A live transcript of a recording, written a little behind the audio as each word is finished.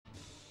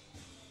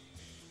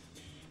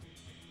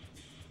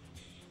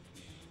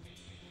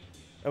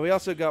And we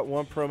also got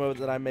one promo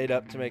that I made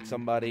up to make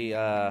somebody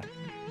as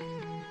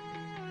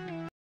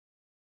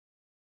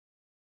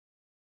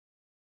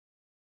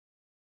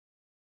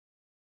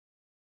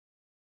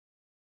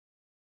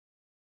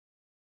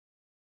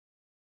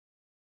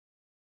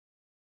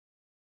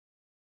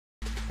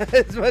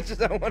much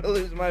as I want to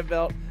lose my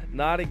belt,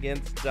 not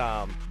against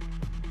Dom.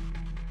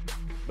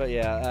 But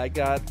yeah, I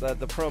got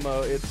the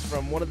promo. It's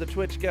from one of the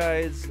Twitch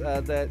guys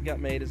that got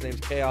made. His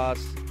name's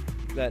Chaos,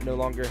 that no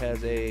longer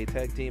has a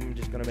tag team. I'm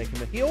just going to make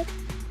him a heel.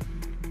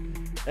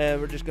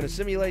 And we're just going to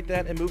simulate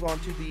that and move on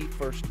to the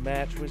first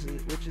match, which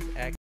is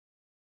actually...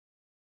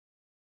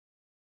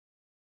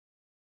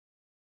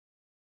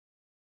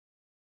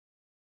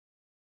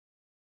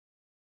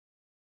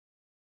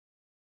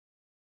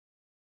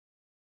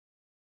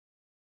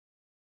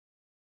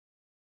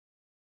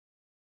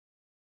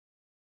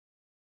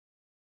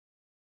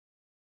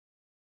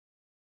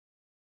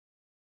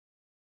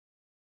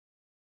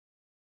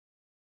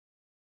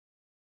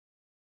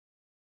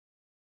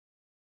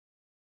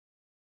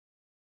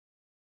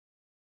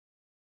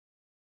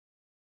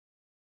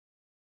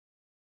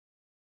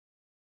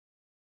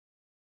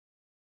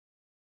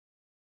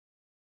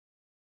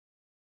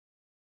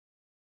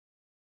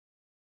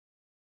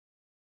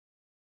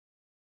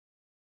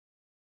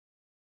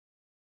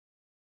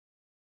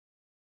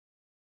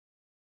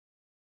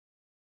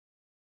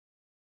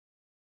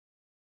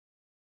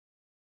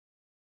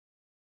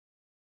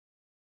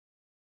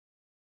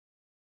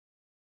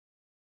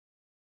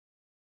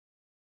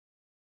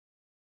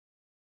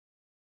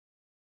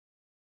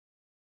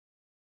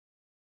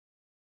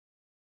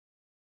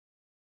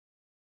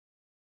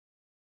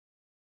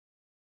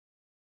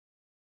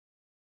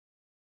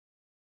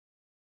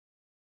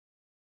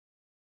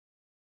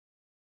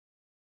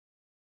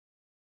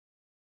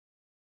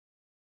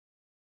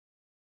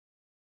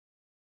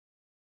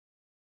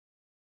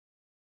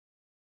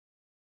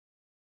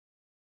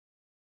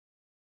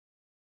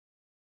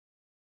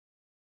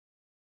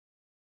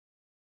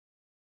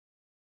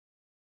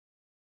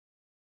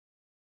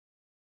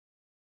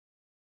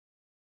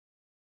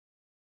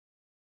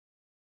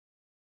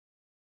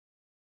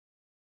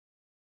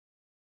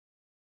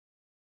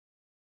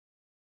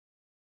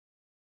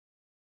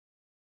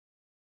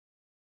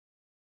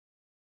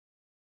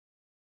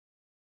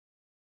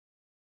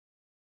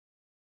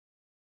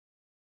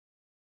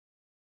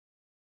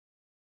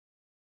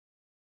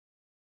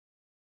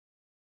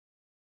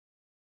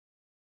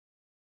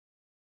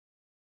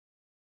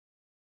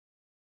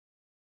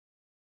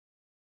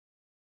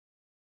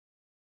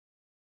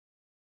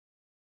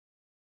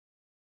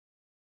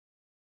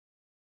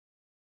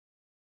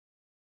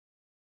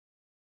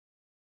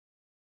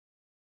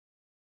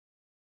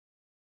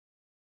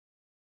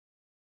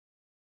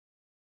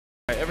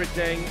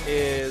 Everything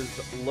is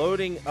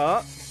loading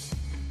up.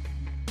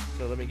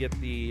 So let me get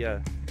the...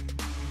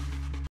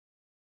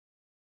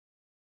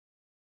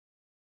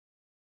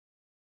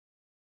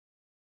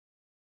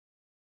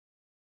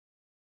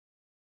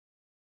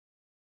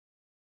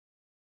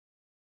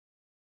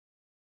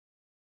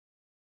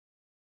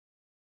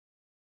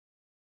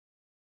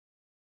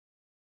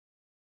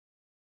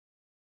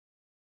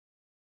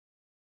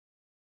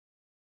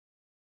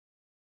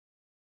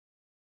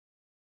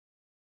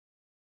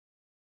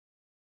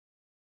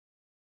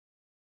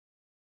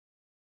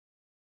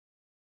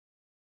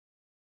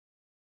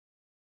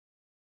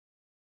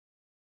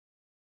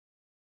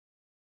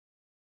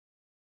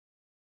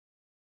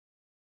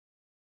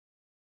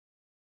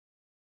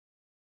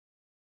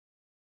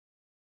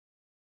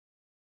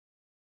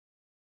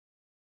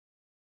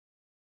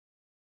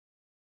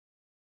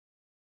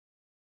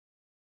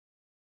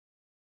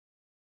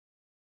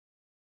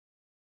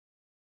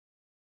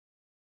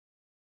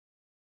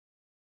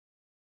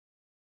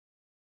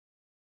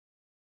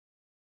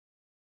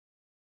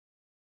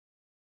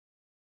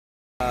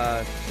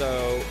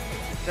 So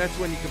that's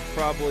when you could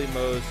probably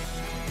most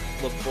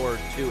look forward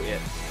to it.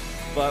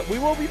 But we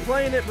will be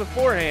playing it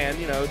beforehand,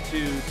 you know,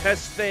 to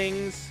test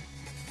things.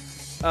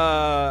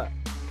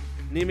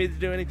 Need me to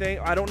do anything?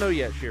 I don't know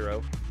yet,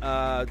 Shiro.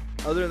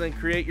 Other than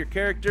create your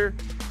character,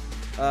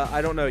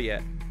 I don't know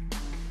yet.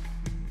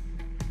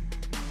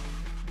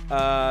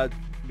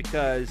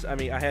 Because, I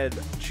mean, I had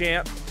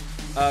Champ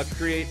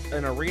create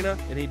an arena,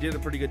 and he did a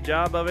pretty good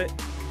job of it.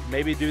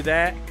 Maybe do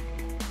that.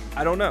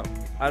 I don't know.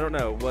 I don't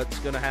know what's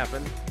going to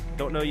happen.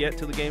 Don't know yet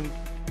till the game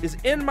is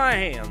in my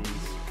hands.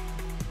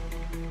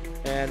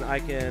 And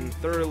I can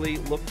thoroughly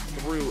look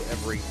through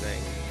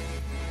everything.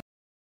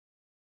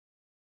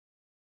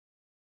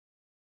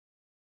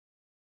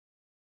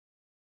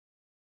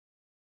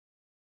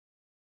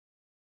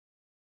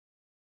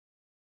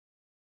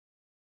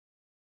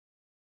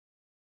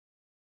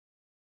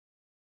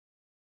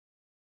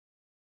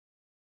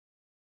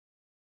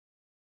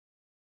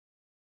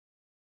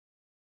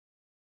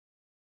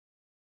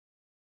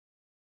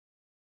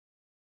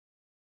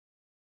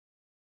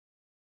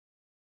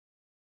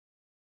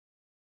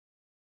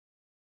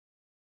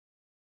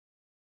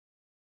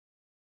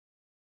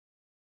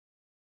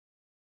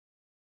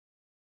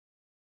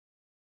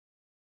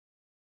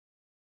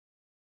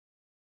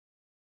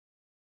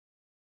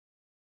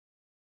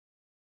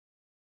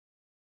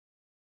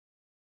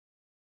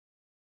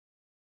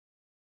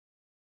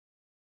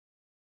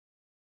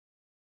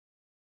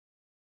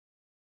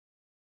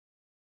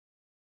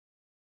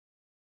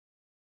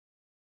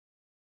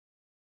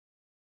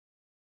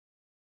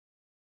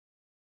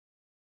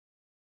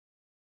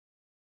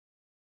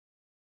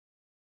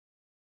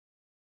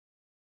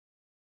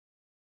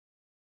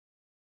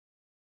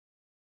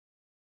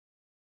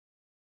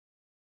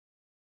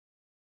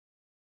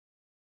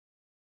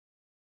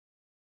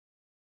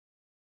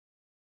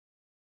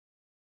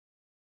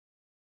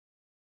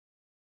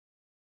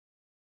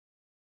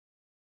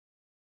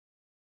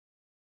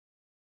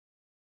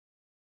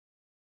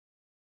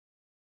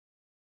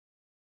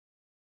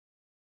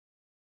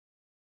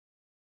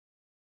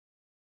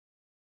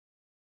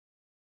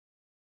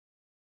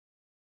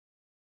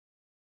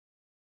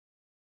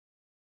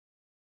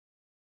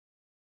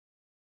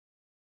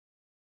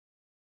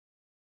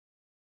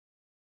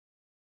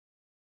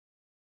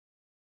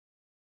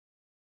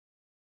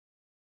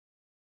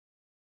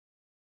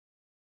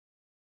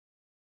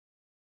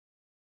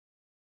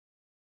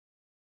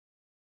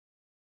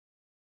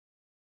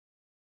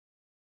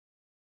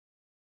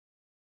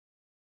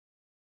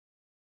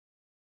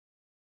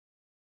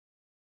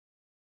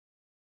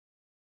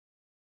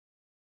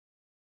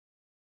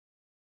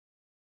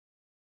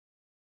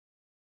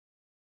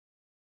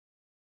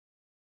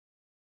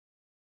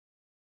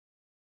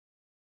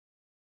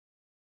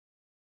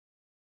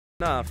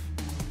 enough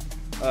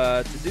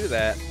to do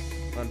that,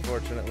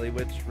 unfortunately,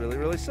 which really,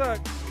 really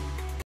sucks.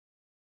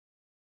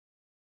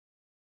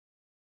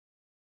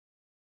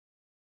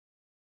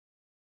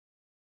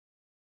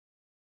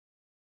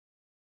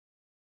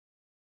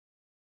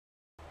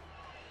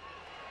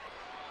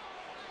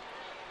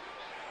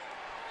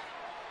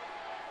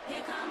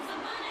 Here comes the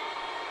money.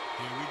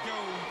 Here we go.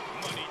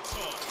 Money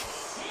talk.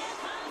 Here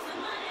comes the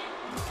money.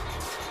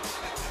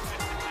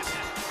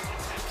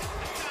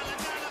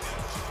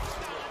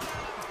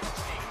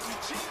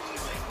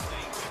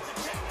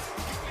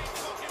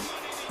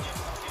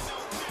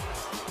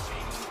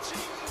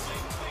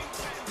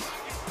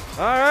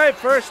 All right,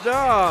 first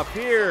off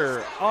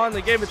here on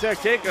the GAMEATTACK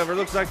Takeover,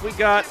 looks like we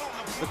got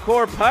the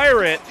Core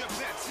Pirate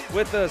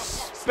with a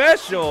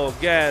special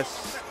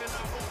guest.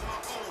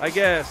 I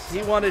guess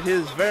he wanted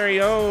his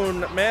very own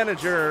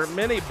manager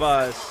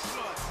minibus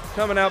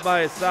coming out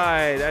by his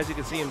side. As you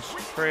can see him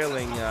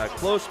trailing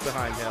close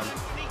behind him.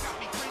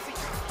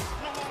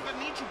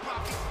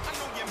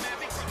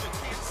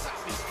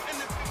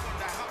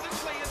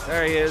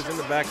 There he is in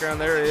the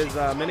background. There is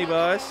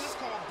minibus.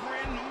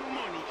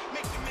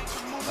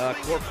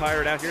 Core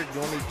Pirate out here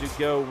going to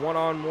go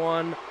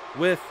one-on-one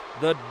with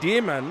the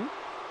Demon.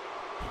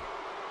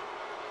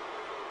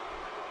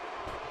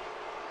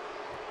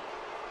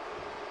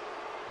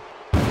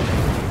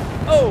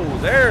 Oh,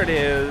 there it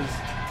is.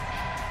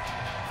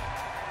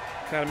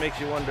 Kind of makes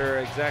you wonder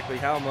exactly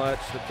how much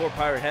the Core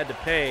Pirate had to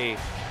pay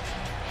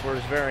for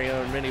his very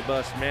own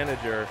minibus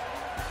manager.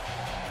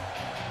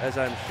 As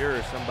I'm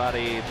sure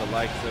somebody the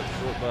likes of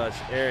Short Bus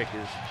Eric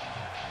is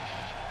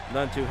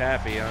none too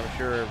happy. I'm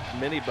sure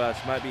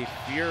minibus might be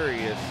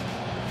furious.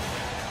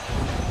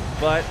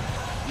 But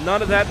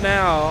none of that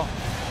now,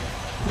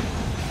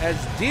 as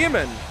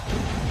Demon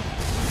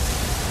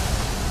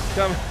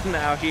coming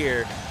out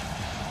here,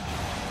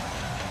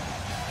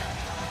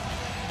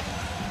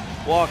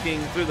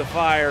 walking through the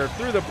fire,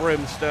 through the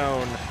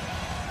brimstone,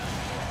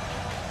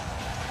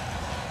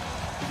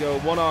 to go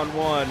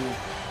one-on-one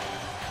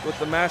with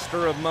the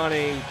Master of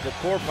Money, the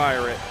Core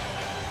Pirate.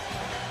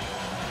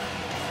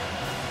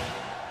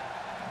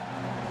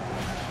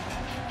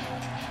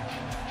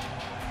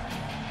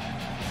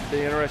 It'll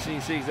be interesting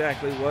to see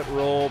exactly what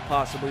role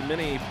possibly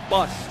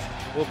minibus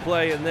will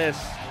play in this,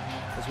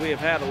 as we have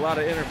had a lot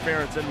of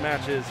interference in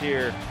matches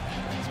here,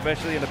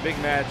 especially in a big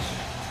match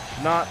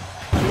not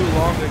too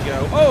long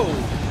ago. Oh,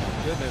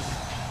 goodness.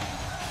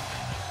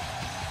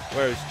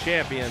 Where it was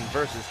champion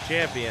versus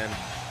champion,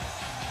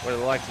 where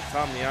the likes of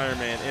Tom the Iron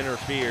Man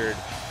interfered,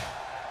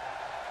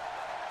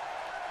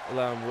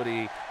 allowing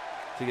Woody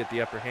to get the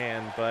upper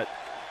hand. But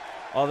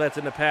all that's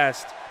in the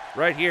past.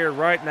 Right here,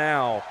 right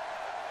now.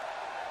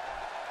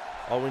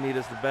 All we need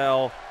is the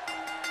bell.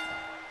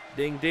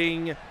 Ding,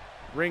 ding.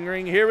 Ring,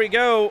 ring. Here we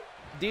go.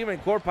 Demon,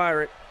 Core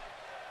Pirate.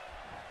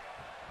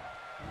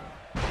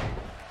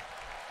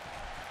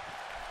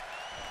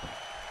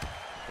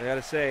 I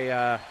gotta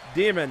say,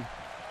 Demon,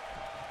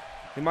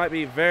 he might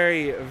be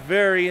very,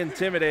 very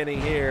intimidating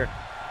here.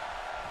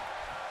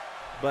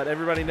 But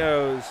everybody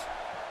knows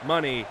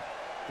money,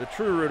 the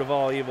true root of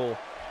all evil.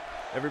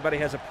 Everybody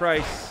has a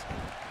price.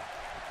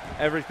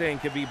 Everything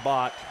can be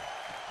bought.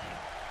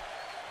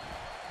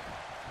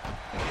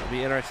 It'll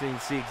be interesting to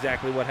see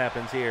exactly what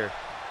happens here.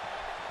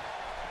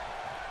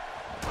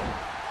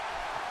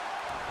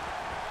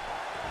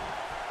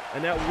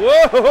 And now,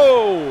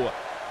 whoa!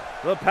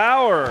 The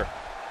power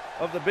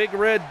of the big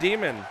red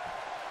Demon.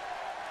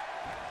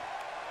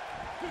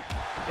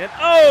 And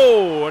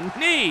oh, a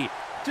knee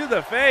to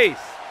the face.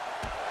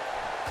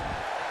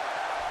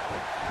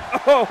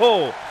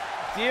 Oh,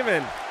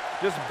 Demon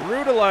just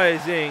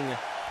brutalizing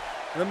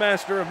the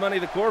Master of Money,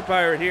 the Core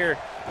Pirate here.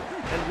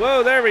 And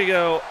whoa, there we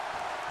go.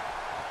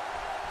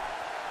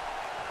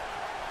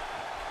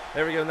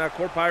 There we go, now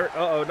Core Pirate,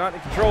 uh-oh, not in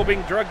control,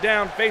 being drugged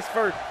down, face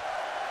first,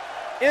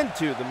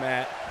 into the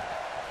mat.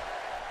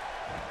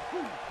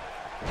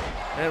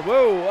 And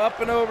whoa,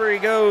 up and over he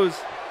goes.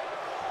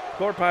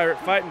 Core Pirate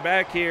fighting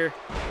back here.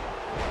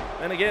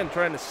 And again,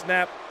 trying to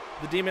snap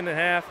the Demon in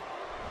half.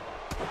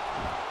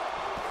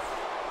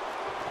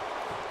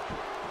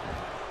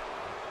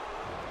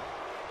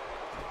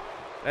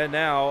 And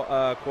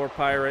now, Core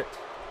Pirate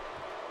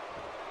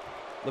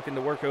looking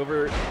to work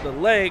over the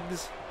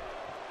legs.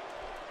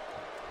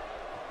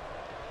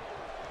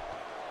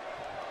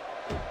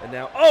 And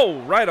now, oh,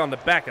 right on the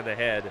back of the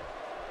head.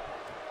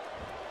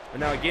 And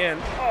now again,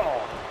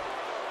 oh.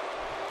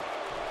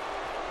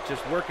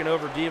 Just working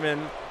over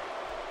Demon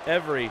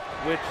every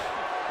which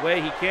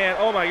way he can.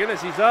 Oh my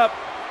goodness, he's up.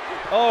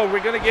 Oh,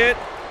 we're gonna get,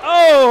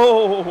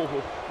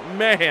 oh,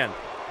 man.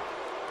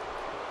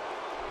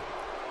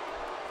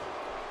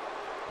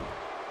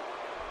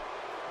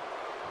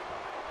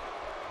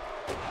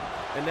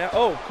 And now,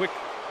 oh, quick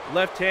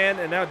left hand,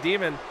 and now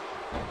Demon,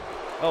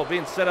 oh,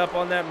 being set up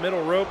on that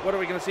middle rope. What are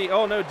we going to see?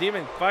 Oh, no,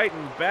 Demon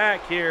fighting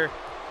back here,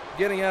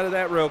 getting out of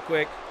that real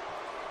quick.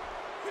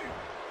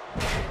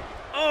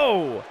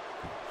 Oh,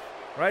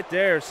 right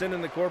there,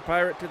 sending the Core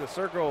Pirate to the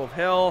circle of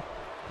hell,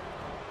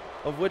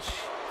 of which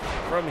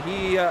from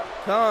he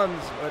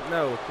comes, but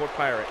no, Core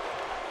Pirate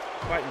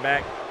fighting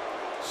back,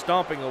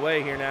 stomping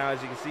away here now.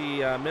 As you can see,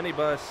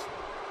 Minibus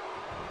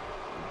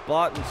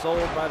bought and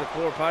sold by the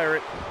Core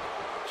Pirate,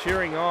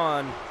 cheering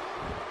on.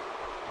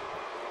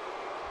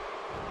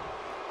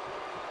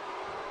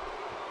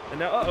 And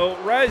now,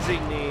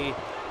 rising knee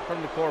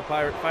from the Core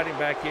Pirate, fighting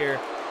back here.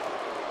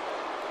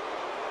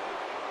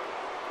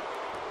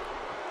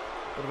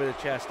 A little bit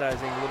of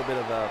chastising, a little bit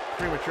of a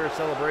premature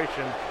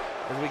celebration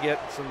as we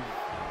get some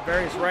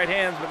various right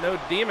hands, but no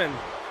Demon.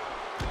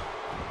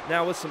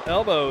 Now with some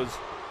elbows.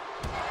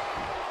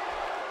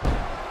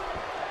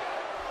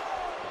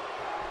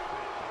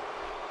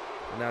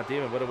 And now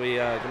Demon, what are we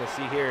going to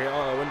see here?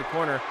 In the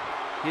corner.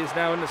 He is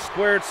now in the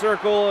squared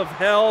circle of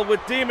hell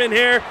with Demon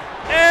here.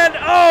 And,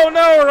 oh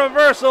no, a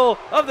reversal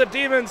of the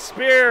Demon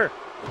spear.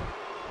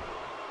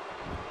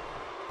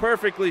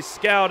 Perfectly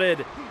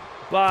scouted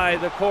by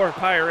the Core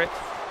Pirate.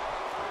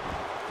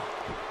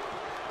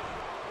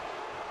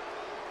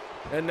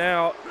 And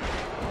now,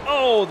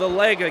 the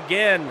leg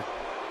again.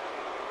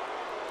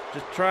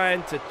 Just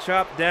trying to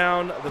chop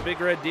down the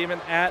Big Red Demon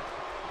at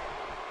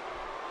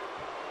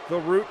the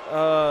root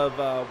of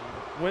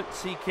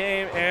whence he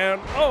came.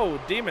 And,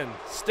 Demon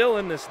still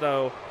in this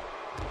though.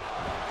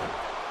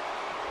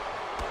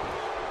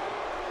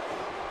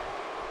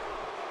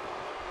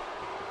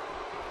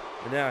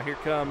 And now here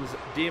comes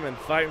Demon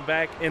fighting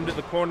back into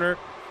the corner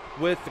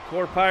with the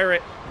Core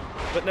Pirate.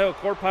 But no,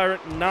 Core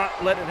Pirate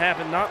not letting it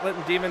happen, not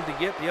letting Demon to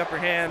get the upper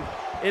hand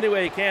any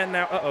way he can.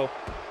 Now,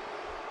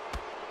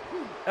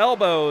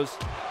 elbows,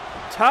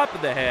 top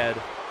of the head.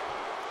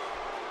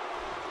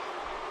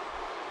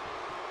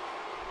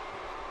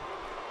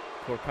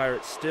 Core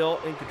Pirate still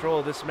in control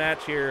of this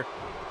match here.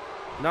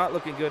 Not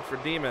looking good for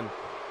Demon.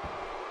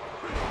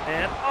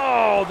 And,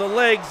 the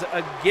legs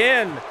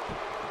again.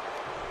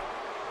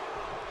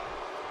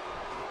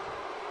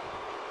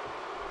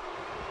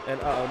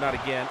 And, not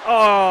again.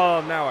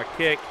 Now a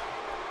kick.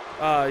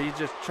 He's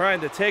just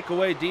trying to take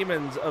away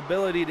Demon's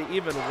ability to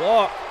even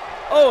walk.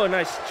 A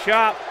nice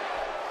chop.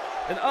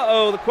 And,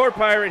 the Core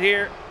Pirate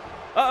here.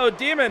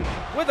 Demon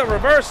with a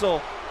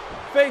reversal.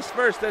 Face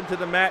first into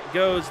the mat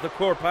goes the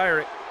Core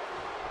Pirate.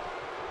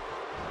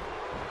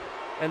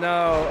 And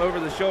now over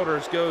the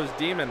shoulders goes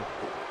Demon.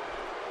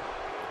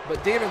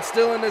 But Demon's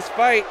still in this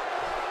fight.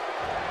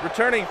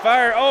 Returning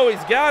fire.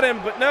 He's got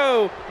him, but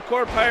no. The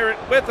Core Pirate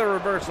with a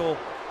reversal.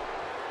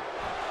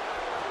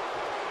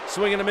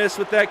 Swing and a miss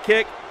with that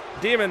kick.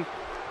 Demon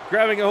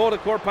grabbing a hold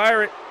of Core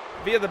Pirate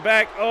via the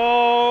back.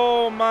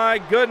 Oh my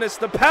goodness,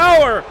 the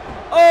power.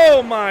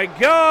 Oh my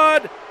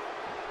God.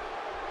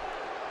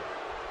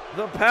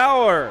 The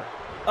power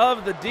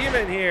of the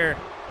Demon here.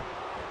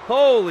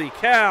 Holy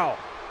cow.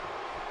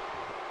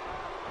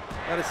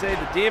 Gotta say,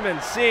 the Demon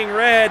seeing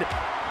red,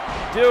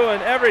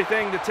 doing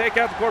everything to take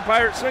out the Core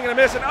Pirate, swinging and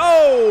a miss, and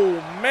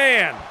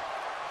man.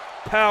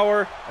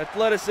 Power,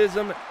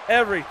 athleticism,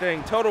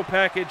 everything, total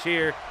package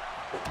here.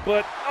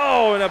 But,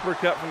 an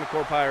uppercut from the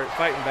Core Pirate,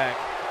 fighting back.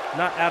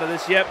 Not out of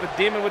this yet, but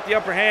Demon with the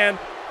upper hand.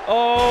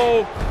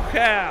 Oh,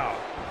 cow.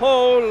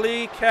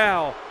 Holy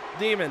cow.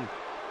 Demon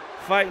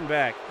fighting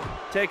back,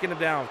 taking him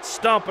down,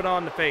 stomping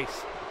on the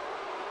face.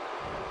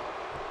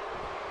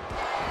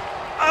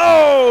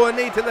 A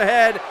knee to the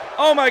head.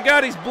 Oh, my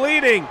God, he's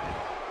bleeding.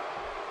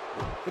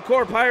 The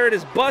Core Pirate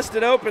is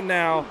busted open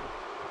now.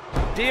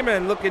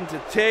 Demon looking to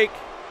take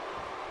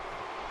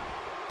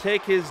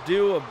his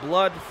due of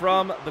blood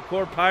from the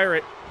Core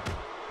Pirate.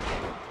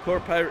 Core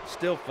Pirate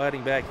still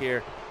fighting back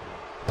here.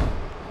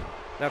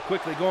 Now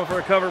quickly going for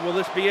a cover. Will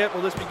this be it?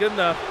 Will this be good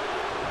enough?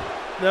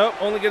 Nope,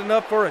 only good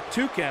enough for a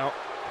 2 count.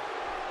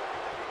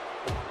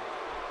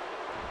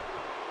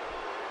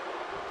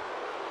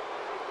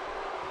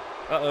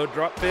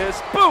 Drop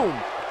fist. Boom!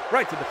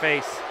 Right to the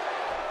face.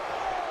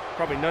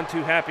 Probably none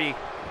too happy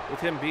with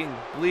him being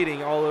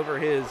bleeding all over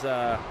his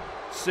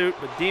suit,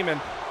 but Demon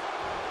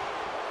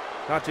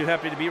not too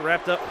happy to be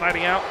wrapped up,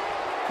 fighting out.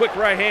 Quick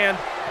right hand.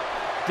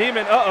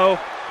 Demon, Are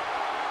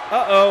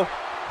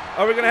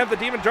we going to have the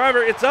Demon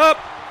driver? It's up.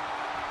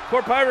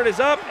 Core Pirate is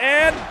up,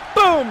 and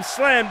boom!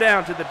 Slam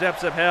down to the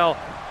depths of hell.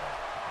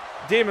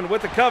 Demon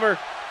with the cover.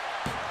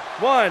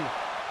 1,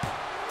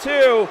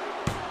 2,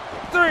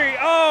 3.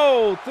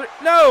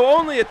 No,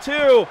 only a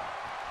 2.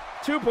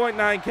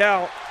 2.9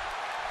 count.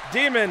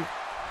 Demon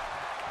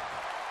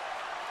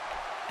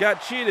got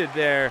cheated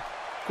there.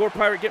 Core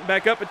Pirate getting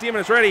back up, but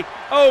Demon is ready.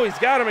 He's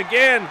got him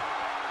again.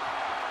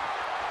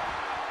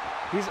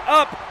 He's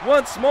up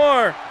once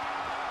more.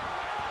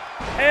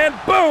 And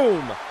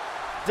boom!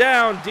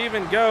 Down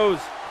Demon goes.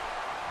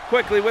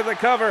 Quickly with a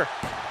cover.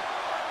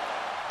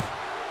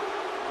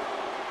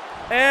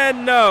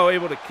 And no,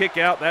 able to kick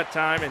out that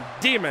time. And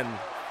Demon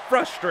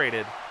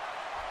frustrated.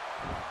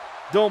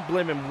 Don't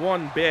blame him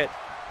one bit.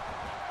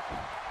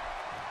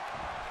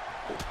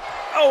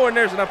 And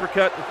there's an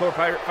uppercut. The Core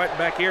Pirate fighting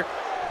back here.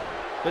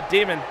 But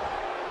Demon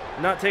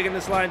not taking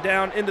this line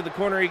down. Into the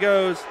corner he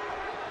goes.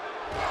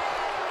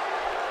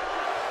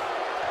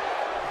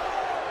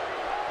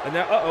 And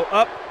now,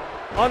 up.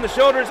 on the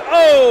shoulders.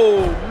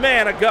 Oh,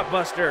 man, a gut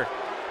buster.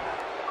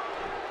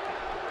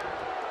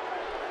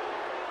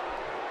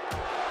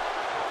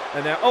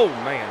 And now, oh,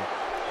 man.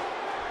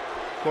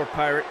 Poor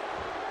Pirate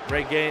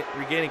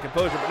regaining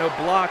composure, but no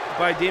block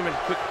by Demon.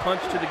 Quick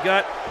punch to the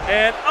gut.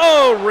 And,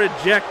 oh,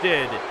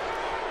 rejected.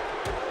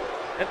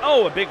 And,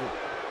 oh, a big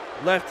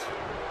left.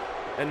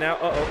 And now,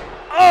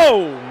 uh-oh.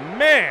 Oh,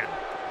 man.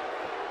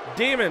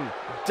 Demon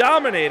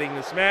dominating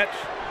this match.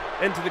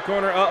 Into the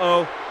corner.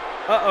 Uh-oh.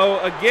 Uh-oh.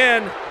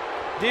 Again.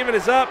 Demon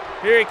is up.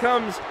 Here he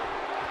comes.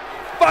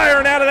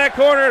 Firing out of that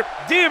corner.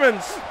 Demon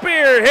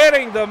spear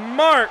hitting the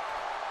mark.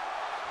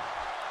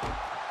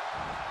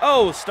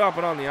 Oh,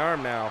 stomping on the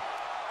arm now.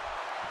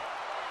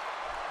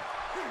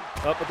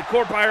 Up with the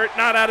core pirate.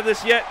 Not out of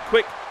this yet.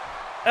 Quick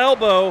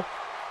elbow.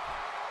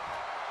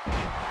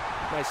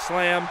 Nice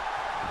slam.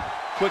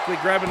 Quickly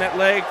grabbing that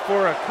leg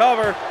for a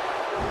cover.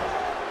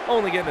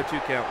 Only getting a 2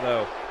 count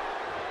though.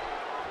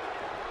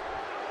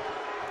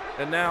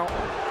 And now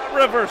a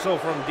reversal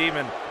from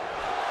Demon.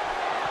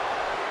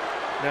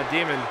 Now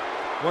Demon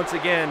once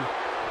again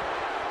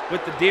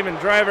with the Demon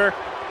driver.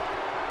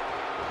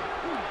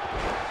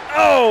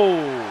 Oh,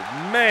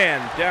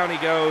 man, down he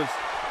goes.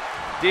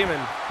 Demon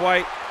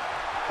quite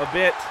a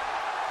bit.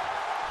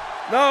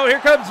 No, here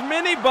comes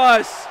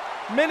Minibus.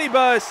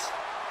 Minibus.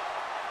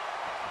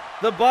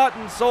 The bought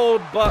and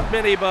sold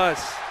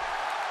Minibus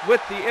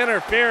with the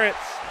interference.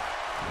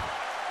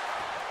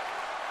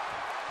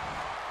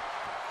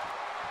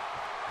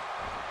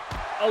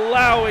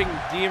 Allowing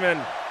Demon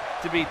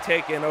to be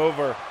taken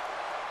over.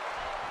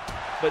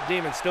 But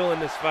Demon still in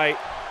this fight.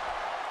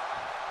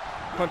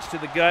 Punch to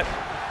the gut.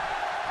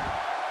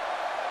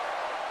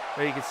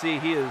 There you can see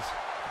he is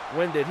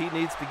winded. He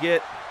needs to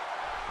get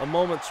a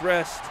moment's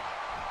rest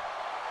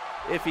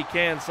if he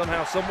can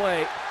somehow, some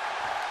way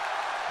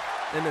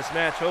in this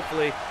match,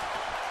 hopefully.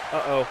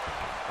 Uh-oh.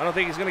 I don't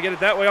think he's going to get it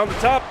that way on the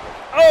top.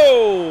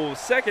 Oh,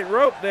 second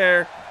rope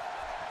there.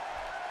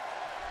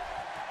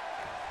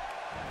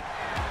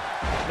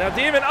 Now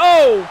Demon,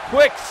 oh,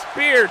 quick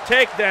spear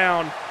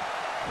takedown.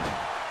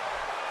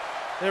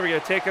 There we go,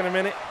 taking a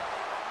minute.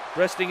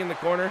 Resting in the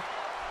corner.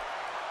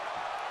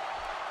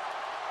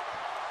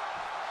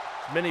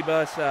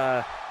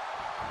 Minibus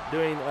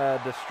doing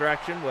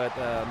distraction, what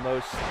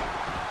most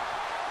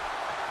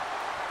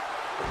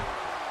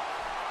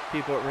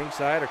people at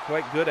ringside are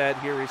quite good at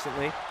here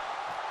recently.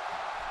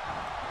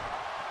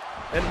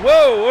 And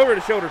whoa, over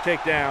the shoulder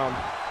takedown.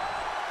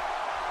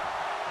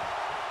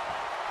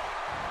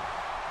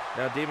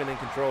 Now Demon in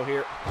control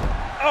here.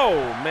 Oh,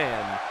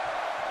 man.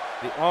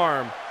 The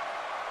arm.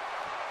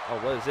 Oh,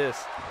 what is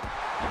this?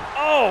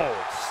 Oh,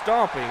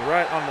 stomping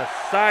right on the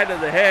side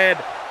of the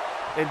head.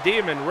 And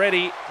Demon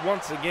ready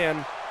once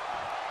again.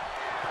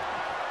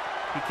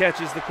 He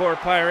catches the core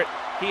pirate.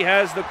 He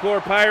has the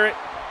core pirate.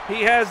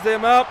 He has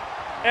them up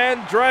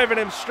and driving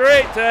him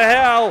straight to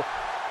hell.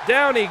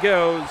 Down he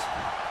goes.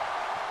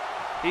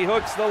 He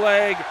hooks the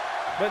leg,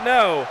 but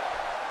no.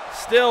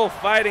 Still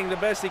fighting the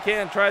best he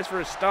can. Tries for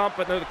a stomp,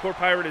 but no, the core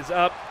pirate is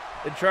up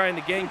and trying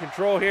to gain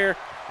control here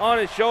on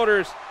his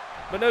shoulders.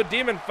 But no,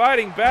 Demon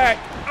fighting back.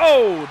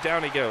 Oh,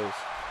 down he goes.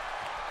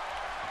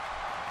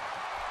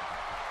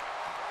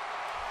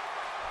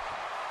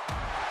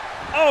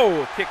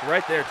 Oh, a kick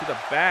right there to the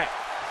back.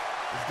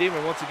 As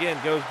Demon once again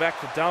goes back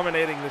to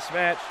dominating this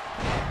match.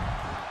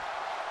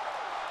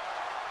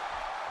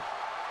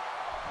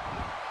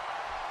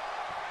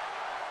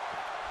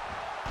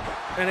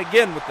 And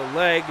again with the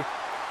leg.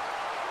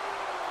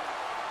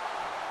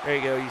 There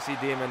you go. You see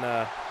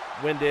Demon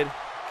winded,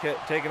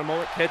 taking a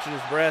moment, catching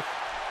his breath.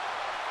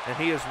 And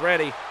he is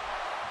ready,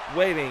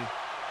 waiting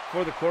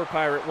for the core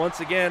pirate once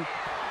again.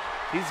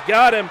 He's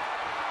got him.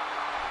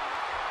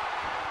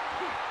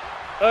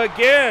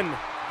 Again,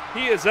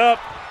 he is up.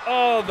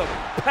 Oh, the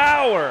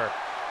power.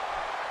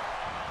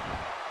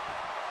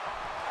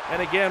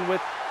 And again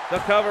with the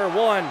cover.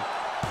 1,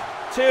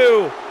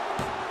 2,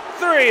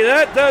 3.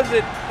 That does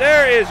it.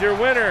 There is your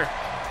winner.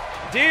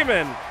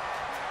 Demon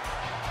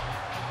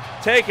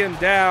taking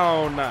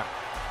down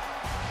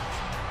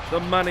the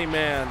money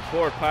man,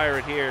 core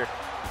pirate here.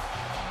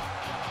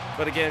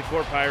 But again,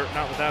 core pirate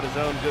not without his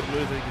own good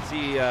moves. As you can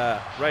see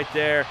right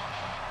there.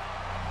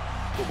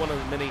 But one of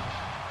the many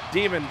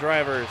Demon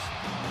drivers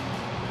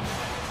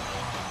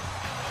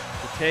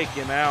to take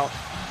him out.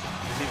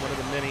 You see one of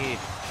the many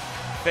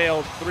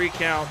failed 3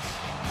 counts.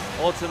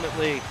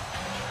 Ultimately,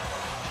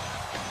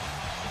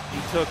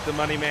 he took the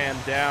money man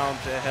down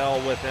to hell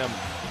with him.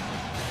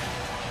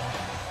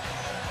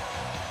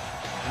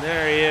 And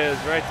there he is,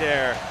 right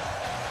there.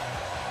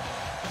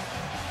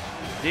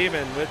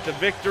 Demon with the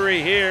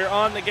victory here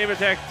on the Game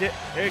Attack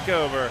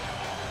Takeover.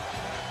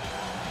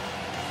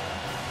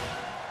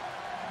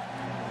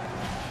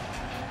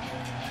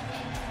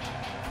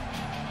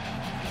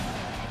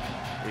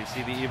 You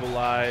see the evil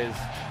eyes.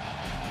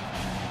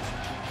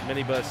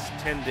 Minibus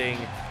tending.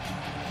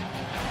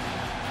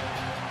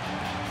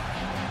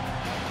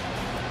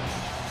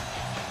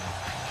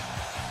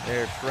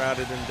 There,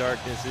 shrouded in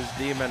darkness, is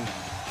Demon.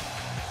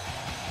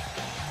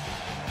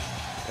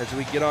 as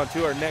we get on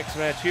to our next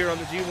match here on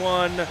the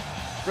G1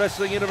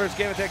 Wrestling Universe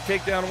Game Attack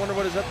Takedown. I wonder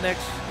what is up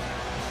next.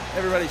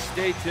 Everybody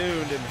stay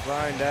tuned and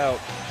find out.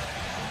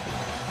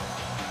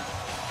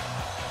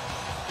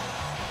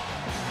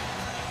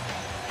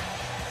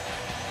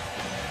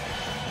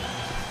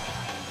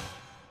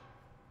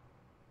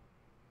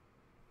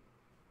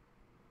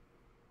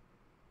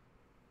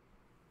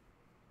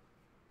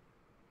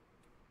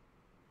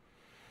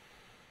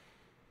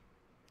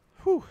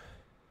 Whew.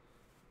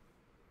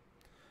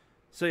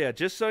 So yeah,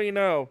 just so you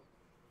know,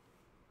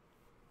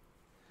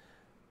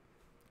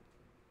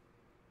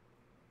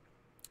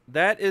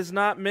 that is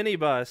not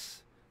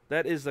minibus.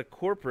 That is a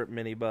corporate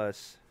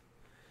minibus.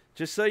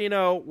 Just so you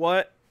know,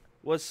 what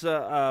was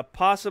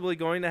possibly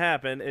going to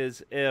happen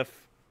is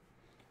if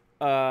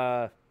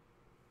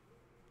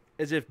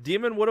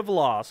Demon would have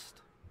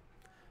lost,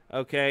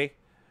 okay,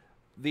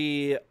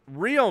 the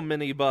real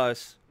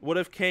minibus would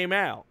have came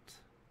out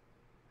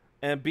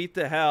and beat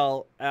the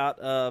hell out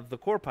of the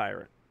core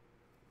pirate.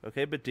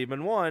 Okay, but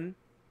Demon won,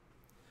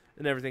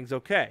 and everything's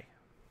okay.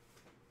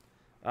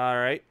 All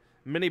right,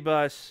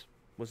 minibus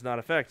was not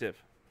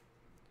effective.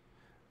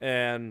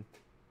 And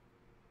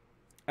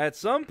at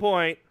some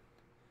point,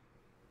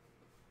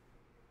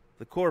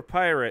 the core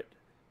pirate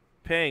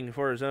paying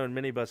for his own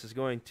minibus is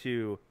going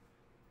to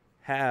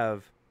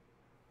have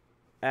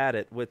at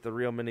it with the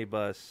real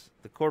minibus,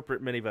 the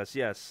corporate minibus.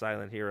 Yes,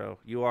 Silent Hero,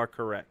 you are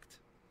correct.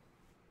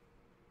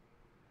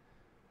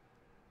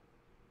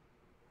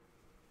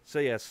 So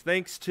yes,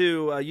 thanks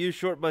to you,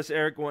 Short Bus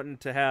Eric, wanting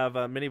to have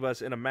a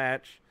minibus in a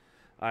match.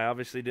 I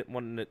obviously did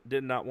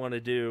not want to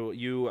do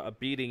you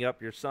beating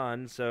up your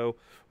son. So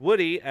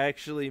Woody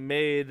actually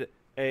made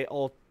a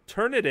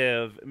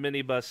alternative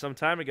minibus some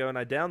time ago, and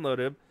I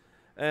downloaded,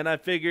 and I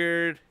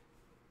figured,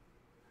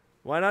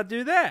 why not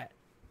do that?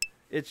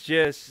 It's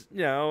just,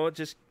 you know,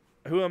 just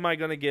who am I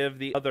going to give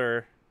the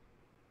other?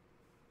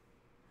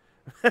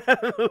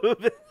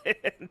 Move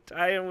it and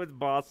tie him with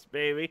Boss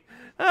Baby.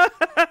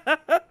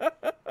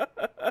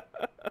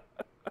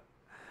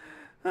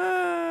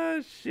 Ah,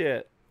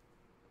 shit.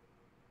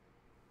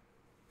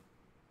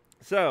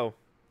 So,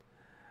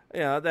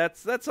 yeah,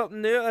 that's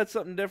something new. That's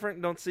something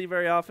different. Don't see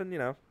very often, you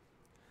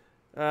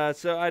know.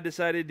 So I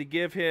decided to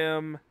give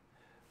him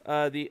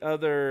the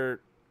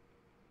other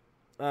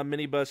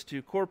minibus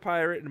to Core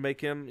Pirate and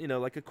make him, you know,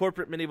 like a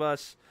corporate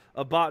minibus,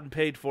 a bought and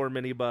paid for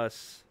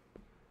minibus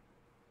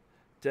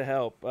to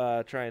help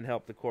try and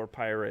help the Core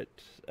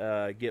Pirate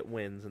get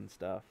wins and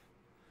stuff.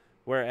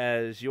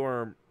 Whereas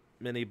your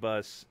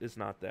minibus is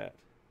not that.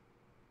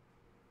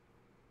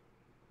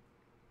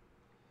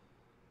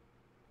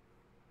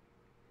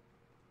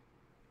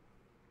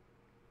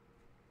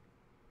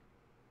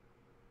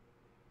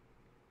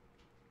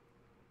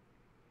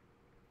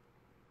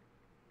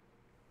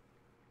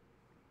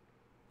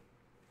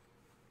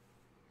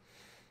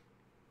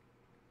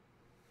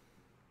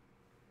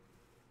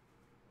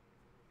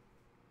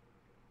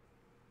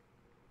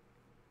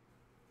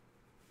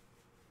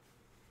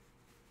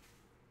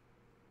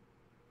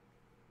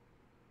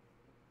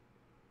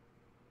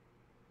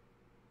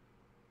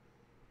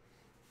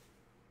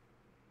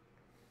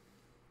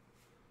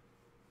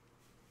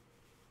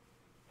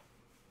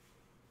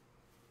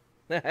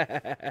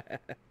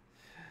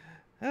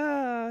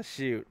 Ah,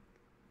 shoot.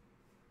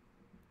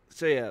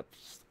 So yeah,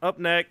 up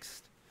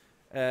next,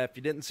 if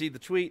you didn't see the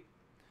tweet,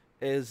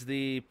 is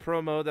the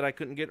promo that I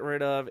couldn't get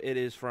rid of. It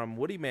is from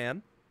Woody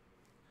Man.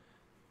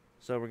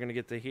 So we're going to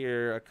get to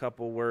hear a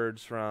couple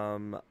words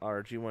from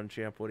our G1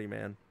 champ, Woody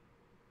Man.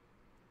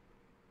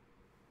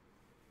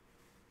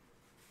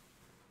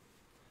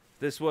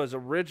 This was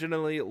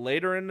originally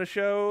later in the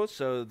show,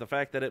 so the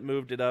fact that it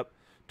moved it up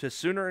to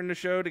sooner in the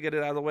show to get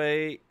it out of the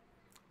way,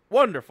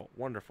 wonderful,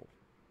 wonderful.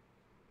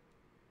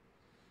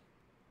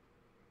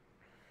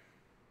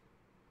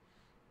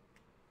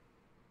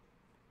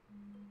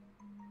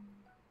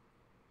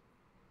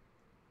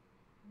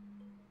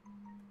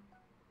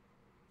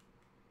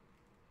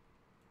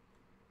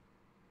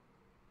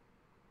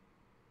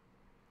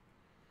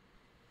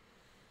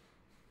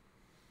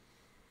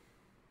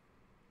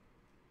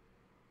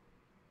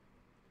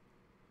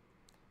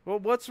 Well,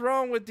 what's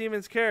wrong with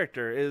Demon's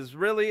character? Is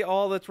really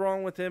all that's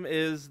wrong with him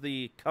is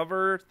the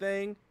cover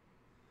thing?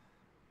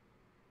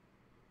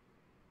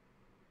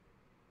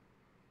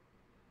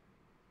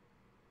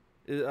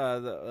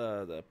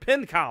 The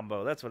pin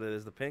combo. That's what it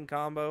is, the pin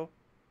combo.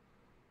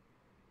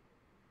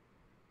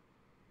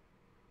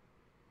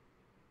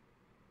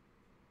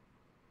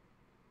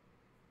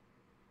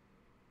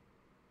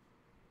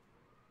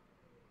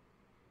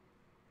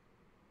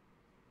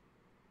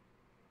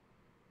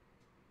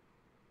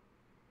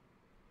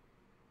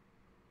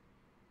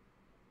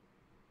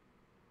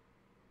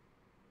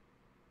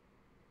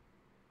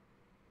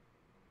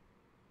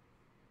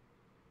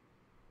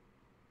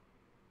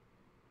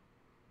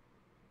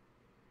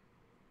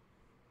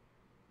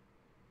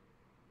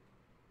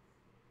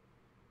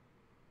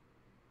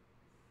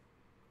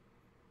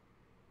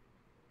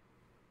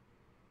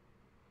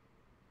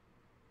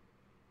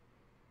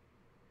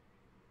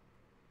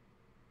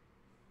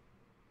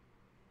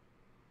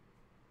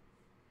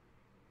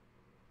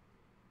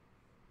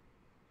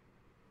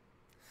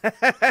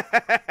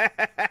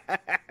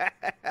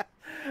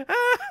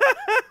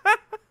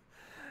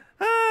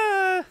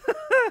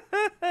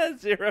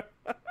 Zero.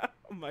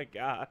 Oh my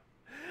god.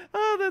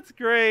 Oh, that's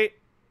great.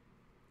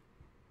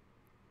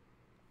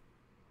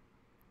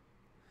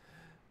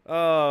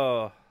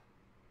 Oh.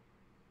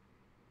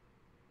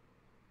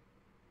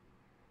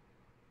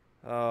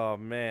 Oh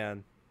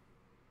man.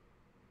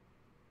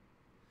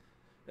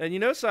 And you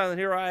know, Silent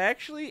Hero,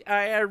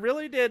 I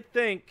really did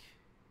think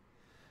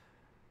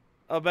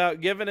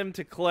about giving him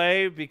to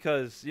Clay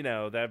because, you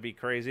know, that'd be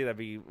crazy. That'd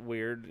be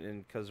weird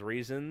and because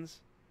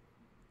reasons.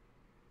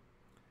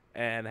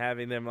 And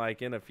having them,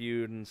 like, in a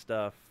feud and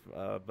stuff.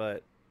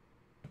 But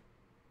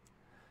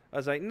I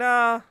was like,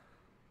 nah.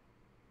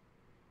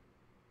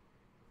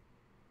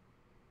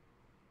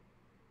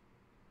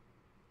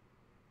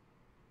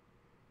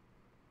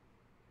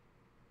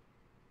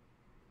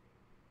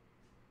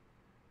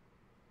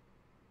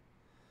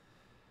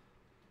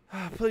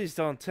 Please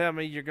don't tell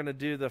me you're going to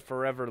do the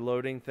forever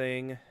loading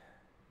thing.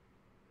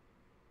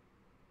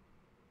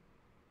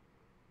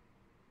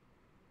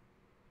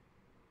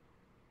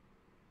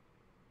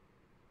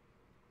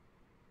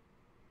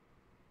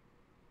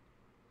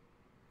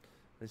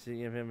 Let's see,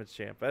 give him a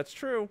champ. That's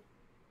true.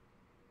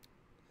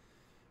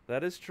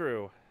 That is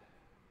true.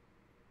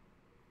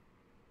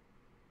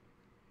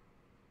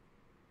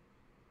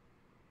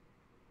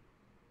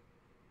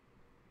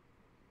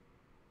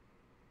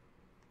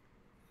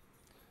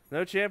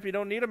 No, champ, you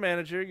don't need a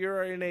manager.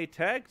 You're in a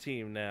tag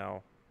team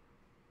now.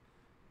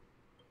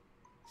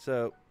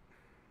 So,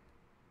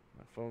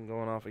 my phone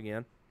going off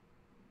again.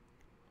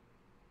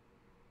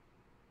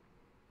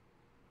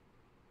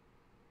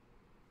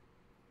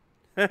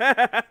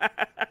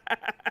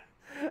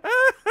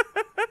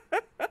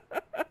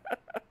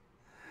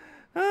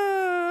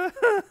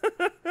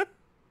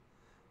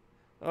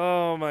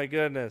 Oh my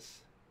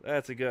goodness.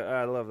 That's a good.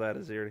 I love that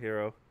as your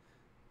hero.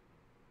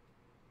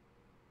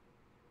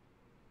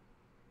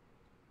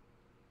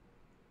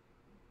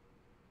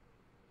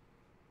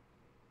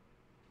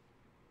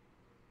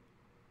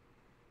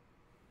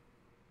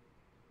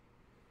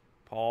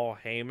 Paul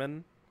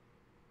Heyman.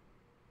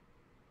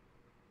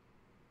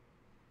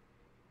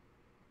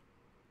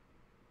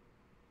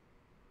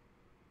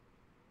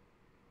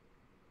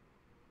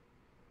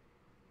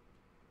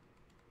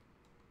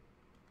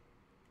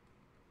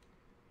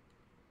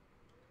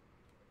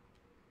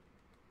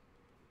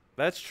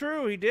 That's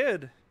true, he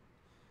did.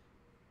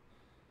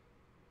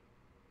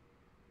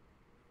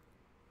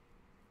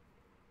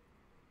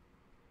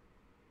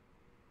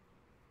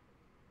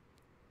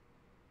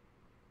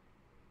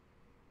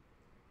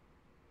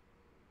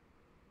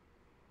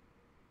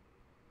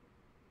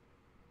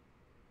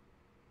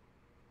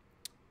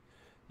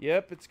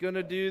 Yep, it's going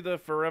to do the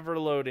forever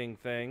loading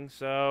thing,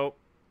 so...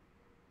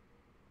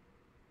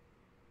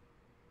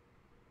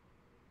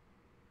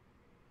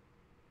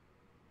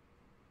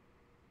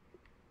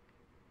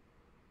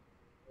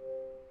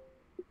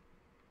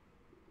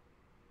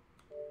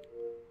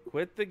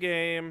 Quit the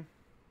game.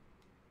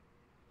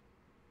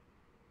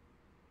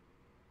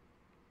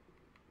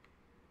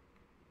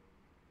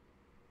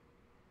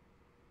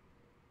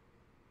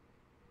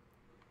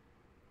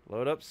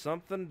 Load up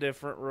something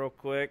different real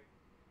quick.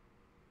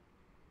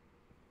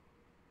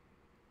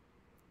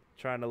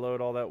 Trying to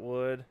load all that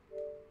wood.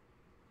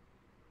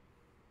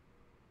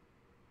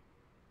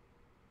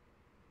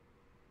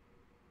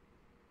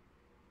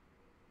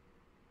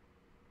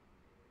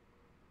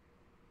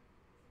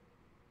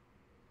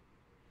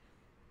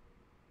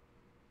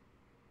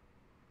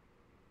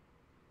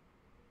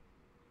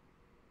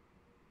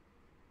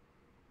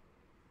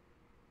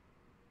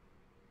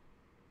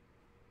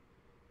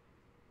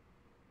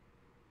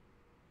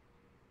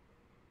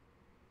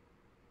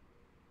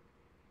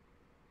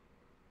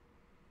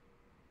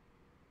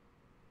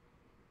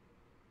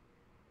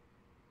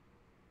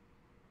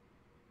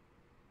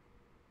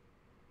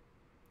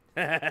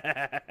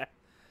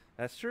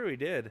 That's true, he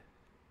did.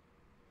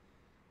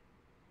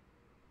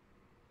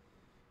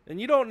 And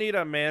you don't need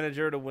a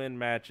manager to win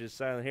matches,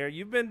 Silent Hero.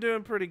 You've been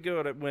doing pretty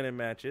good at winning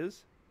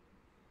matches.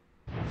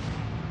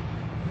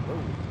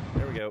 Oh,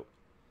 there we go.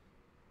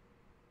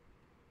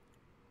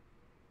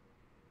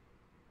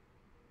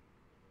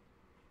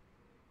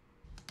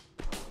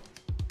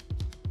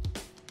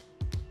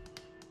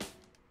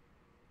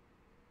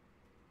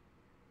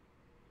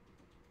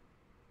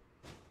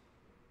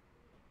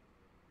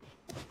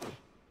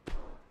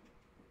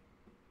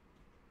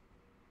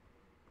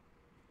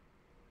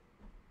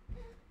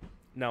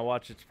 Now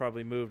watch, it's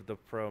probably moved the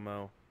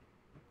promo.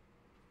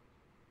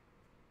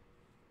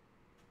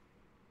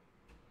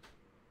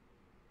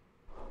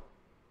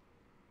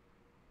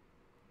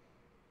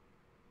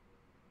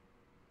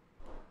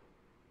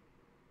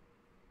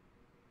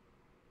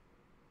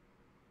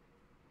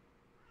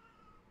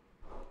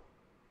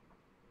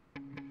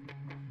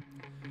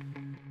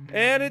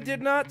 And it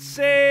did not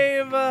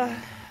save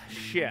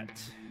shit.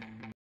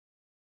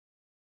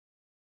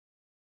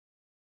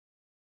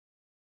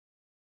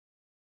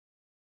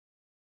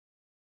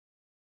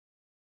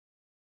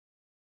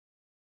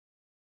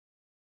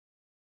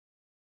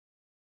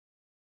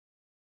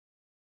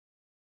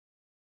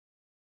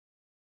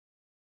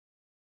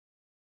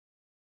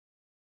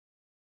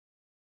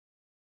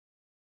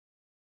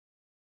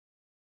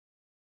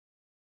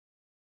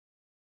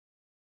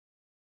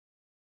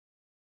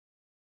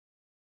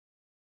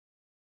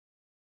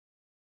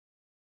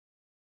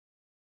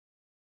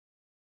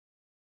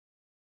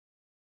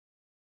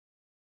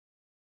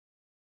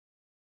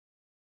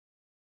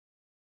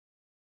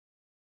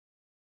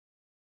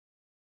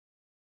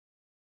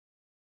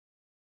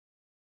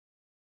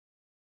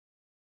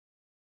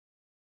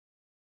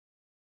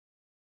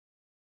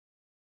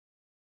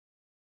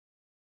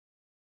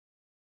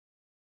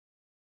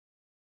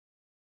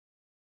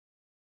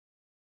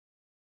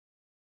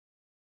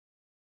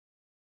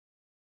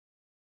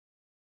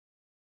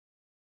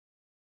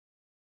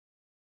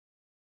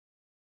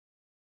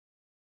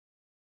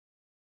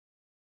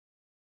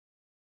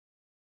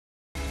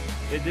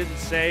 it didn't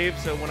save,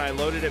 so when I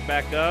loaded it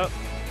back up,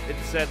 it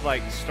said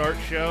like start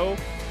show,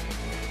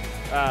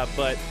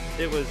 but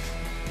it was,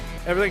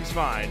 everything's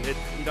fine. You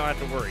don't have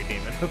to worry,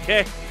 Demon,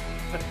 okay?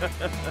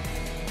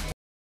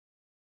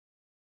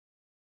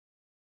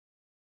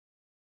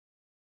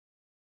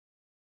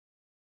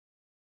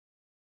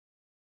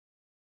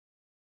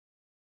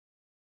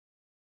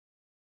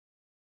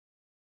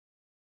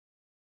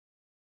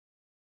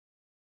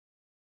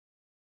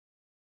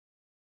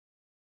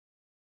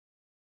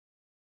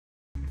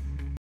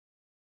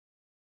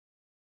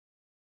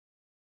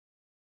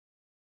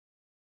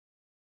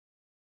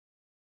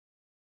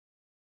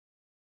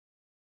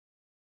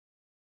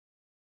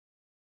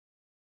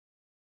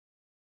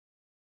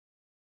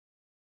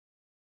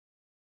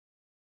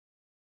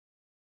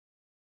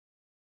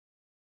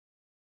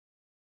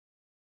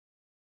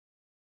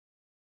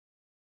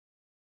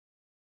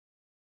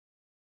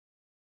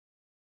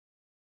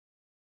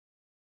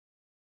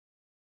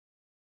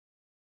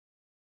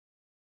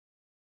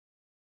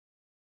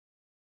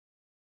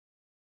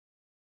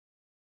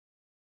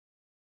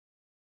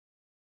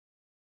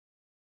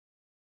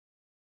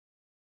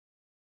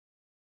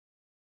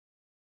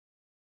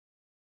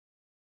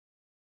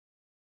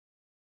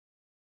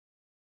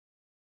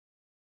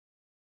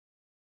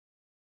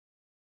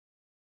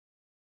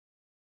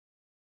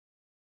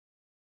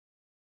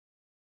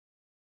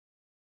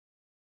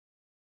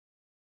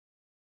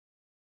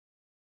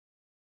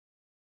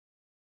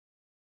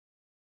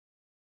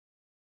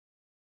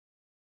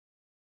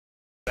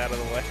 Out of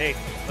the way,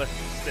 but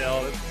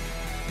still,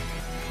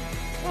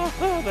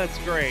 oh, that's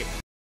great.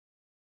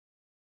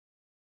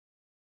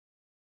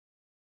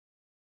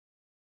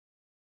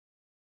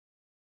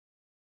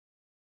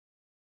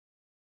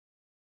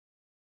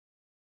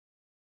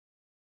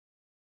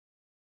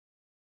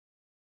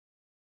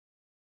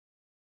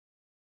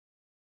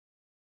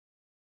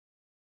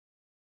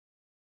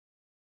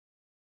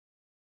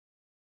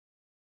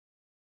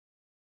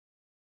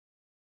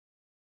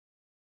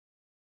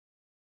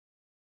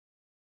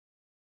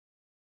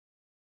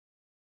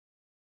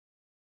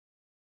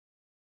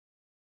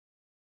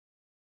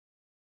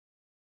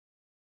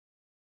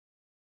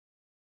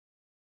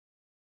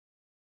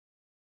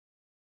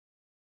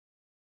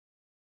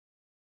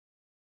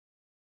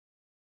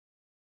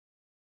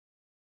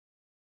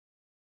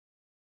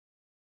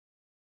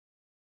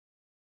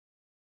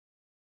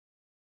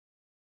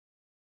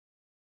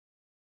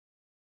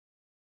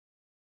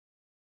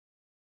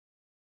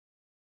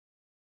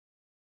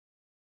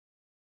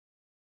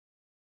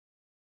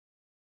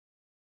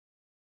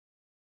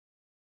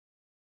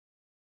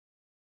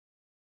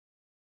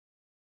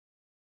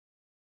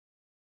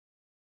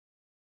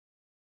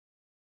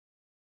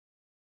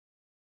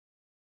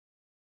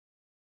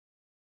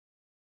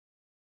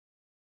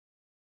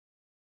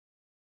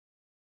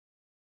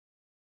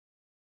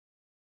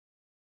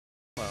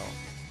 Well,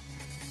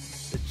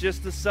 it's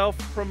just a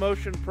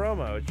self-promotion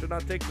promo. It should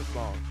not take this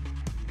long.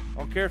 I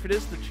don't care if it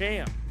is the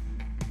champ.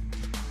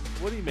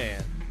 Woody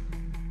Man.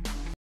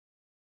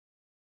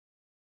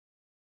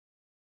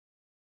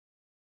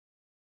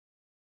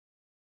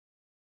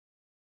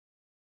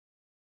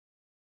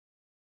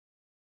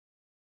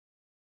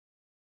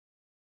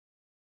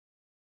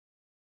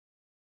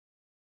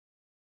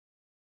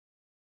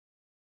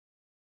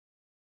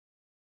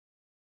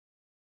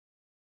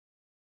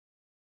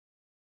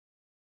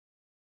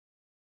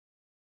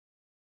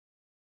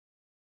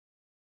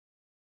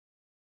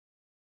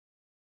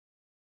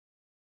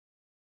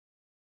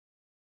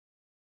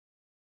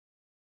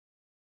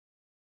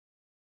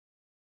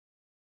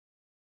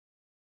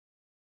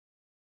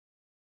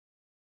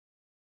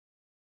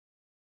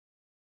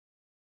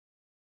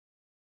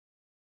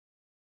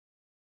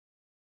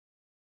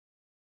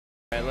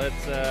 All right,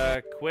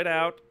 let's quit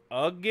out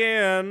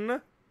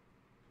again.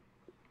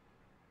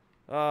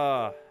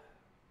 All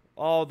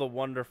the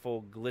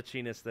wonderful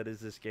glitchiness that is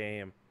this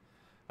game.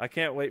 I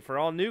can't wait for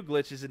all new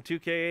glitches in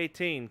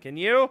 2K18. Can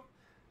you?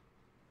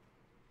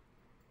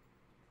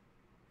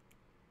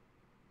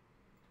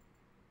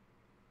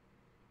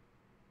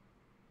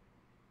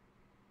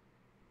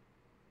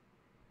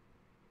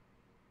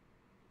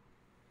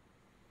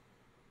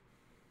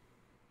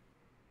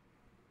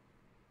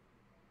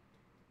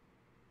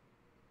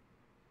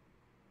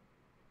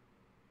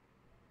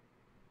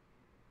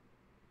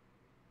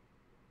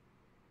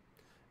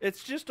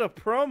 It's just a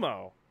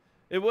promo.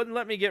 It wouldn't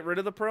let me get rid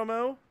of the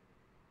promo.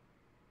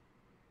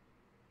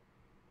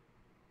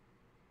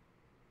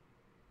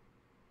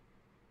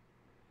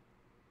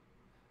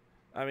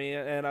 I mean,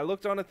 and I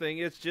looked on a thing.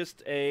 It's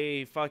just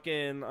a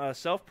fucking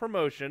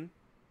self-promotion.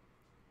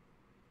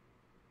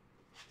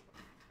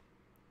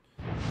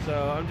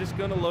 So I'm just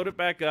going to load it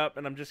back up,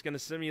 and I'm just going to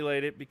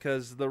simulate it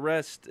because the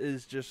rest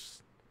is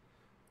just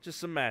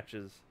some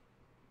matches.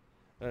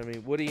 I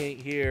mean, Woody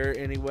ain't here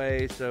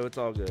anyway, so it's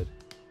all good.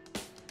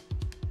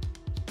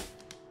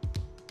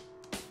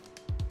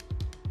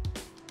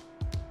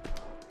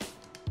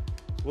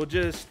 We'll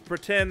just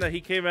pretend that he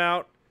came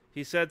out,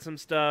 he said some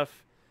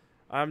stuff,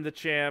 I'm the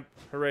champ,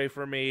 hooray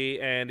for me,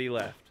 and he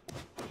left.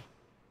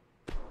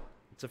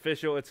 It's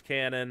official, it's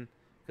canon,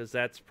 because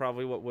that's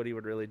probably what Woody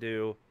would really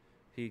do.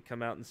 He'd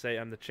come out and say,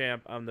 I'm the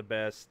champ, I'm the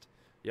best,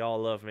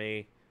 y'all love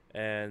me,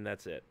 and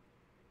that's it.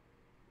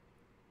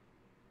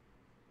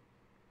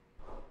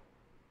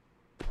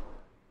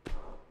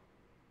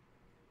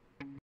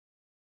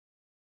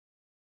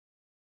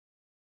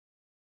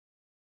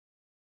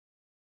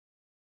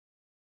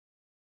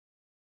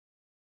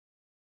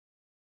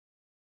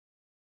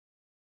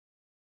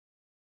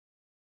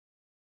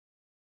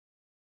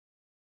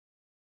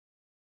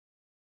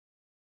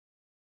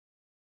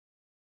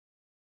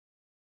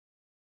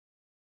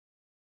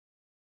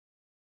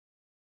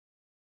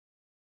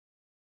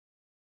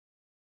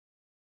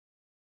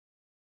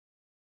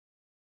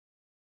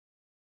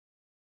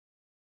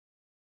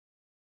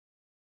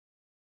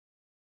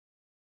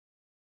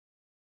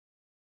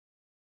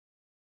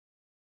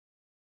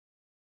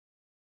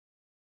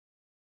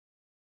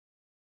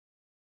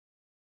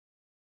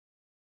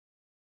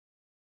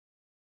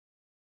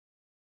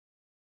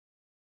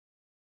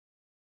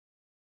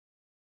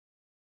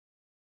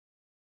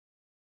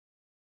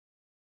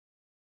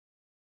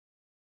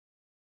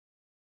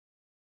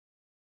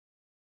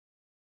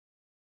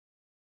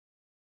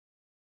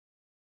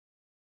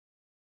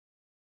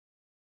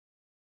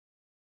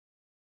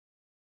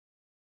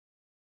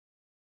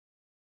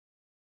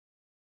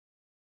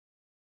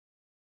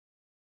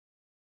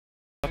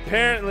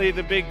 Apparently,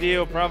 the big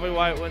deal, probably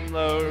why it wouldn't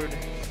load,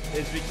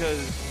 is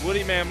because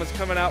Woody Man was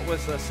coming out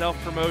with a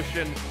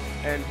self-promotion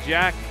and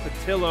Jack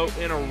Patillo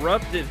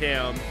interrupted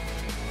him,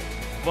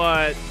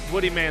 but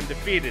Woody Man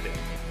defeated him.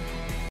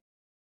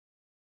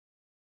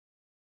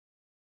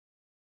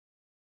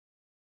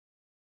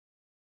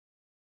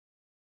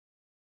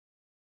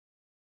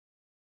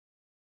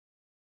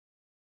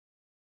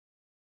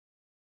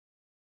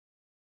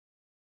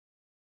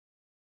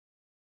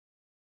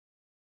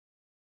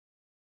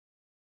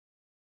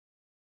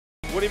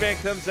 Woody Man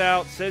comes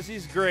out, says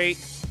he's great.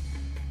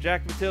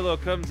 Jack Patillo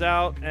comes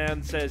out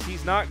and says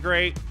he's not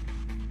great.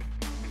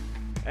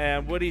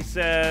 And Woody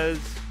says,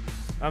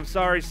 I'm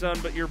sorry, son,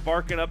 but you're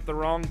barking up the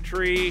wrong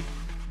tree.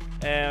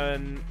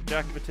 And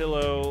Jack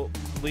Patillo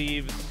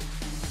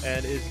leaves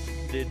and is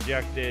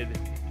dejected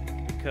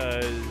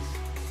because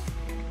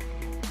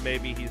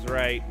maybe he's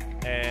right.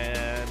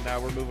 And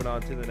now we're moving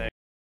on to the next.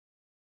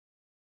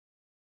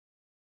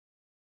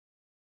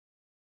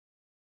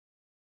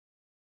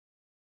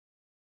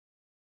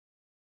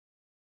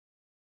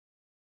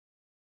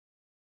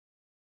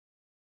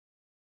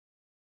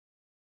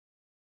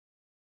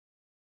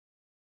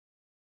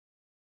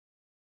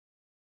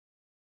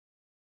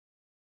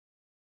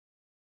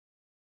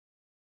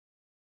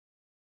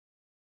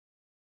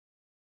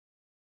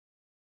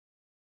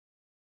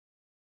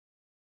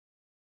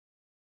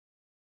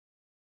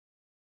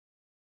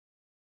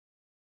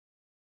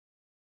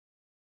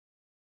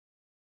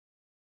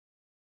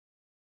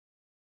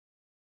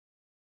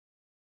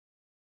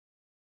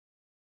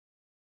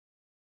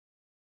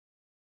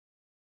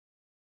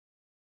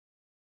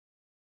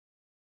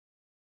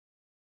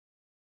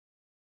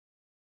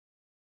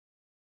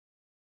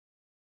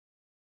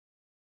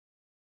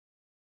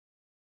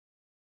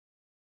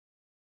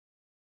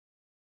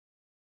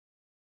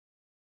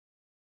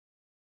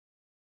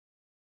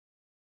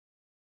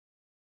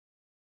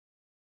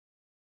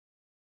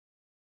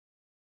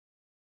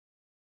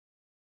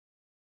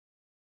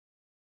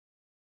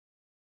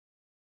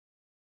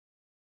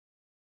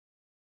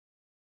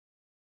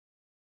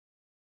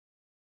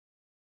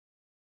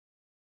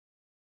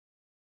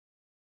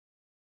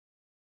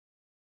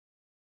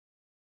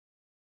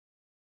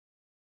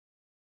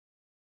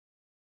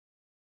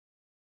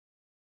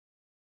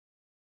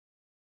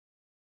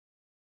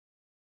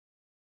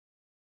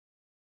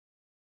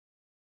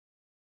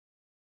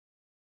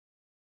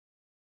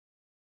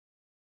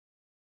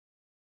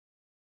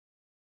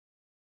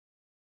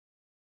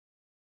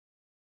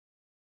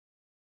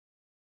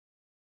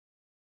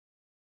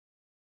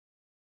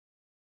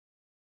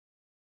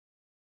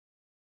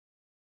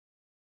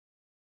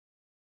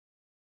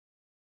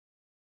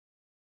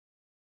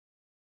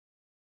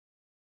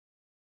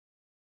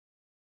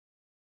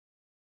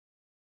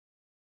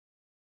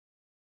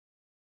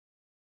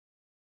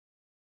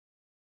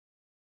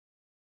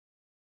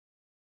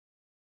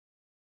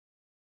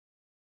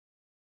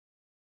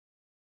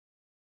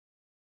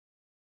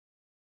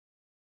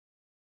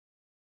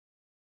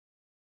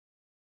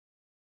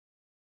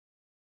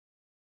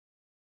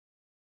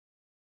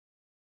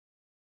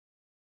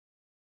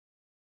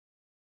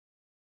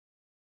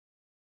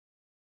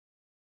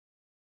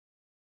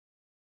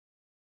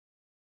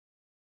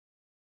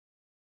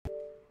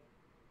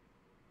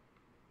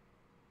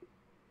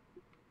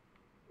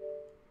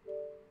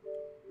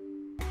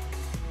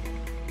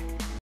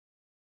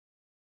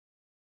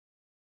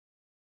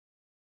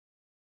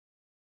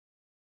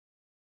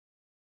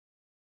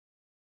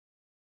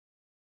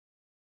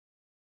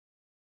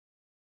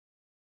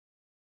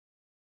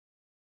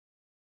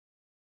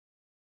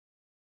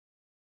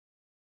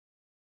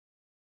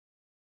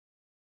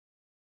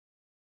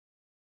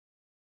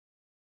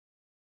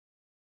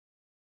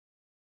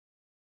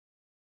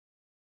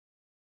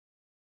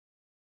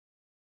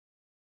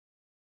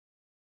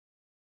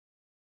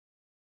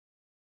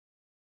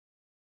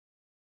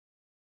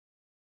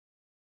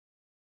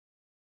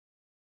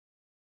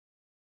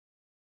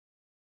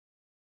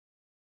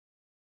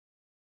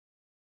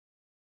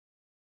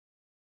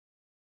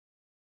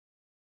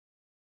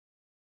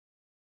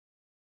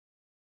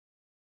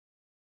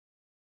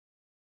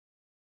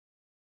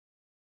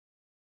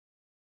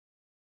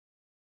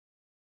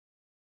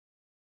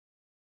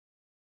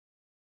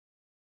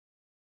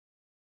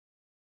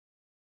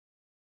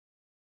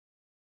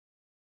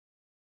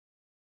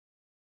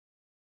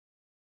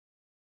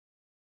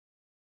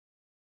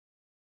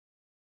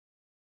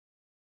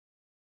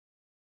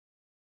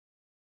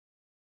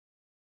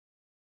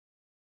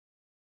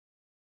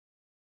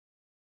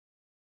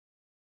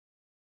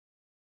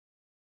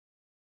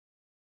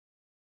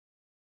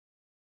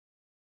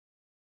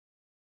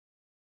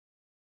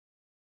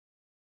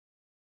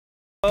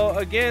 Well,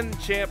 again,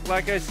 champ,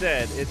 like I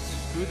said,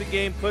 it's who the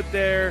game put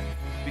there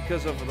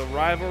because of the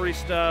rivalry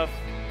stuff.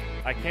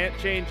 I can't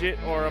change it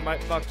or I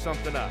might fuck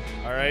something up,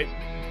 all right?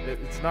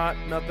 It's not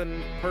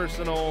nothing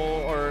personal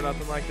or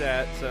nothing like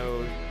that,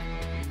 so...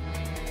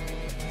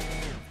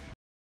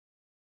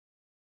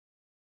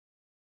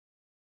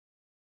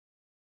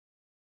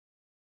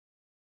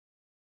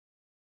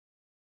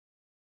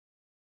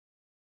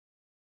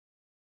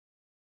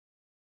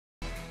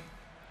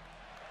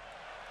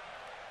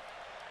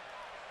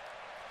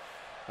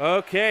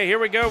 Okay, here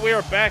we go. We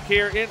are back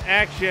here in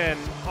action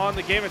on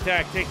the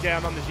GAMEATTACK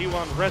Takedown on the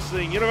G1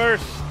 Wrestling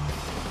Universe.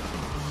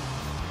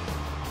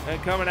 And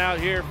coming out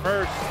here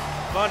first,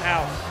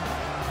 Funhouse.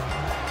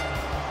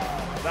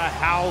 The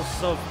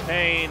House of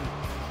Pain.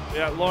 We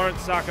got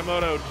Lawrence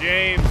Sakamoto,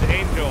 James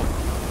Angel.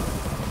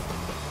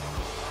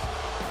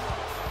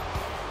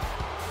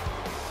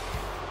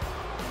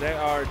 They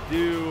are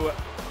due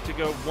to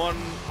go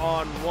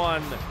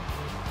one-on-one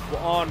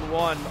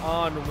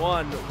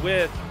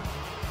with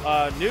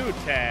a new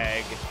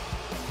tag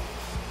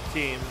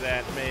team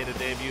that made a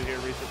debut here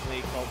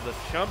recently called the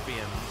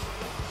Champions.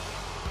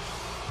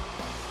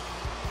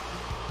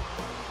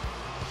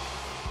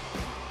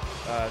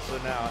 So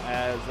now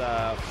as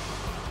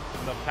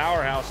the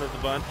powerhouse of the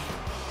bunch,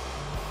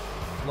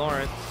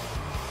 Lawrence,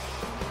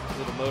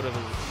 little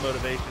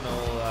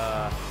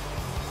motivational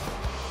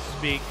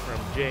speak from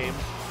James.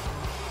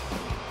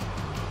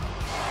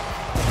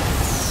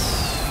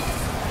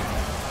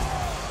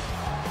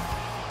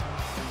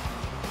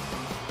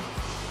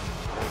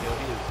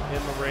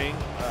 In the ring.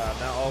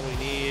 Now all we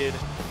need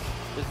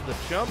is the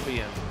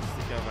Champions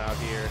to come out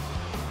here.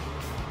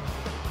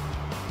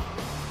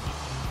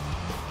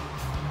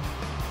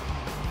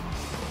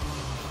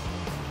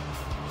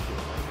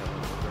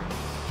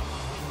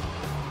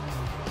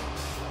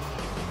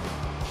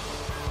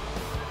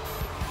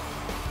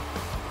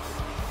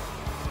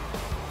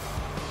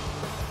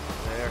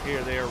 They are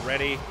here. They are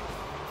ready.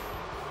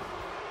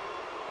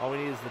 All we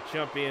need is the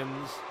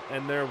Champions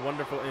and their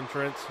wonderful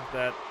entrance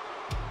that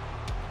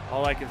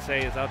all I can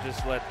say is I'll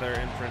just let their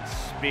entrance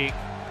speak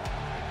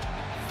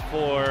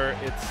for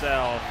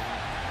itself.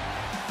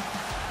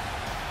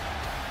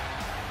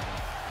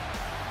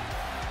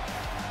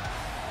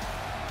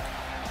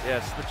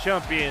 Yes, the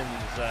Champions.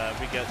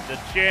 We got the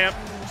Champ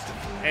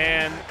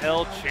and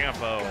El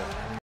Champo.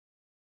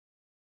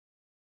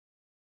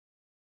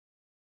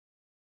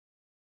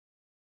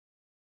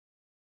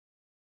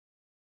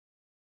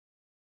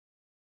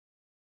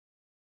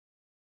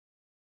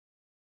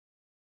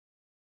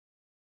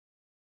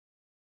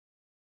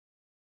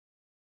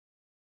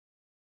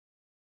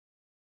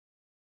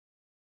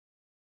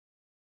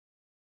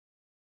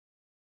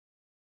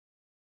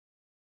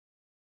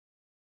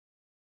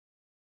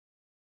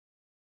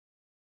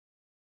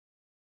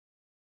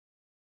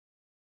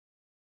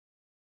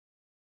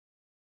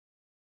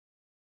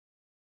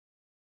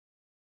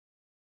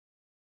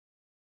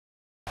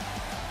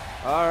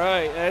 All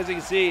right, as you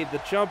can see, the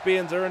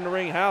Champions are in the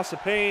ring. House of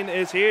Pain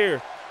is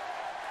here.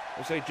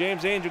 Looks like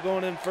James Angel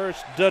going in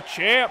first. The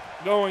Champ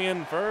going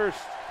in first.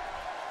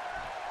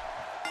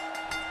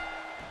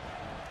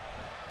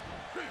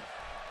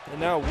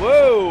 And now,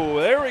 whoa,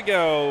 there we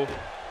go.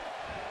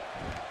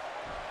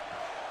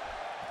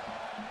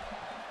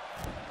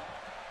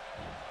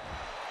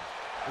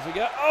 As we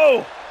got,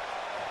 oh,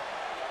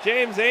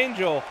 James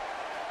Angel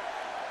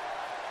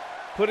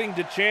putting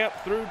the Champ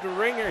through the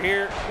ringer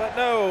here, but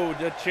no,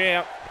 the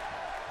Champ.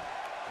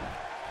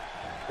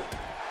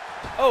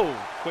 Oh,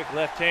 quick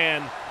left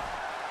hand.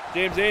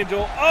 James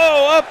Angel,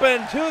 oh, up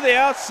and to the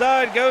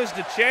outside goes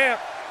the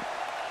Champ.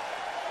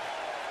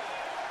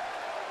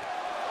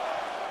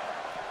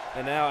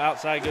 And now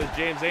outside goes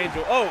James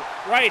Angel. Oh,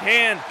 right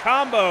hand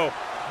combo,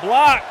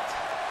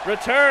 blocked.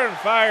 Return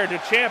fire to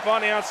Champ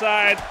on the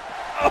outside.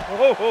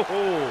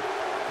 Oh,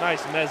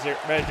 nice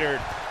measured.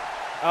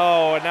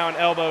 Oh, and now an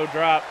elbow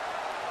drop.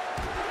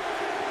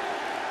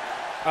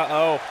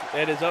 Uh-oh,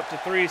 it is up to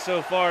 3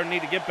 so far.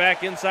 Need to get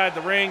back inside the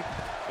ring.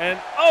 And,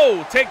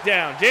 oh,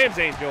 takedown. James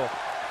Angel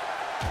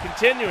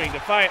continuing to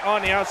fight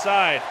on the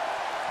outside.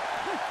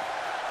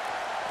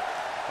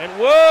 And,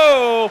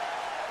 whoa,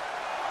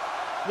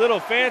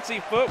 little fancy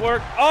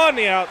footwork on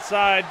the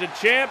outside. The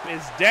Champ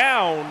is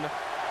down.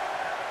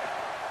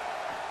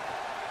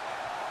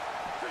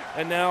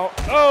 And now,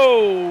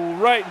 oh,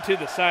 right into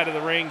the side of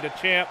the ring, the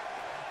Champ.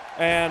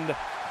 And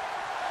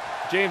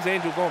James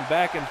Angel going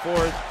back and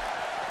forth.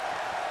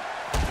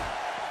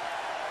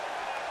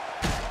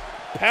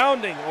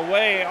 Pounding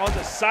away on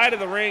the side of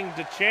the ring.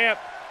 The Champ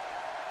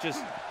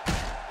just,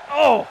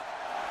 oh.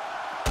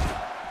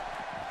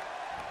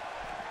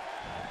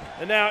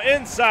 And now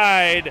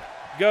inside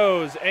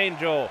goes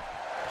Angel.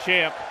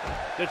 Champ,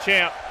 the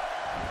Champ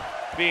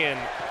being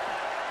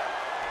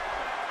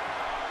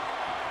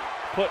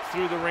put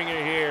through the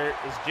ringer here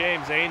is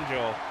James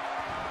Angel.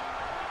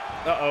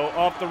 Uh-oh,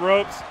 off the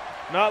ropes.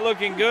 Not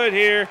looking good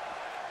here.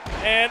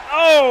 And,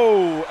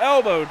 oh,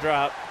 elbow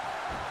drop.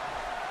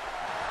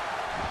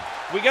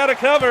 We got a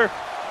cover.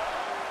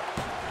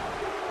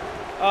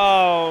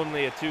 Oh,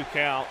 only a 2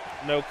 count.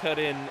 No cut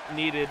in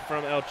needed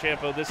from El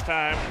Ciampo this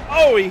time.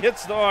 Oh, he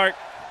hits the mark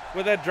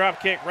with that drop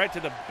kick right to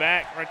the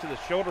back, right to the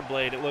shoulder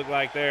blade, it looked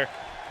like there.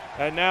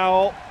 And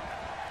now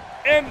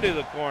into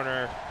the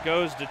corner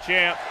goes the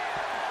champ.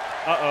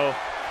 Uh-oh.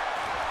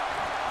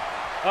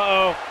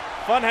 Uh-oh.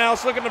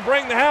 Funhouse looking to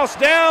bring the house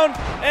down.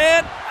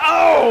 And,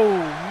 oh,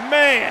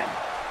 man.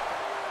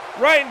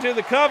 Right into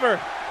the cover.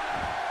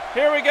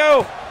 Here we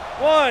go.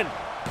 1,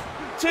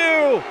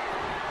 2.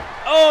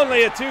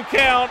 Only a 2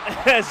 count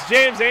as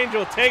James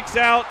Angel takes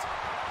out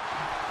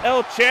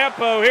El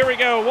Ciampo. Here we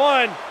go.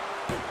 1,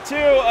 2,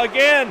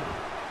 again.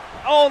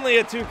 Only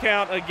a 2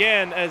 count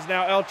again as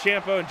now El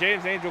Ciampo and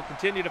James Angel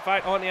continue to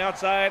fight on the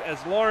outside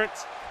as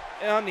Lawrence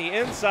on the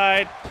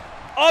inside.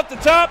 Off the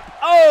top.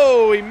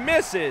 Oh, he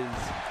misses.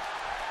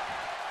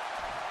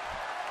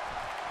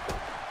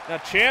 Now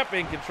Champ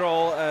in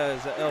control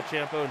as El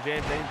Ciampo and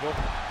James Angel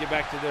get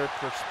back to their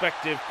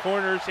respective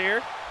corners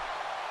here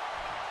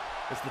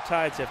as the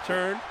tides have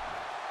turned.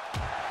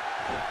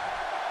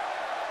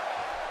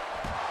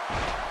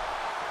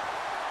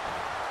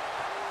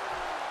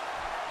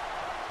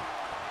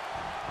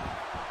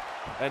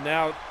 And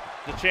now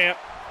the champ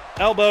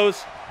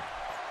elbows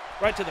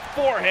right to the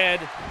forehead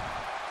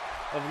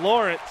of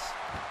Lawrence.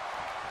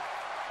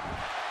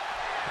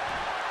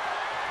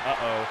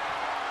 Uh-oh.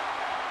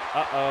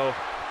 Uh-oh.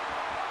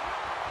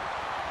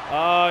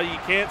 Oh, you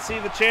can't see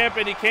the champ,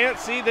 and you can't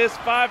see this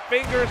 5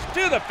 fingers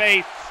to the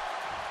face.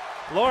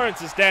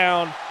 Lawrence is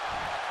down.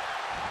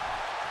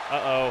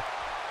 Uh-oh.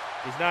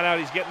 He's not out,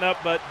 he's getting up,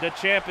 but the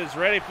champ is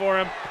ready for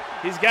him.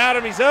 He's got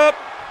him, he's up.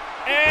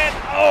 And,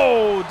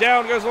 oh,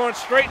 down goes Lawrence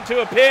straight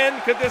into a pin.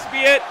 Could this be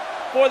it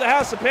for the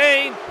House of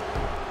Pain?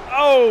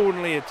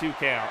 Only a 2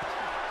 count.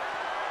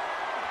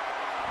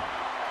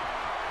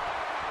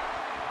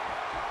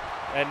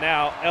 And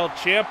now El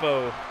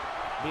Ciampo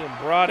being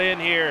brought in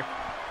here.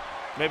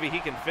 Maybe he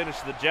can finish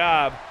the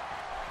job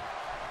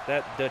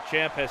that the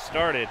champ has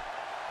started.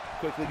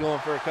 Quickly going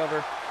for a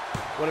cover.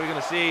 What are we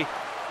going to see?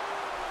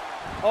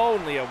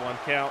 Only a 1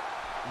 count.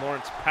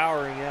 Lawrence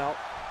powering out.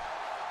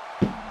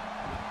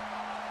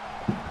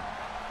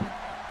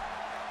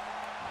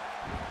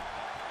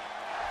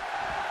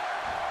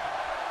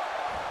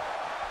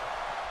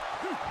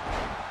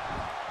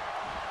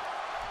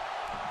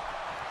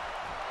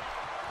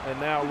 And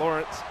now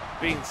Lawrence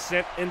being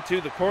sent into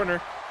the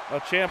corner.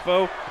 El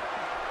Ciampo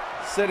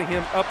setting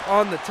him up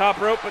on the top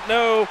rope, but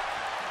no.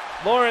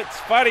 Lawrence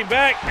fighting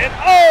back, and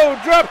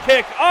oh, drop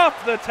kick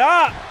off the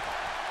top.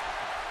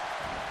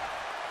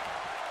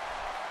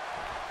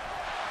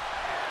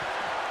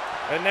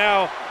 And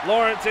now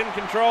Lawrence in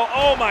control.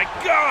 Oh my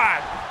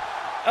God!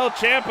 El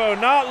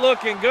Ciampo not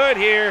looking good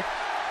here.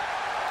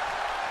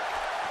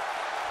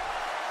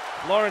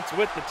 Lawrence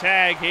with the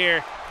tag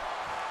here,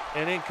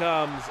 and in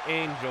comes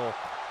Angel.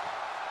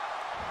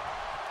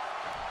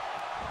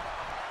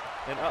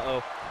 And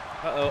El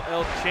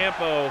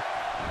Ciampo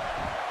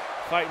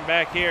fighting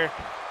back here.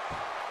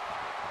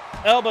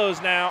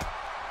 Elbows now.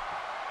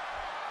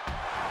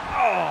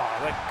 Oh,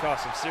 that could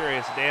cause some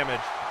serious damage.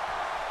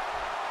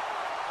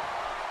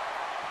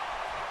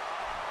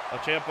 El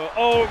Ciampo,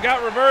 oh,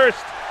 got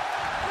reversed.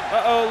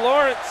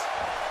 Lawrence.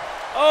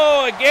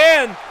 Oh,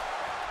 again.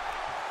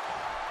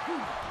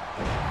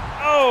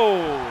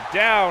 Oh,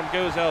 down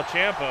goes El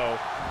Ciampo.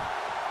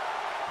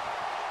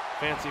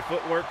 Fancy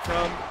footwork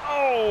from,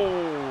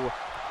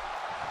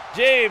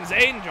 James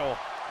Angel.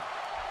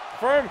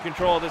 Firm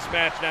control of this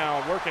match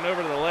now, working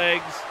over the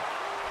legs.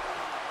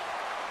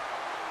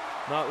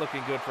 Not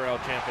looking good for El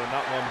Ciampo,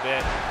 not one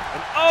bit.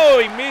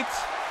 And he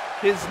meets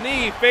his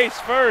knee face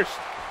first.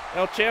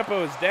 El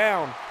Ciampo is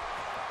down.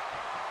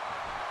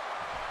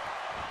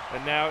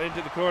 And now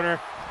into the corner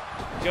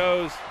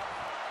goes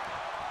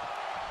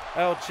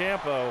El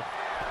Ciampo.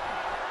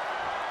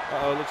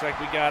 Looks like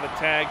we got a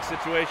tag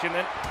situation.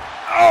 And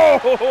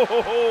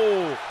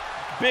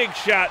big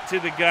shot to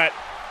the gut.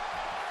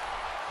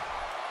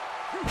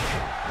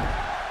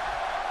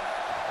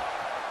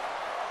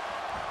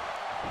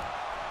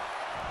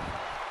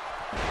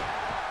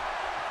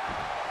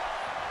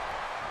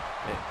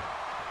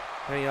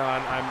 Hang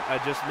on,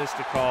 I just missed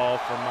a call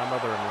from my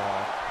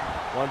mother-in-law.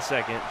 1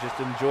 second, just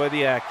enjoy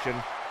the action.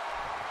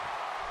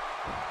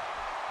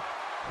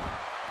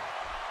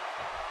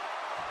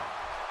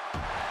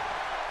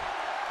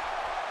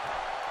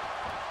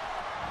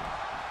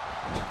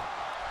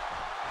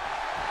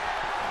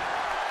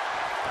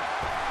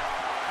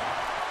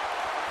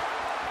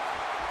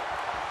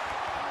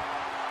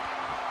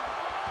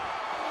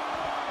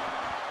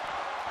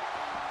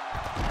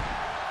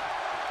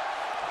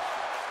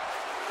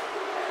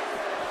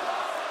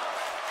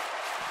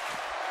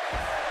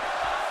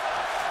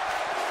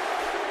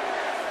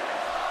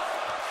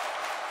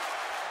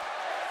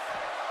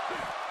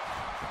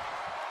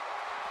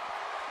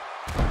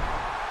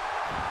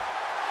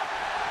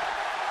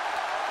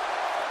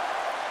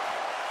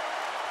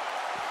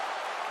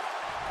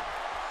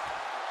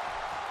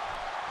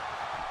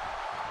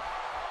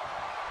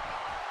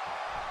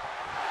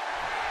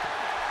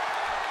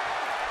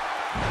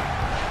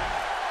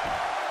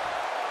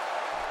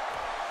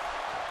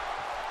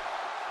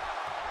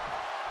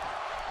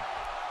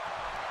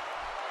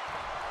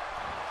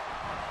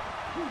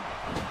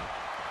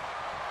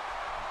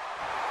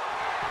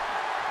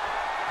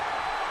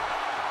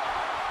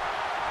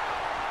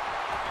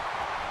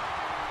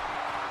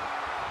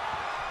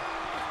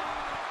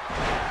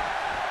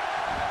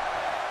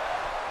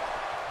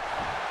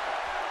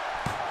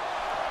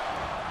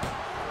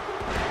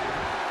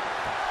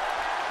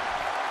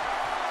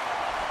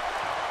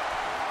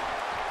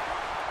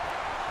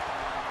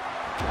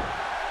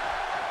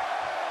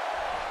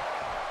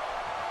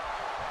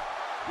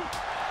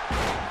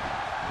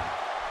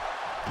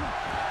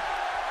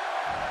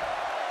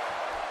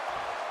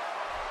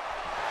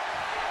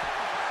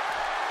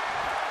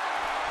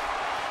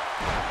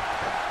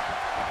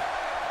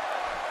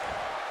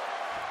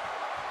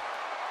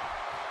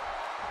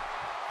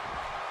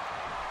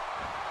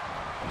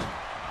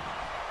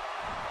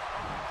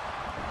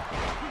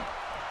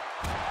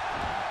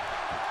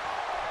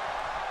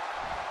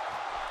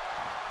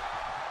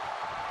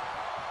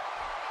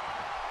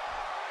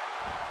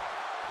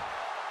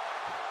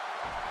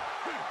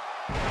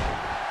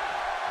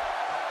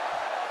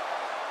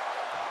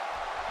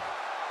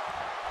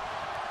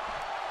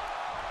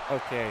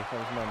 Okay, that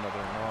was my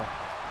mother-in-law.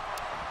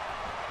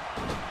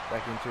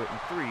 Back into it in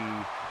 3,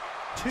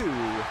 2,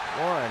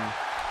 1.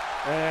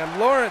 And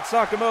Lawrence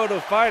Sakamoto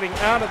fighting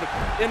out of the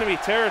enemy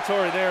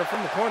territory there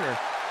from the corner.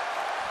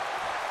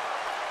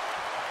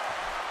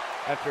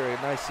 After a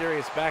nice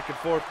serious back and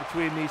forth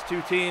between these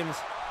two teams,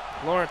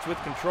 Lawrence with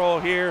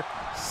control here,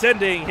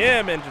 sending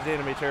him into the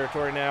enemy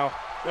territory now.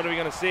 What are we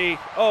going to see?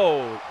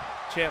 Oh,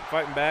 Champ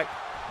fighting back.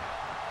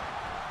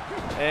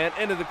 And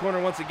into the corner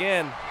once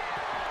again.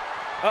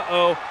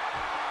 Uh-oh.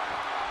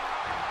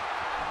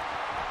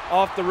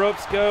 Off the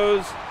ropes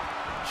goes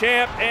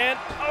Champ, and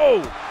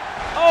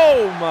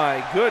oh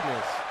my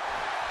goodness.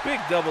 Big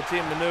double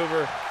team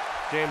maneuver.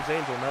 James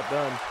Angel not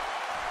done.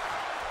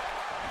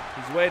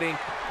 He's waiting.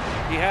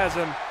 He has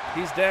him.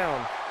 He's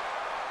down.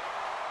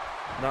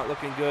 Not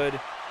looking good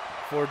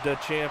for the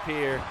Champ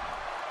here.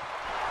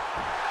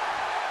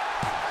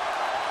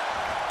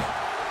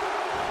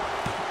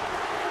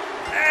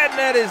 And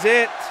that is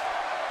it.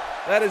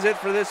 That is it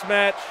for this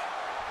match.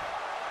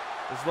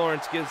 As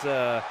Lawrence gives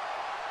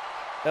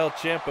El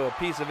Ciampo a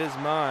piece of his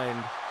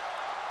mind.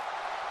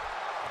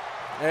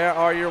 There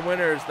are your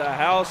winners, the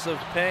House of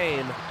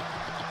Pain,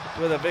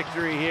 with a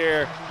victory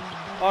here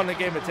on the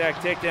Game Attack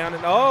Takedown.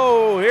 And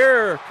oh,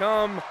 here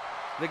come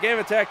the Game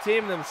Attack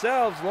team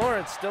themselves.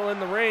 Lawrence still in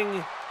the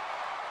ring.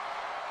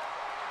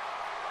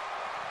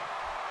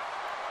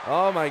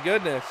 Oh my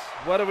goodness,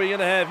 what are we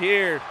gonna have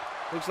here?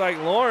 Looks like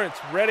Lawrence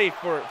ready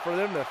for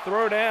them to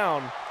throw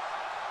down.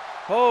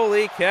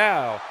 Holy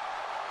cow.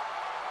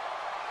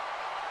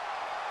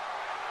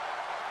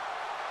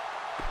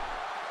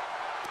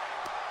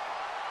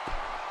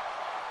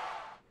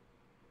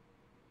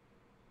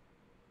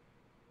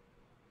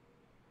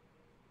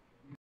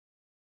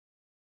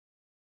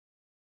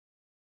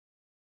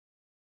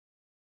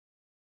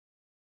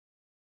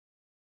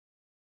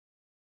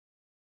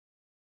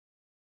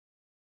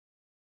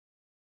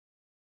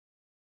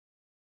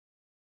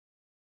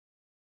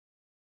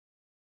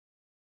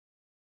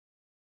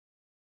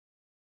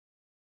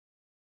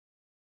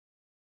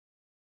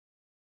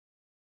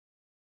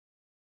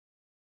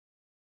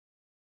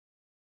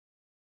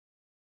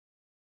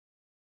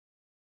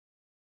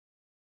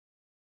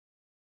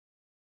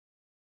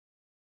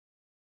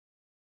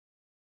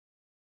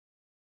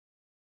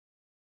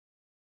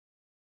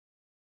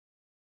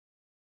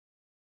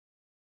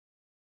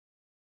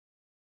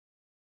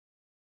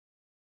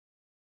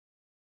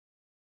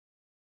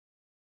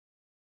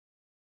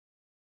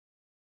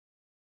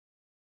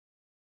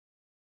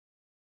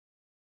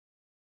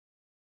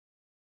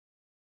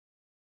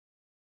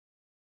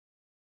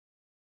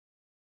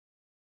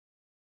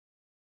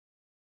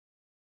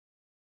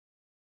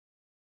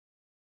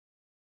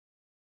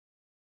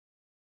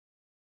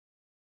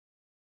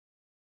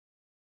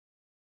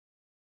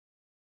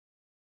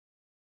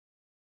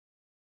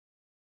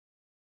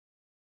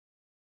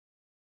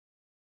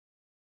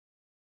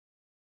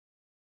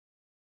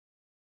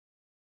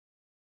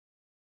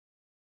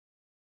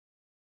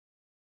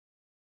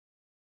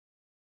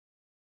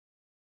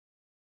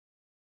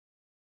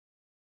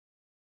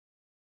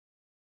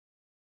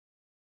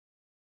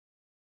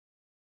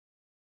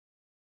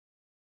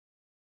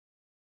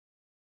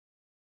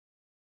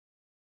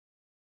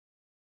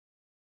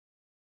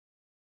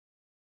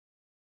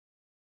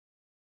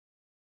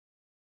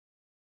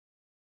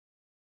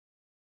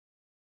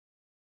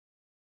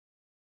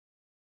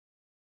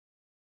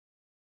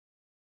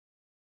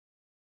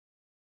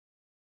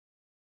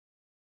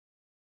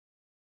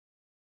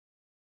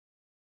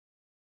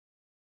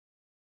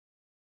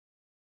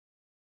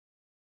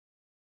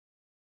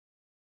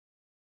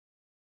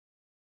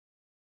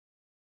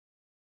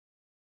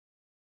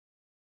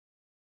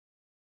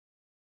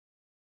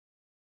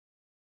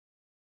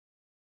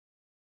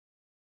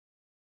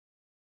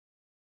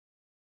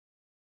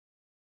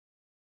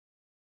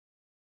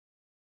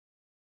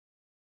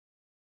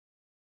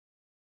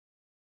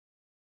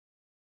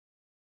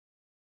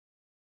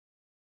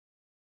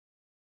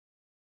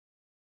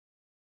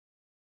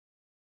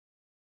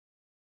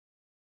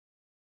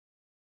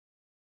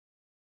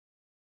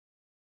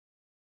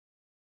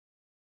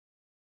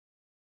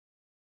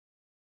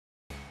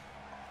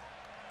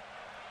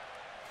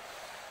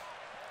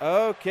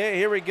 Okay,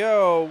 here we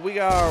go. We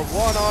are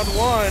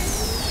one-on-one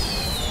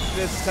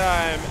this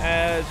time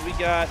as we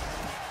got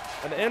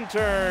an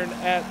intern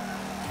at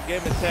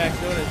Game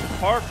Attack known as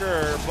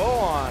Parker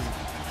Bowen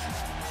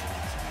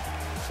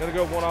Gonna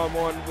go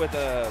one-on-one with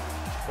a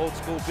old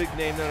school big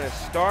name known as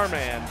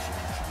Starman.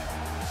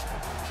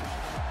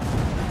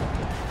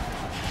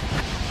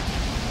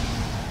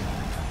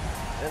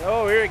 And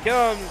oh, here he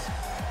comes.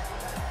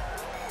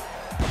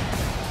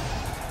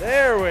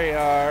 There we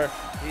are.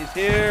 He's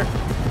here.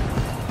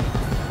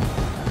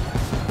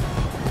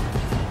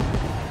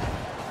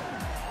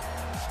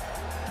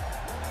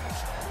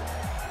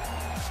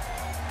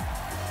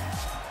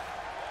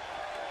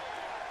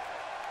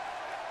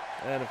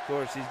 And of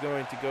course, he's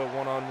going to go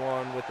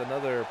one-on-one with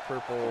another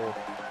purple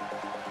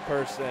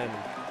person.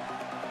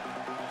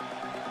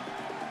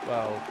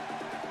 Well,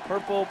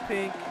 purple,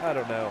 pink, I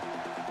don't know.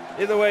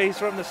 Either way, he's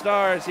from the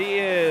stars. He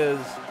is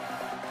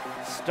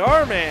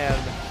Starman.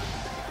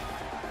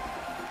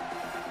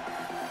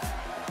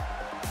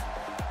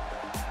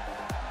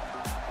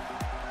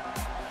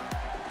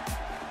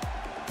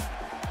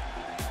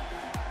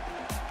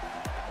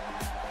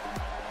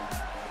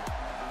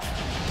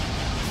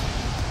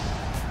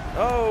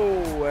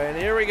 Oh, and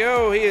here we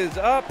go. He is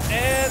up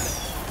and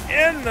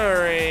in the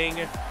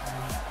ring.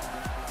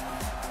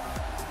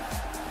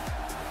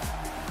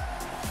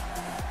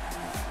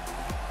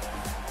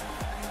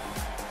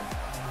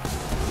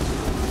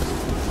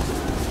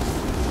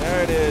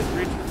 There it is,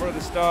 reaching for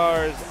the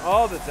stars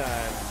all the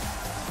time.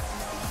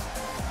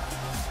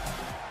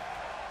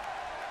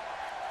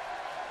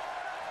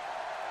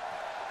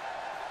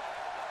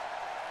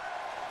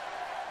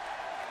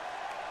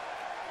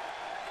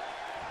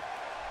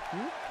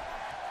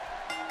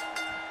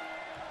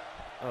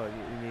 Oh,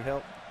 you need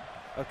help?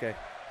 Okay.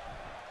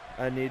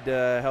 I need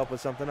help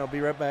with something. I'll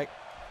be right back.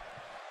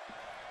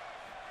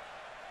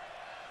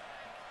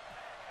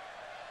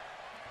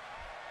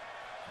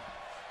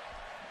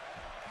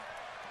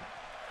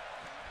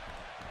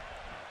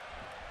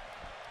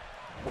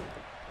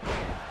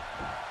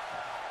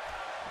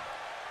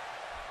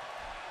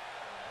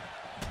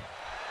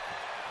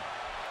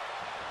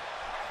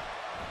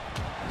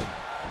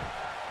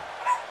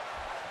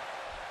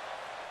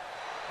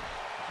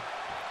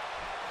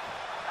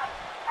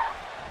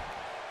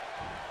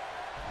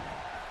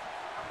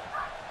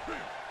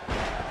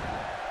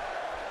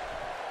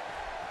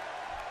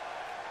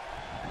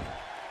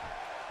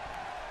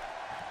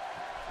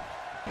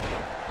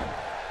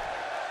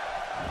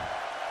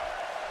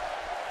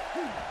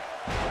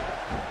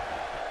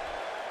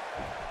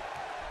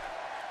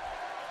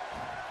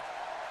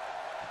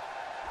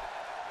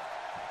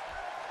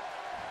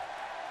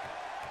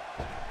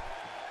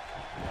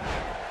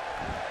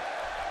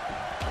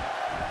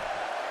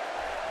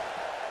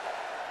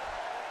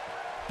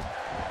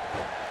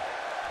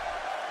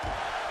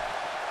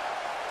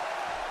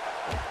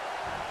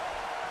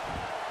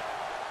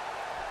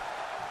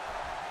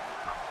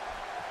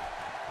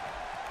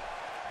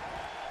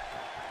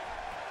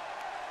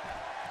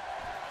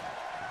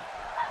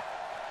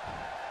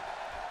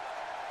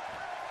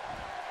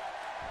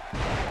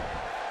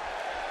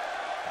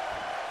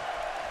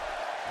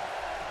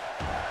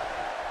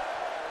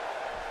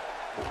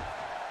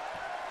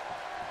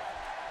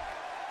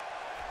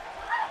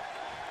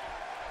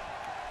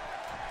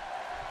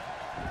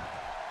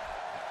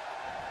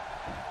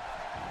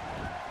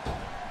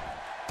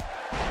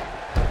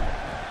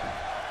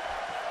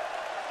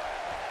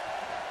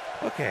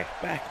 Okay,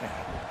 back now.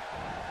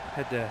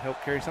 Had to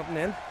help carry something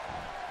in.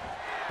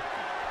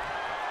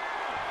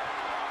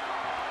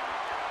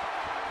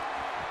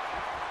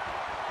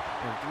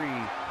 And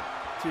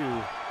 3, 2,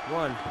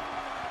 1.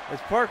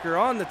 It's Parker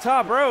on the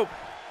top rope.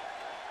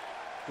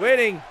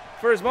 Waiting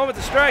for his moment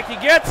to strike. He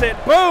gets it.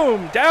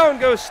 Boom! Down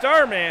goes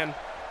Starman.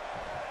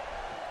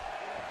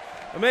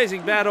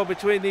 Amazing battle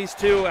between these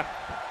two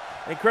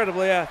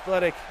incredibly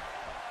athletic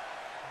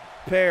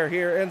pair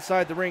here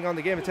inside the ring on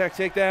the Game Attack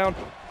Takedown.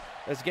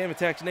 As Game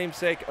Attack's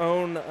namesake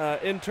own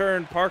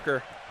intern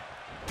Parker,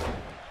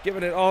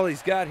 giving it all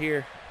he's got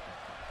here.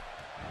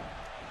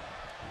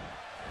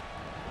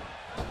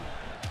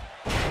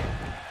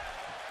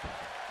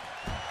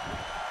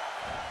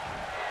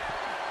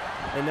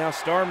 And now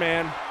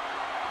Starman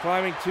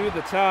climbing to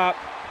the top.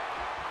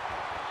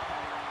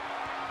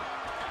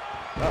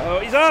 Uh-oh,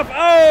 he's up.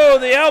 Oh,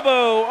 the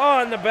elbow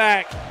on the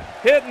back,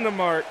 hitting the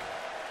mark.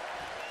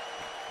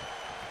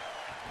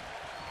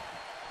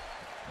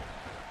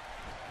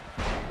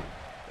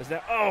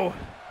 Now, oh,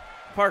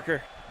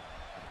 Parker,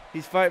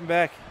 he's fighting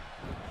back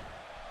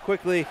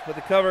quickly with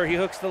the cover. He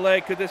hooks the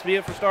leg. Could this be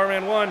it for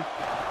Starman 1?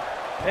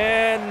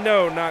 And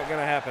no, not going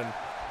to happen.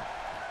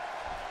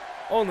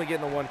 Only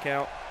getting the 1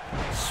 count.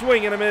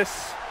 Swing and a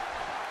miss.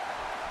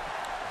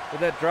 With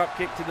that drop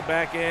kick to the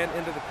back end,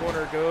 into the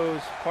corner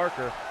goes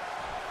Parker.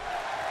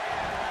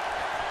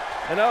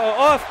 And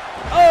off.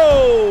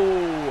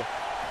 Oh!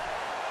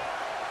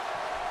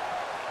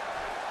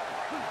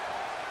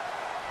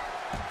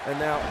 And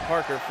now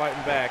Parker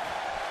fighting back.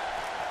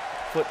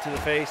 Foot to the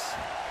face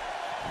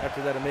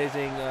after that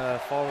amazing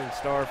falling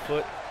star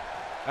foot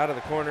out of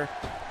the corner.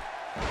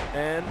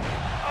 And,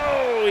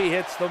 oh, he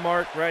hits the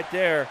mark right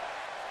there.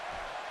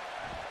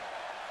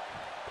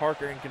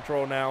 Parker in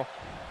control now.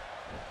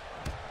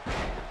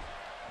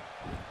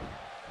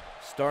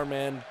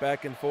 Starman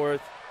back and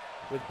forth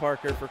with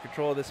Parker for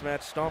control of this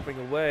match, stomping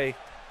away.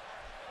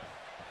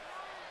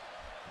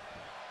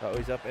 Oh,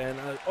 he's up and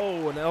an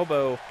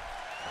elbow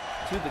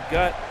to the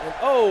gut. And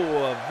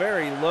a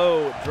very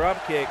low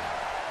drop kick.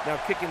 Now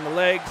kicking the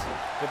legs,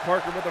 but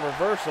Parker with a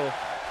reversal.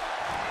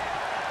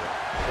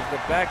 As the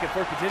back and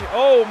forth continue.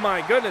 Oh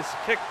my goodness,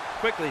 kick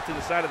quickly to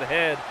the side of the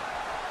head.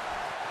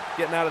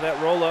 Getting out of that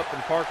roll up,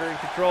 and Parker in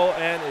control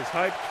and is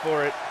hyped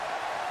for it.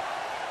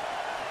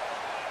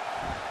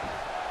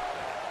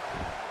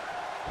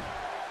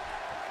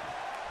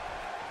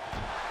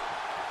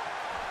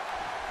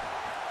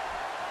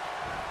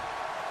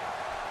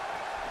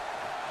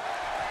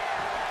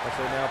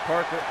 So now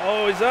Parker,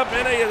 he's up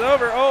and he is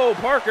over.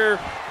 Parker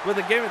with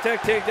a Game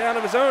Attack takedown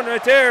of his own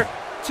right there.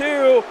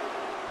 2,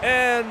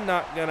 and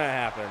not gonna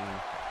happen.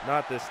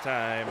 Not this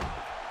time.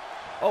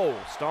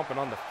 Stomping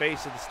on the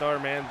face of the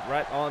Starman,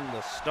 right on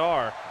the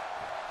star.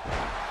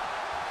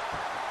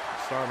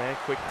 Starman,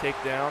 quick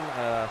takedown.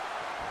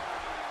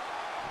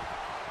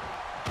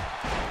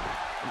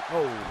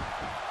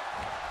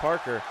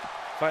 Parker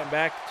fighting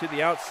back to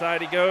the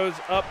outside. He goes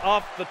up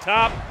off the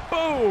top.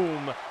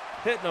 Boom!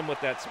 Hitting him with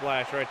that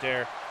splash right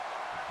there.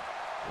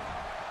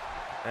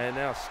 And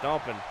now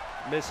stomping,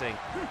 missing.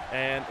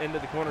 And into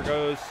the corner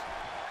goes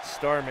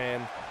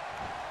Starman.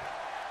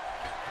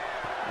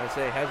 I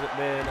say hasn't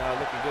been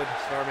looking good,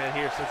 Starman,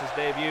 here since his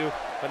debut.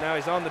 But now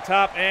he's on the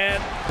top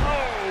and,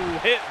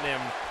 hitting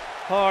him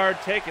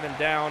hard, taking him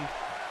down.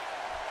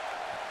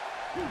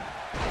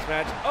 This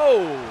match,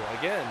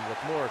 again with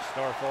more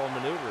starfall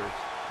maneuvers.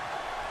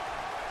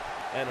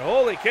 And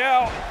holy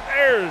cow,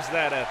 there's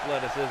that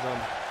athleticism.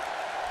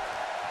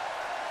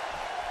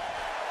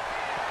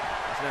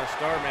 It's now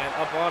Starman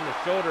up on the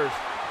shoulders.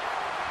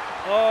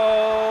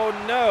 Oh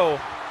no.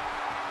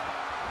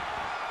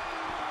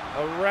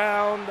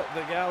 Around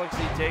the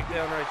Galaxy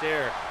takedown right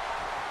there.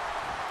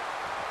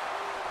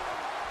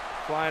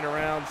 Flying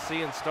around,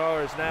 seeing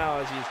stars now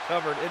as he's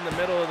covered in the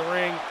middle of the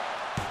ring.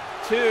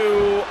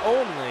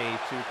 Only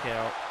two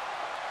count.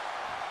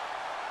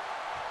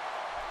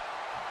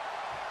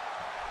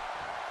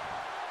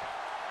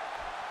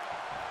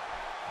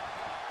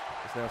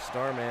 It's now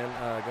Starman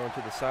going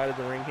to the side of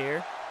the ring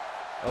here.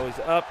 He's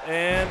up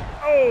and,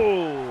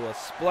 a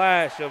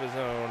splash of his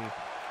own.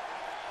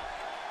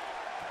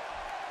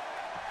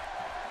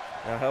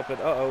 Now help it.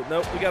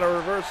 Nope, we got a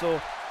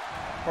reversal.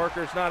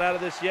 Parker's not out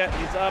of this yet.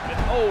 He's up and,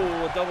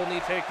 a double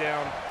knee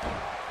takedown.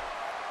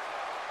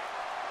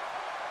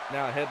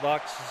 Now a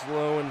headlock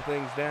slowing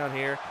things down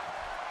here.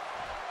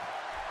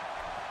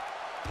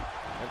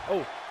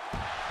 And,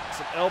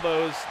 some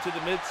elbows to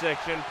the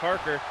midsection.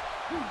 Parker.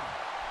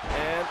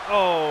 And,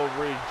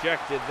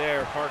 rejected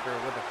there. Parker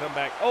with a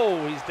comeback.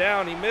 He's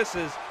down. He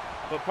misses.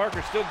 But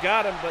Parker still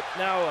got him. But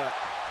now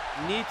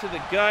a knee to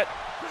the gut.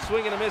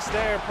 Swing and a miss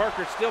there.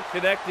 Parker still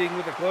connecting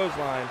with a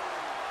clothesline.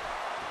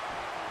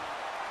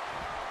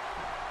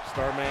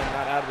 Starman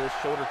not out of this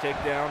shoulder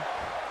takedown.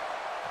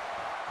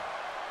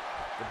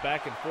 The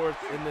back and forth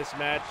in this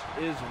match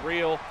is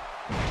real.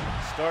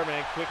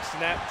 Starman quick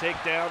snap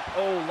takedown.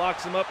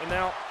 Locks him up and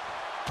now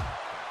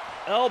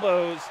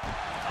elbows.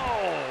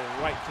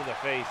 Right to the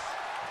face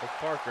of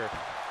Parker.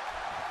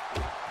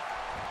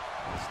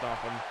 Stomp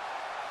him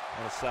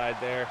on the side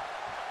there.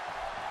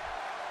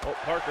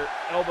 Parker,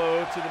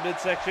 elbow to the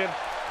midsection.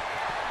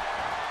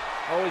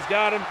 He's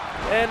got him.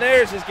 And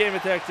there's his Game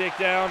Attack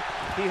takedown.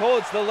 He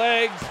holds the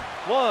legs.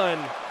 1,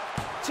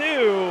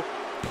 2,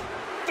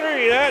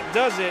 3. That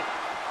does it.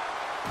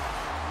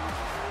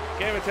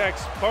 Game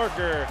Attack's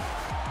Parker.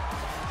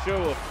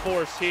 Show of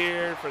force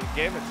here for the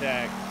Game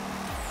Attack.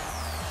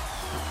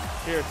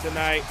 Here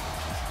tonight.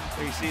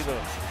 There you see the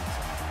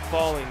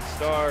falling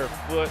star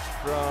foot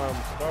from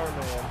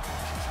Starman.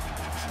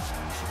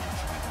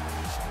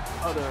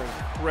 Other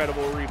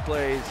incredible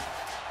replays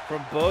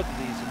from both of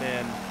these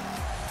men.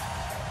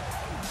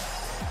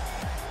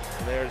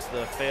 And there's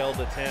the failed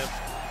attempt.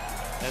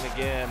 And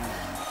again,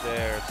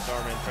 there,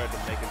 Starman tried to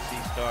make him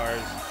see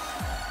stars.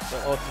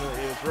 But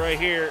ultimately, it was right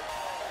here.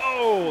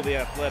 The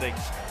athletic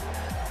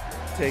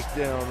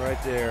takedown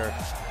right there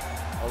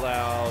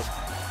allowed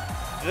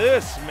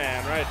this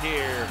man right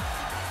here,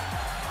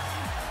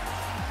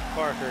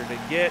 Parker, to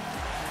get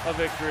a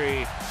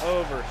victory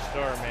over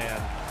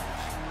Starman.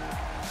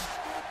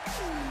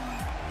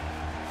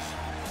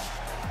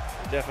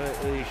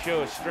 Definitely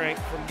show of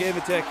strength from Game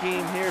Attack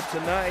team here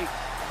tonight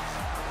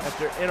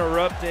after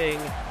interrupting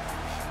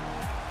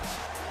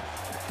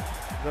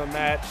the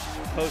match,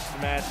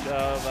 post-match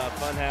of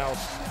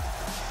Funhouse.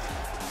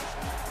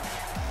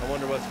 I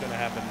wonder what's going to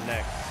happen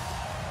next.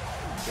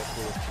 Guess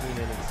we'll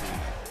tune in and see.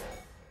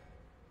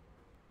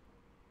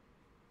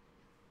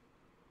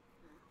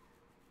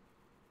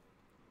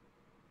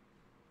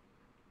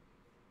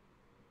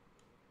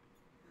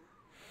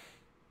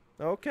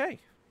 Okay.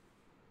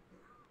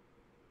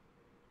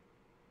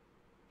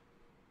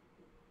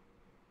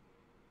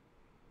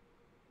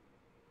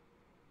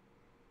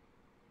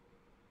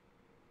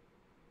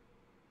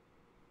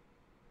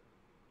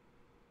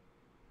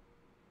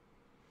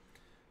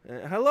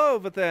 Hello,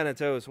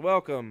 Vathanatos.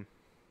 Welcome.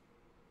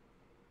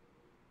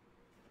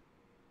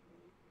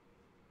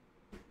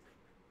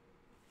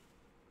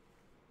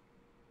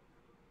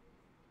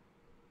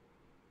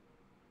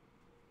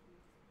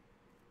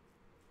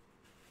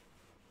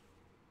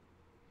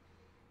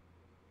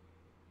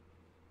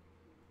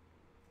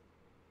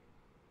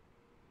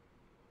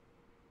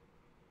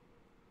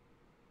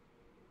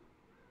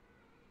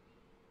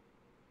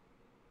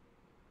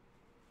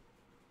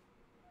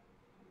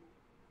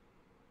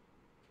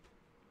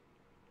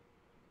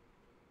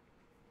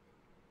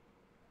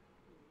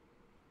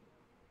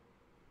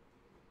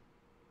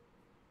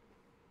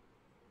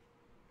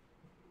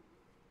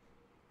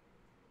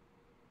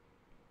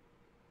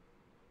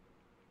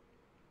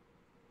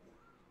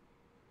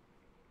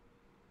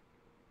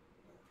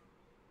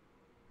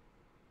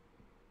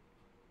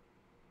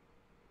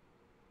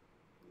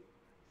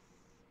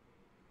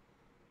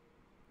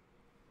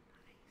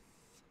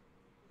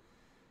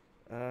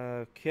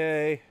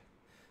 Okay.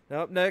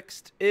 Now up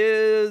next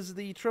is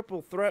the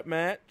triple threat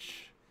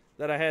match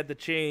that I had to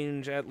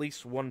change at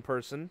least one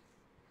person.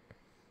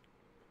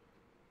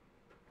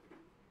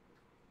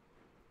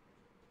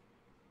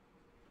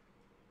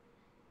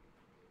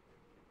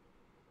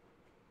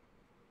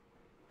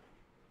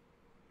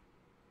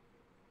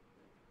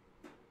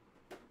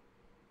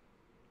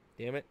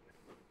 Damn it.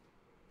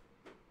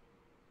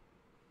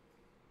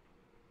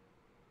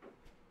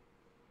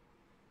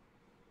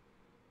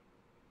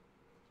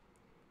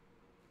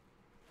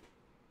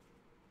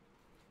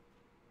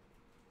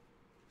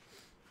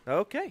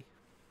 Okay.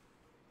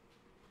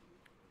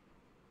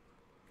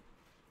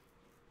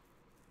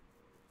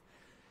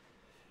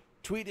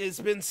 Tweet has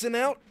been sent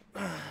out.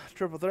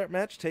 Triple threat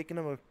match, taking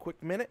them a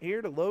quick minute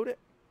here to load it.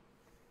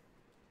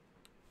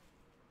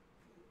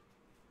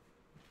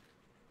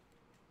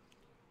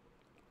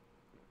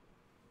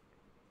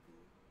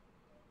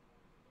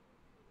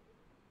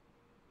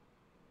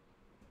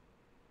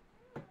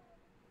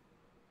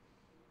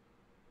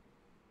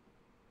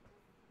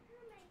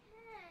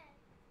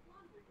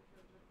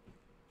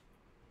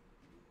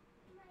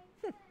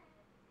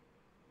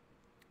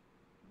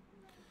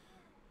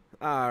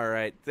 All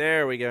right,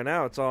 there we go.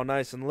 Now it's all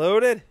nice and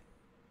loaded.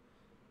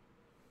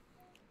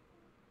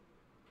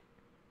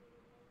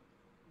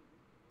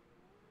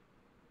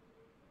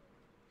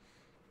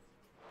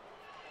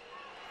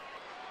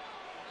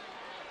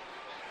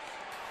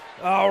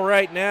 All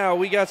right, now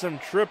we got some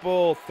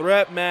triple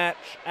threat match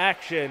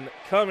action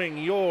coming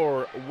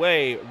your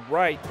way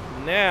right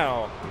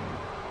now.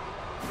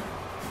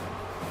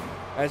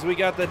 As we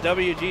got the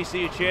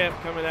WGC champ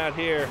coming out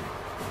here.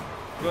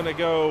 Going to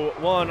go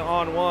one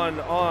on one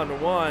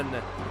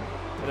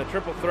in a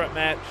triple threat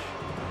match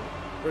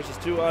versus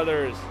two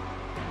others.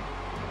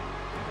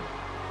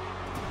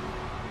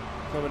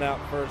 Coming out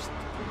first,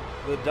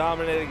 the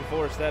dominating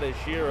force, that is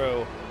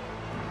Shiro,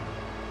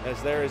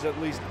 as there is at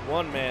least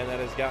one man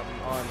that has gotten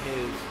on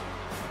his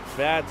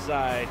bad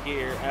side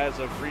here as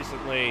of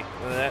recently.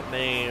 And that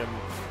name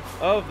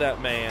of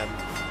that man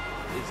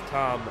is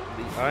Tom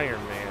the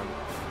Iron Man.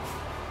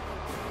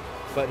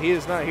 But he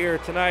is not here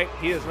tonight.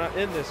 He is not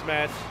in this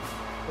match.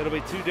 It'll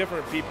be two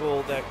different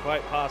people that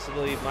quite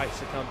possibly might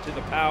succumb to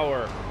the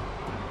power,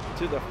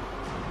 to the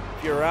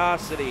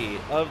ferocity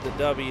of the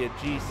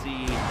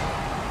WGC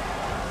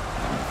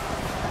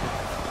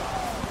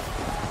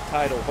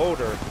title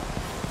holder.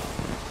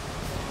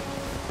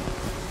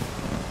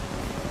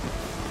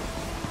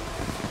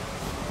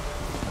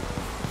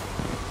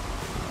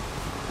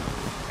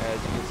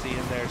 As you can see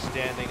him there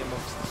standing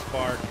amongst the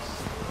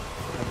sparks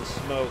and the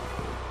smoke,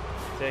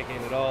 taking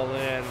it all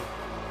in.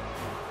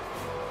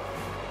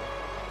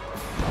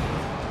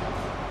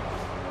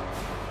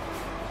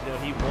 You know,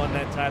 he won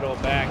that title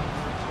back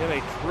in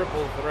a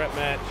triple threat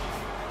match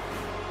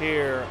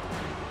here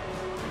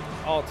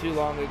all too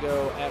long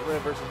ago at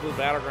Red vs. Blue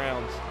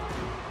Battlegrounds.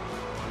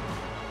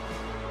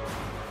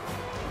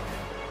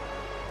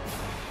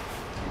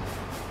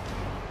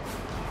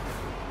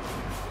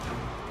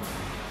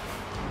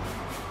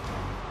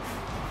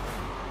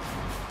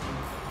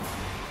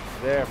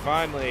 There,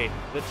 finally,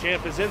 the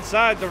champ is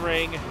inside the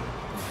ring.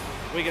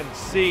 We can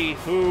see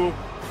who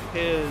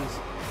his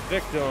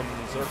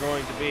victims are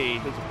going to be,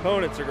 his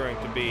opponents are going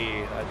to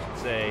be, I should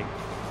say.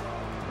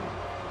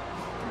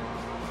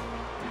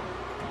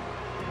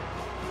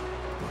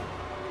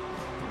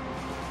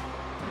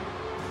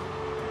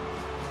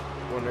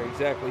 Wonder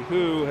exactly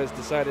who has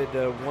decided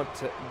to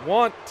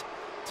want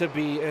to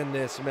be in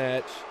this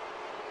match.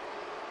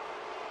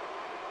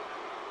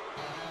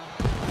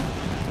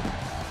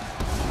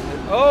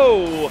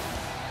 Oh!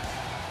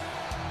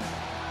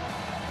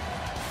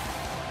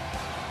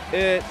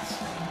 It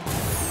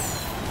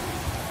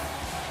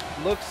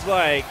looks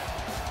like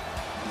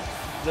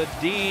the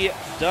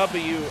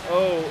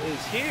DWO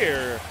is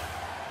here.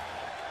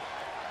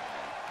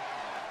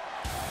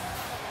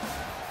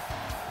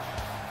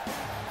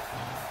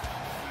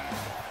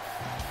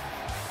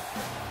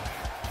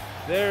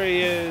 There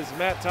he is,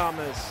 Matt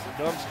Thomas,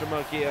 Dumpster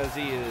Monkey as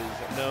he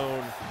is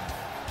known.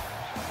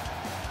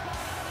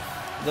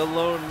 The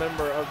lone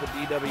member of the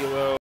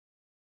DWO.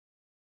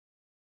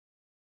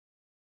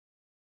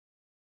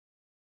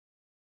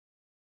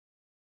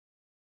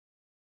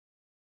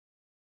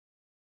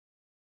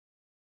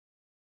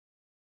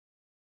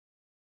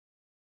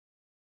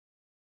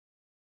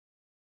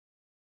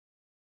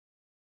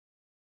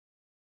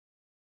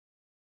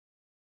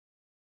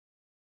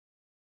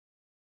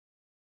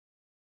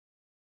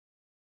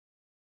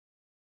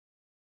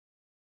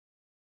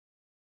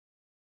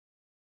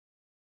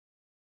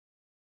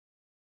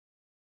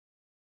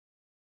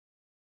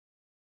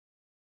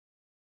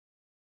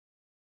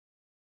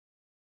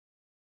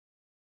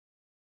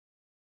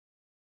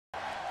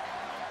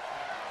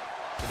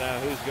 now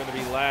who's going to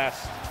be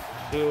last?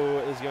 Who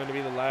is going to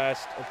be the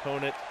last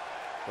opponent,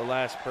 the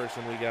last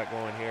person we got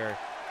going here?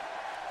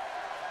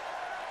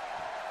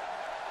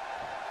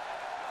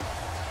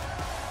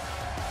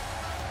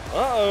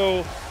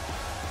 Uh-oh.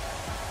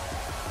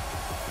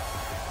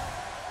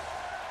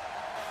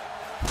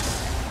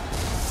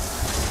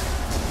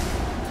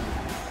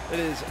 It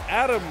is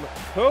Adam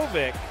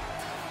Kovic,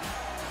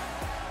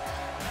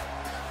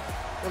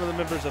 one of the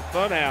members of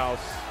Funhouse,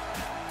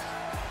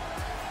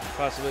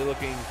 possibly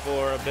looking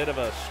for a bit of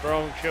a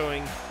strong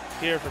showing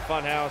here for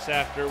Funhouse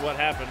after what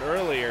happened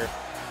earlier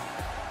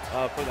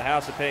for the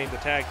House of Pain, the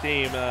tag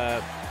team.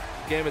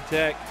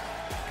 GAMEATTACK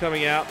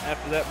coming out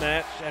after that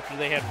match, after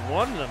they had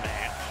won the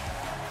match.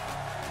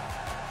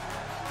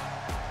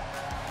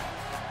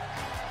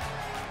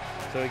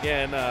 So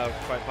again,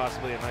 quite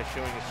possibly a nice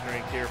showing of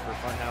strength here for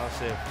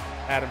Funhouse if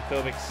Adam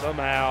Kovic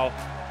somehow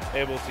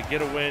able to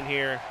get a win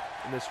here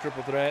in this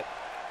triple threat.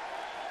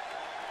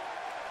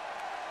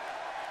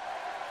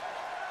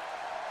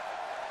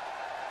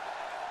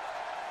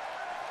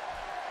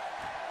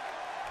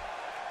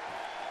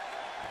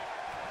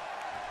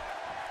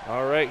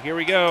 All right, here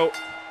we go.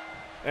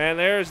 And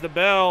there's the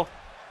bell.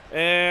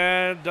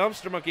 And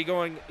Dumpster Monkey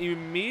going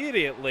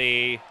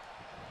immediately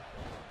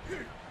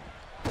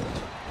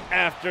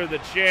after the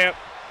champ,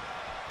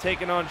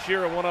 taking on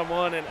Shira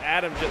one-on-one, and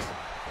Adam just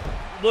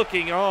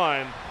looking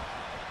on.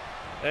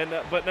 And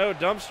but no,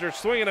 Dumpster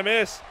swing and a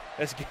miss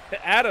as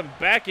Adam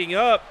backing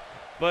up.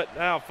 But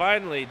now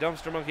finally,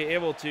 Dumpster Monkey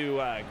able to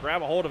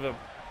grab a hold of him.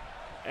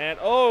 And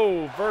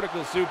oh,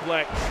 vertical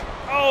suplex.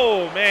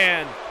 Oh,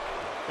 man.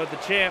 But the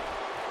champ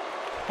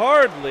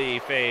hardly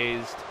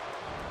phased.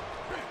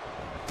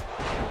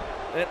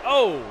 And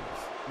oh,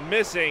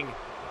 missing.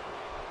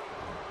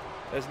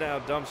 As now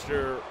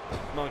Dumpster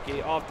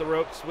Monkey off the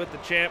ropes with the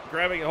champ,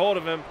 grabbing a hold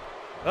of him.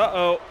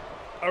 Uh-oh.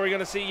 Are we going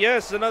to see?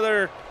 Yes,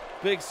 another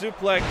big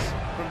suplex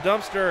from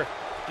Dumpster,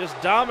 just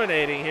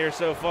dominating here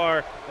so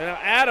far. And now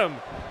Adam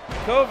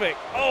Kovic.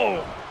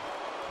 Oh.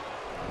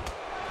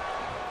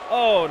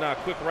 Oh, now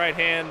quick right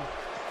hand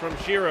from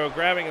Shiro,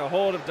 grabbing a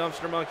hold of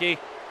Dumpster Monkey.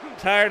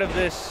 Tired of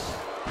this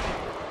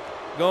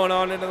going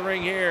on into the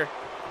ring here.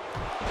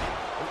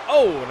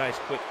 Oh, a nice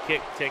quick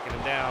kick, taking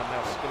him down.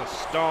 Now he's going to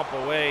stomp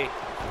away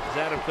as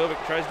Adam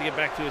Kovic tries to get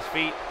back to his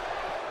feet,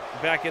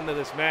 back into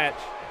this match.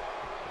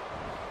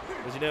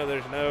 As you know,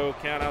 there's no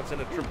countouts in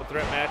a triple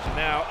threat match. And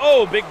now,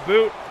 oh, big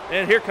boot.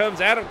 And here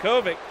comes Adam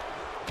Kovic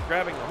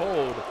grabbing a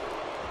hold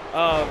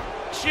of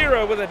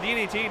Shiro with a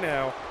DDT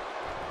now.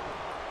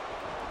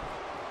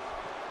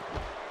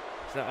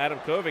 So now Adam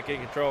Kovic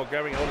in control,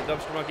 grabbing a hold of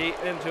Dumpster Monkey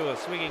into a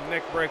swinging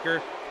neck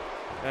breaker.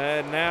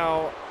 And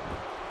now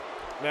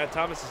Matt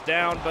Thomas is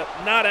down, but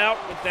not out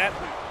with that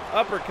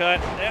uppercut.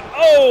 And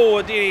oh,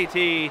 a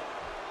DDT.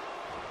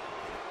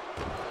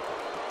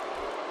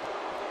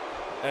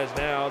 As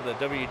now the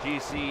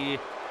WGC,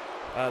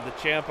 the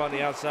champ on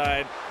the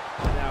outside,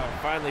 now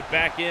finally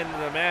back into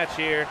the match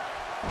here.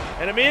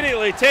 And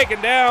immediately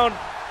taken down.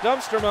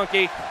 Dumpster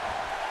Monkey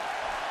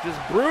just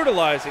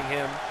brutalizing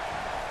him.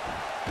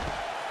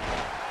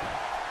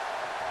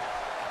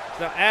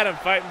 Now Adam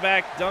fighting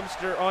back,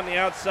 Dumpster on the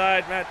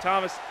outside, Matt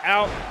Thomas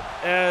out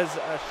as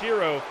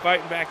Shiro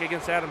fighting back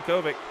against Adam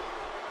Kovic.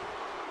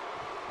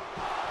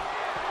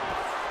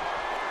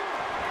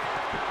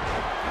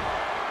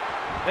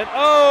 And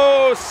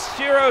oh,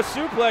 Shiro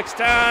suplex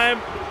time.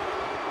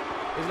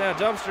 Is now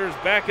Dumpster's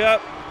back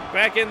up,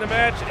 back in the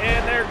match,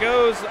 and there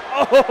goes,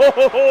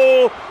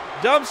 oh,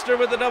 Dumpster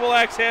with the double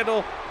axe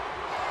handle.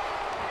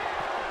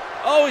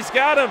 Oh, he's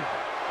got him.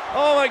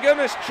 Oh my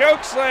goodness,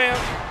 choke slam.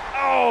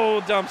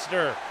 Oh,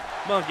 Dumpster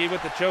Monkey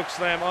with the choke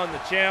slam on the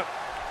champ.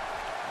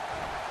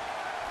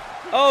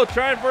 Oh,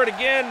 trying for it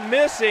again,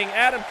 missing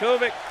Adam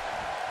Kovic.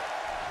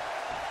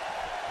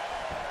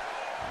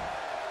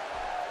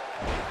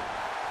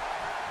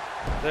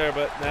 There,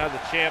 but now the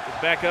champ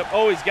is back up.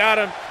 Oh, he's got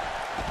him.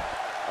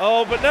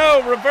 Oh, but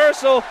no,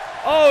 reversal.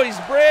 Oh, he's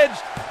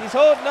bridged. He's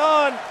holding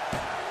on.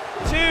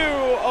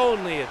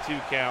 Only a 2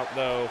 count,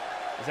 though,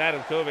 is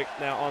Adam Kovic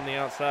now on the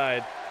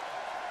outside.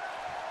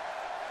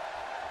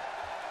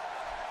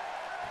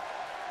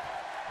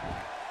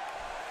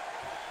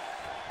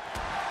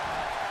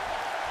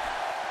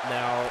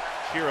 Now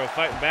Shiro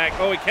fighting back.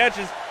 Oh, he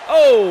catches.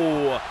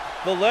 Oh,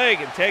 the leg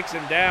and takes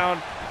him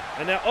down.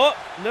 And now, oh,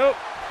 nope.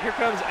 Here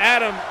comes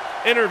Adam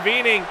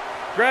intervening,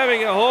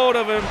 grabbing a hold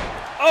of him.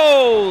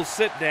 Oh,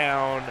 sit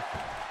down.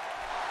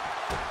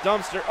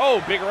 Dumpster.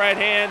 Oh, big right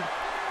hand.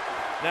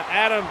 Now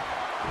Adam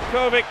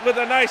Kovic with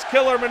a nice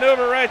killer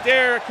maneuver right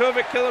there.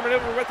 Kovic killer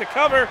maneuver with the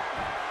cover.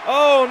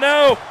 Oh,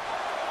 no.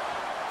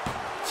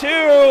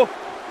 2,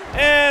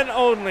 and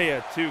only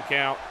a 2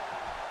 count.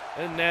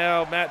 And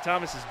now Matt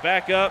Thomas is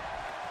back up.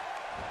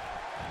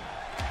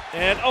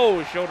 And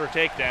oh, shoulder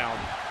takedown.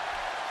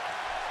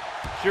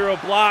 Shiro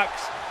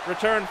blocks,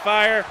 return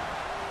fire.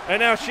 And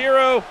now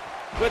Shiro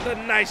with a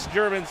nice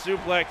German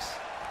suplex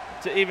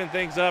to even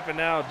things up. And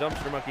now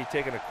Dumpster Monkey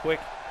taking a quick.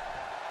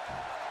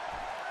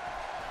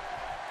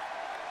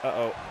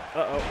 Uh-oh.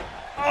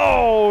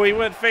 Oh, he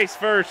went face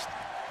first.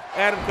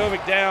 Adam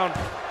Kovic down.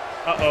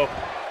 Uh-oh.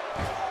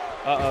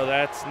 Uh-oh,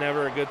 that's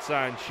never a good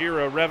sign.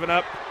 Shiro revving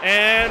up,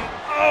 and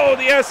oh,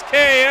 the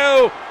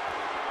SKO.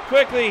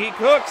 Quickly, he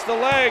hooks the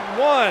leg.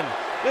 1.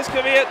 This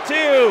could be it. 2.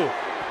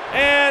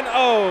 And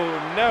oh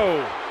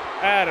no.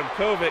 Adam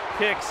Kovic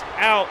kicks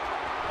out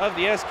of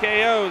the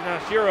SKO. Now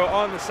Shiro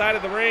on the side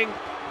of the ring,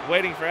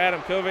 waiting for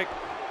Adam Kovic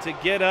to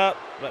get up,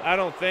 but I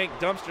don't think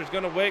Dumpster's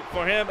going to wait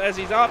for him as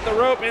he's off the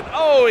rope, and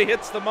oh, he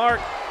hits the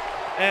mark.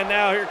 And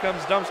now here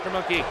comes Dumpster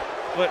Monkey,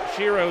 but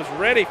Shiro's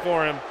ready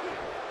for him.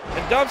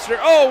 And Dumpster,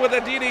 oh, with a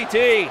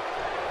DDT.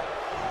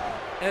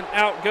 And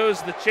out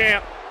goes the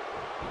champ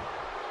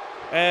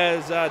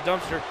as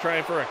Dumpster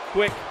trying for a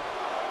quick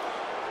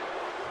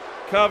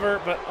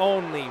cover, but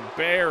only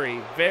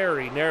very,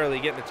 very narrowly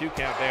getting the 2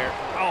 count there.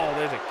 Oh,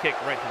 there's a kick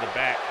right to the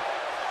back.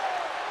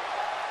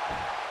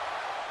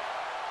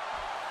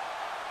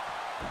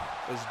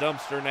 As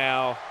Dumpster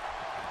now.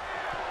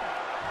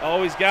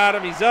 Oh, he's got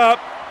him. He's up.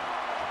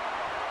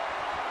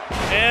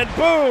 And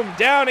boom,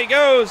 down he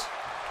goes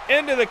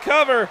into the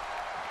cover.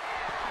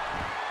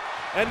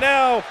 And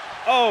now,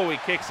 oh, he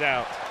kicks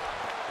out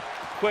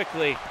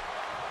quickly.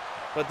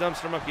 But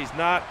Dumpster Monkey's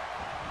not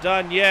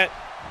done yet.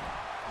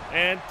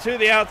 And to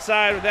the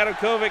outside with Adam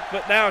Kovic,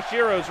 but now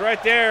Shiro's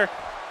right there.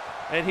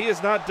 And he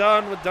is not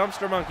done with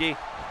Dumpster Monkey.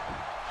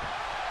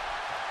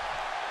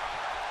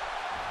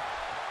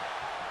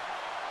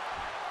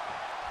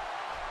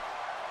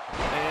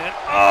 And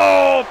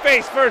oh,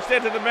 face first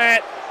into the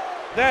mat.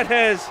 That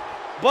has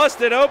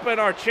busted open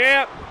our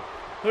champ,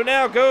 who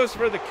now goes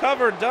for the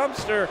cover.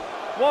 Dumpster.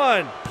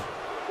 1,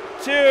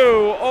 2,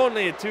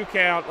 only a 2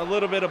 count. A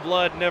little bit of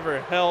blood,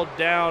 never held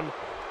down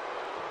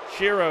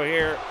Shiro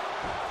here.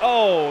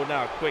 Oh,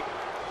 now a quick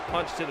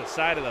punch to the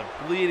side of the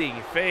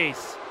bleeding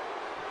face.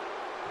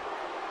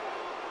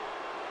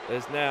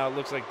 As now it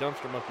looks like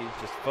Dumpster Monkey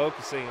is just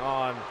focusing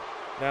on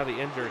now the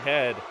injured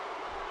head.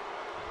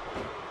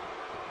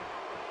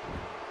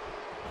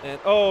 And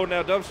oh,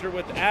 now Dumpster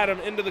with Adam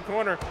into the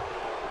corner.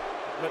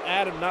 But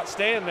Adam not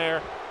staying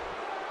there.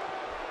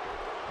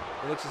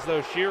 It looks as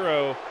though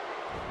Shiro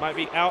might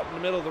be out in the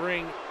middle of the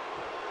ring.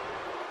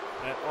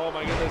 And oh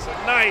my goodness,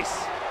 a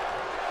nice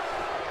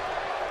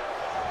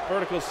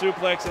vertical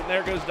suplex, and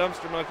there goes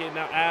Dumpster Monkey. And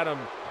now Adam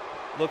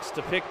looks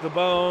to pick the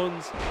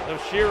bones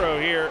of Shiro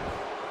here.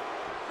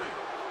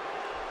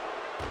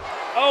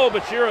 Oh,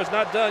 but Shiro's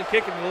not done,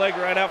 kicking the leg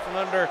right out from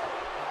under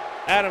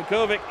Adam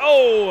Kovic.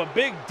 Oh, a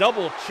big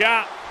double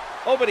chop.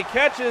 Oh, but he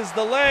catches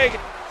the leg,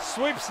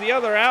 sweeps the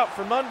other out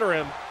from under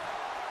him.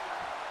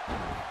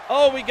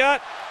 Oh, we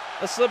got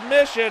a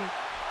submission.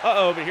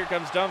 Uh-oh, but here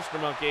comes Dumpster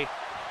Monkey.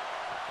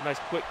 A nice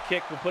quick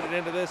kick will put it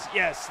into this.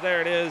 Yes, there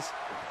it is.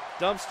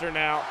 Dumpster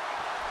now.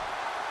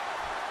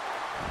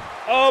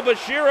 Oh, but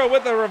Shiro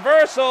with a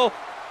reversal.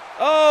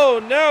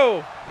 Oh,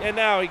 no. And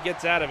now he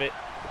gets out of it.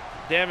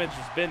 Damage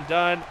has been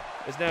done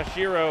as now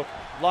Shiro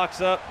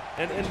locks up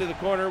and into the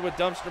corner with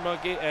Dumpster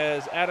Monkey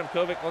as Adam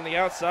Kovic on the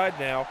outside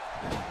now.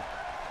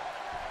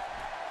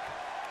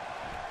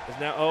 As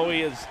now, oh,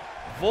 he is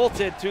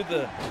vaulted to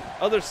the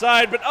other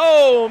side, but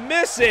oh,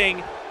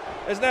 missing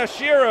as now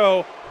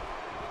Shiro.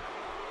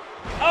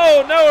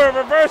 Oh, no, a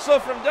reversal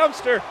from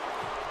Dumpster.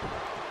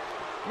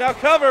 Now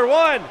cover,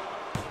 1, 2,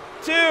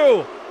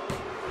 3,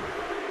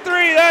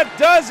 that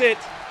does it.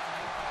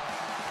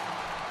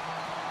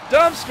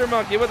 Dumpster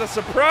Monkey with a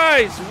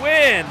surprise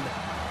win.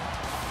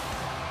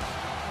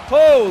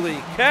 Holy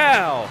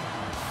cow.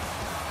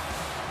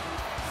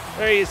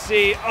 There you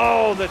see,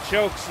 oh, the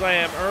choke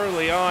slam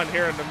early on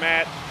here in the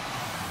match.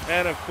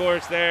 And of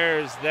course,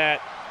 there's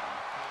that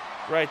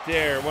right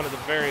there, one of the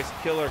various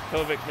killer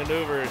Kovic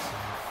maneuvers.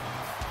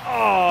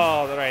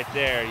 Oh, right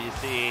there, you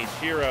see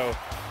Shiro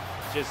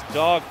just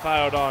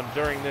dogpiled on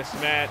during this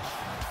match.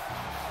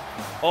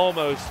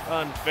 Almost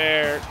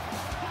unfair,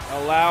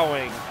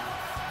 allowing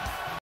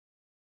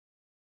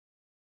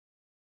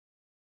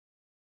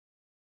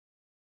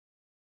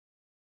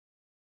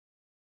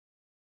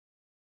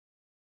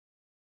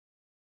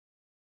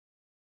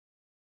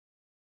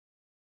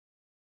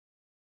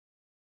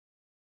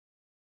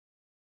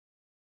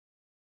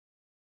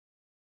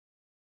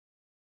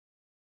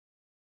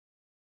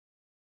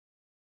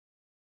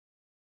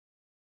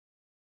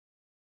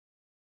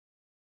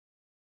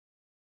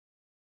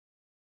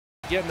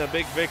getting a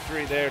big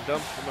victory there.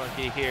 Dumpster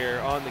Monkey here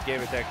on the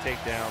GAMEATTACK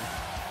takedown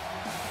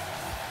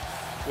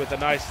with a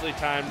nicely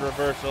timed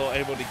reversal,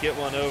 able to get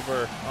one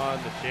over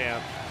on the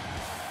champ.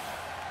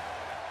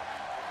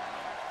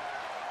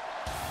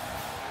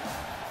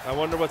 I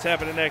wonder what's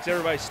happening next.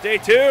 Everybody stay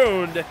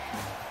tuned.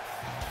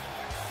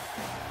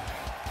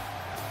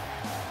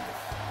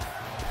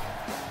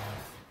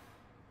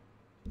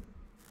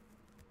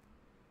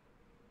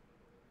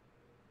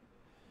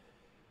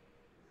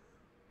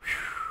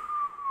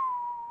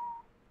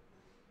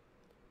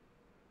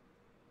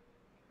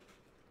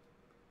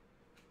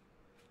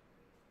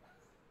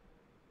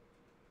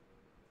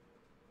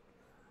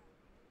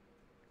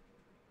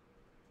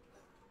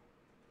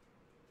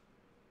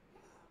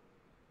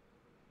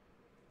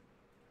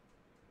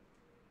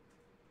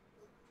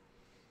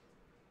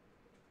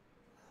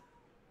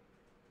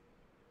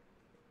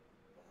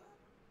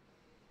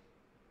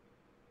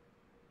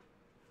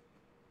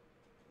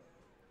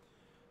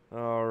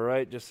 All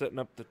right, just setting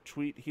up the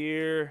tweet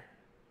here.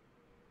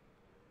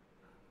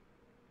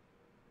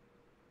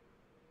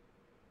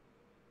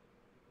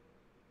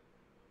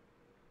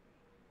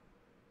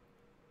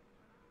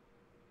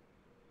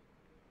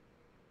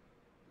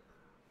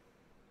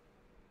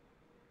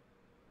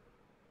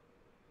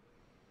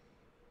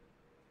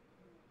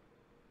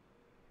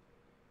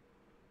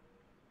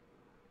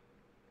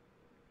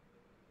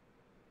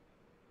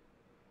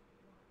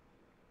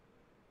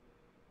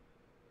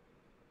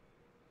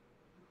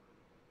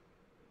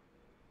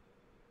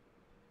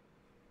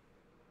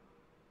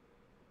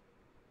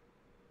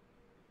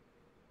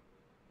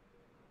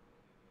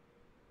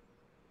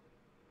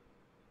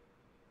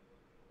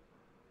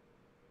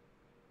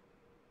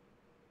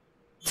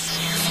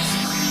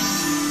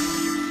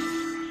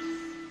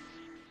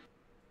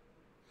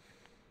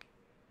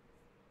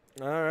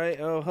 All right.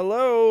 Oh,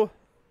 hello.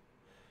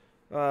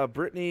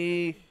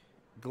 Brittany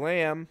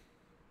Glam,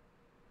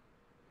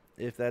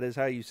 if that is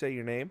how you say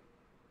your name.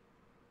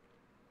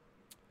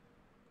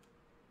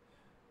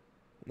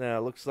 Now,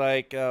 looks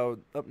like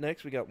up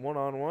next we got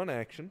one-on-one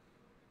action.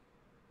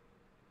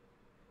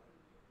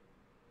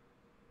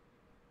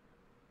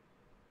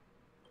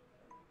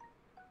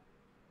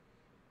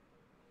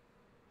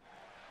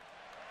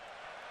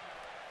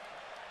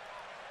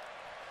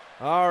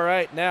 All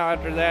right, now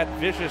after that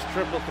vicious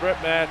triple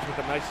threat match with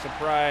a nice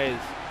surprise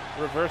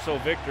reversal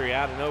victory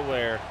out of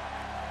nowhere,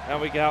 now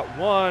we got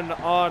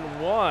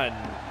one-on-one.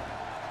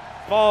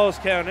 Falls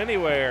count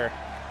anywhere.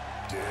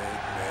 Dead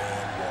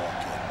man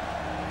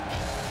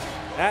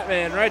walking. That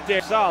man right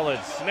there,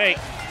 Solid Snake.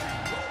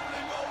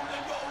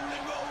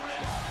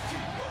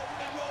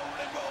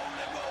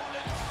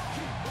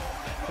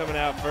 Coming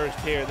out first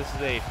here. This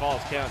is a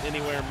falls count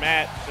anywhere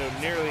match, so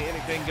nearly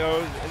anything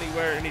goes,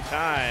 anywhere,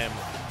 anytime.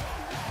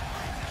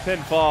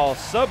 Pinfall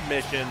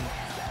submission.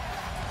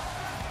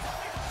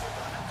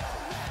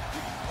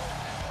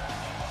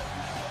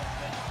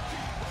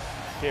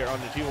 Here on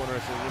the G1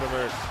 Wrestling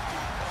Universe,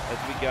 as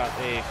we got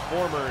a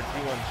former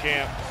G1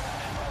 champ.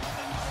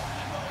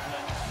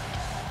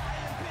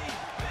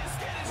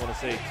 I want to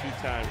say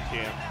two-time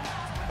champ,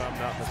 if I'm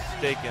not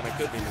mistaken. I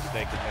could be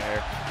mistaken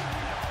there.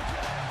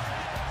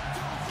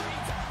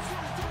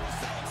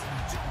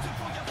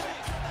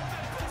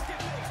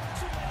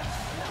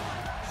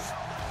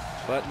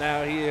 But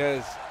now he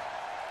has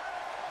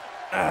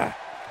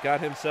got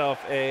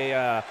himself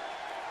a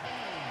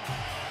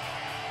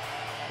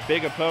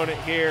big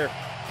opponent here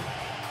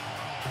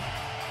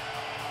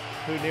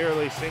who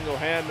nearly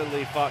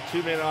single-handedly fought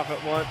two men off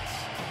at once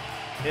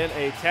in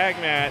a tag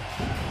match.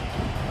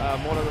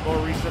 One of the more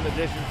recent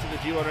additions to the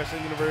G1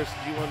 Wrestling Universe,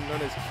 G1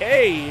 known as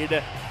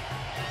Cade.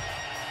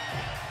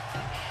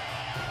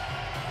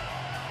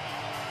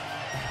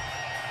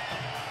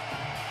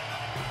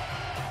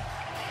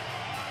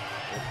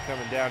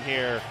 Coming down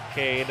here,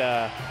 Cade,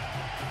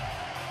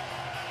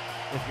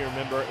 if you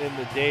remember, in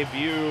the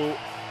debut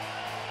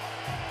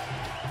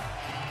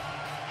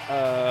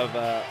of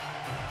the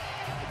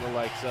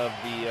likes of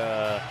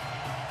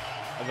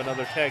of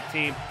another tag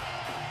team,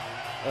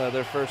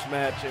 their first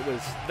match, it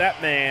was that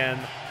man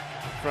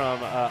from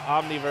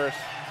Omniverse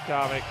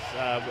Comics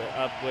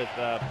up with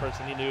a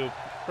person he knew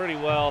pretty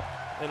well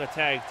in a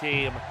tag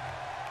team,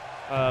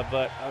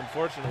 but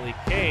unfortunately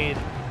Cade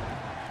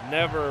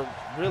never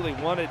really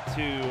wanted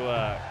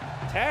to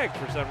tag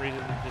for some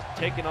reason, just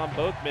taking on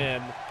both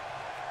men.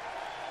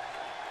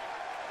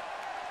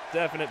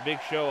 Definite big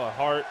show of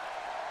heart.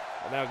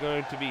 Now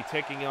going to be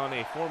taking on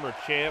a former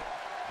champ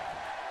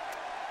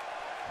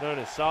known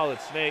as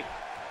Solid Snake.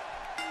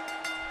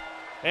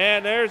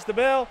 And there's the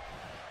bell.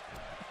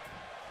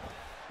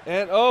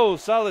 And oh,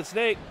 Solid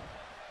Snake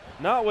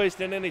not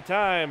wasting any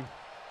time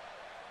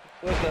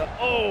with the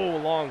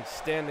long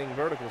standing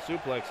vertical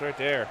suplex right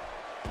there.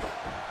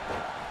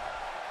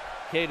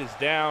 Cade is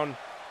down.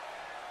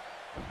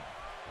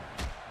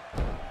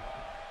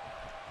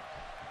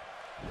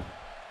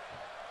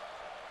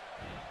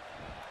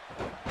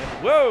 And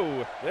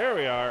whoa, there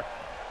we are.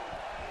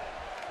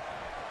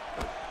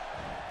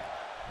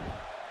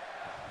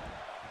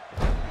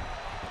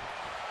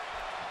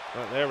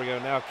 Oh, there we go.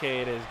 Now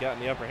Cade has gotten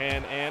the upper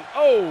hand, and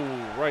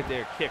right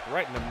there, kick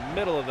right in the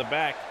middle of the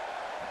back.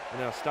 And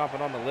now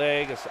stomping on the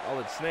leg, a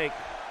Solid Snake.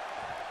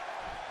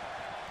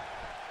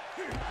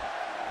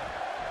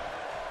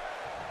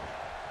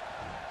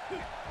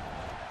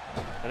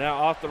 And now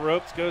off the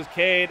ropes goes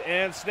Cade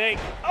and Snake.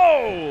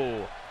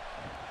 And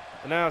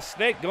now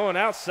Snake going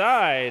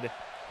outside.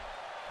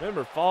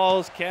 Remember,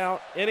 falls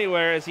count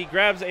anywhere as he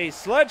grabs a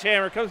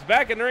sledgehammer, comes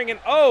back in the ring, and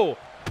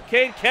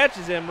Cade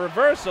catches him.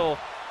 Reversal.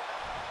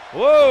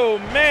 Whoa,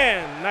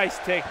 man. Nice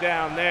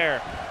takedown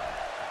there.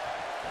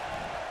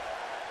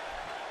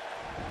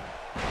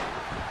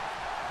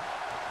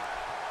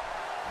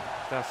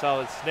 Now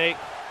Solid Snake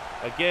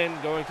again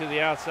going to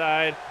the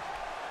outside.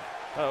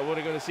 What are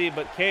we going to see?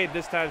 But Cade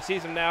this time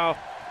sees him now.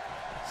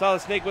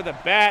 Solid Snake with a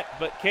bat,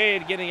 but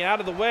Cade getting out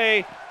of the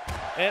way.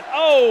 And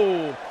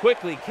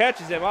quickly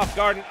catches him off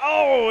guard.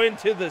 And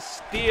into the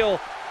steel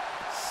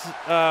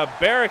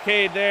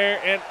barricade there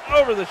and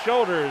over the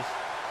shoulders.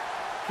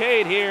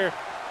 Cade here.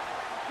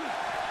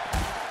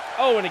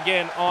 Oh, and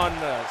again on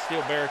the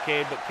steel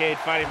barricade, but Cade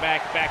fighting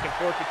back and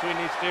forth between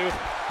these two.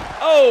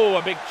 Oh,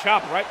 a big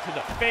chop right to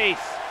the face.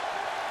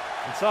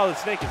 And Solid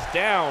Snake is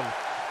down.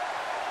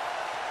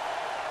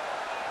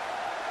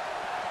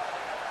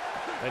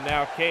 And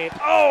now Cade,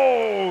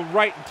 oh,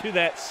 right into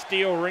that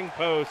steel ring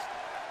post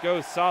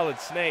goes Solid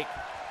Snake.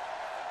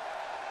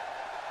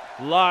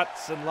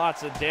 Lots and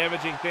lots of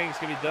damaging things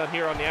can be done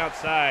here on the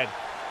outside.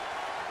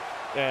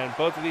 And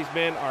both of these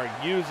men are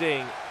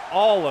using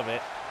all of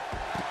it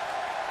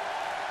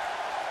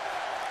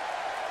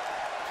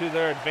to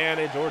their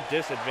advantage or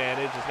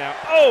disadvantage. Is now,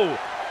 oh,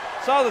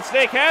 Solid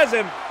Snake has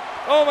him.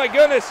 Oh my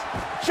goodness,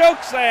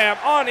 choke slam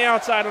on the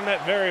outside on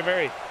that very,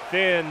 very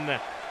thin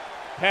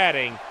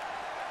padding.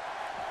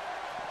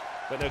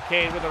 But no,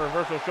 Cade with a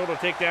reversal shoulder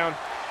takedown.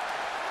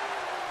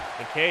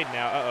 And Cade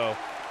now,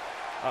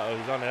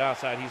 he's on the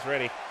outside, he's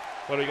ready.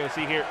 What are we gonna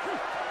see here?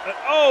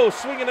 Oh,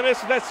 swing and a miss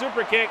with that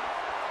super kick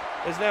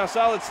is now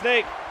Solid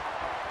Snake.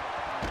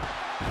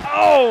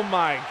 Oh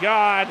my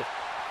God.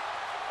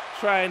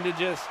 Trying to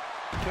just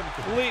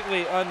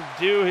completely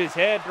undo his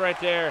head right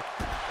there.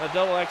 A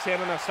double X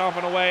handle now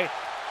stomping away.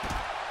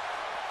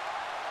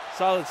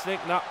 Solid Snake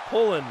not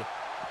pulling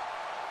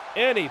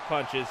any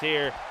punches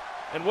here.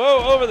 And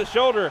whoa, over the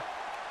shoulder.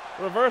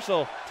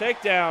 Reversal,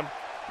 takedown.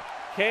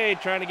 Cade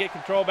trying to get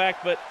control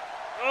back, but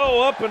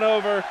oh, up and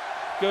over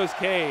goes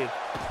Cade.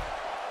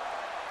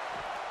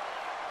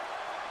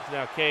 It's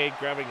now Cade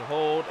grabbing a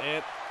hold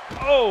and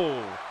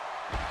oh,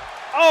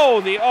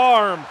 the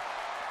arm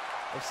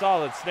of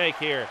Solid Snake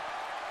here.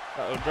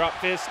 Drop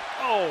fist,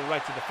 oh,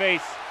 right to the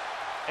face.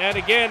 And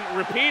again,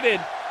 repeated.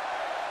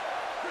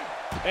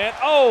 And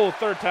oh,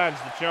 third time's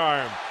the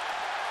charm.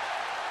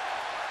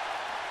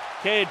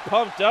 Cade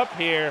pumped up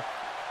here.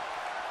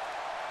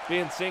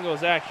 Being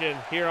singles action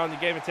here on the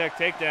GAMEATTACK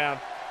takedown.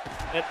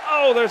 And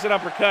oh, there's an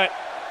uppercut.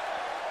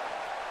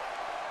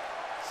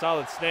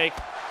 Solid Snake.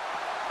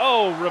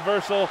 Oh,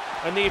 reversal.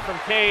 A knee from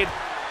Cade.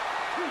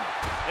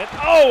 And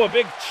oh, a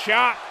big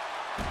chop.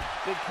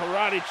 Big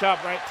karate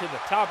chop right to the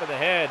top of the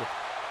head.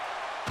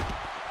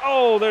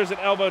 Oh, there's an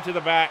elbow to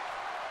the back.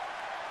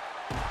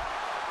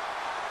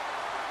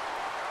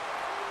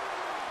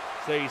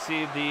 So you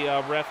see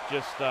the ref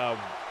just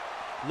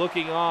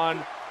looking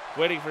on,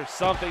 waiting for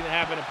something to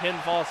happen, a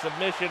pinfall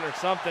submission or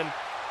something.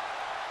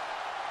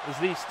 As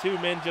these two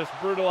men just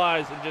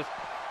brutalize and just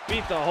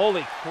beat the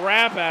holy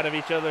crap out of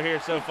each other here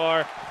so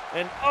far.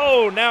 And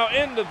oh, now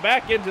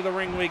back into the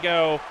ring we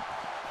go.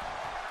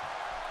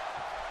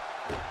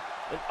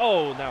 And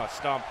oh, now a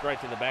stomp right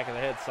to the back of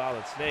the head,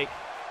 Solid Snake.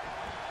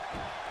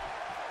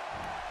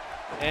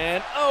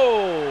 And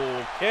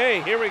oh,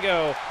 okay, here we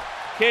go.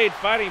 Cade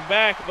fighting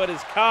back, but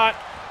is caught.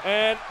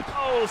 And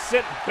oh,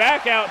 sent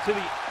back out to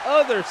the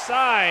other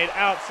side,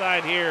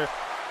 outside here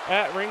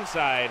at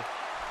ringside.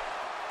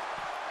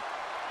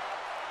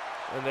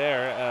 And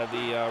there,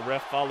 the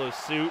ref follows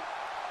suit.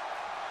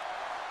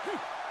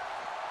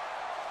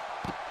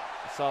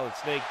 Solid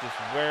Snake just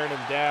wearing him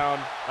down.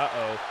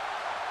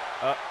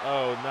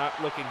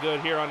 Not looking good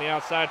here on the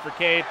outside for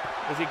Cade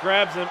as he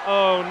grabs him.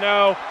 Oh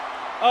no.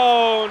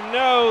 Oh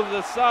no,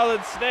 the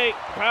Solid Snake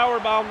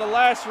powerbomb the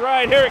last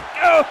ride. Here it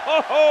goes.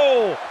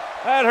 Oh,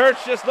 that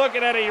hurts just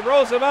looking at it. He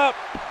rolls him up.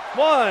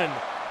 1,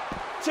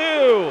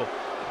 2.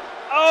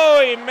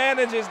 Oh, he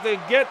manages to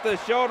get the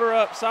shoulder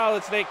up.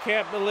 Solid Snake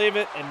can't believe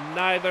it, and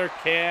neither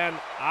can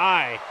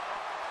I.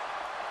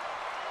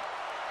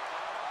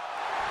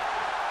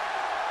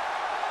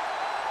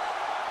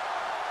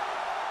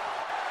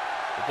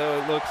 But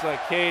though it looks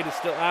like Cade is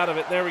still out of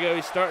it. There we go.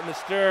 He's starting to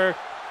stir.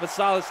 But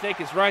Solid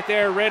Snake is right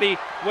there, ready,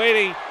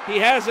 waiting. He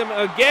has him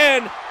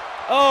again.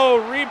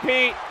 Oh,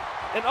 repeat.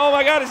 And oh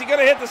my God, is he going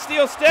to hit the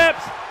steel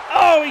steps?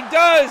 Oh, he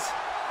does.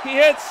 He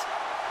hits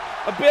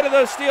a bit of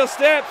those steel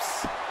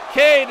steps.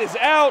 Cade is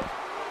out.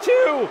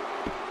 2,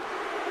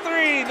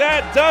 3.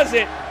 That does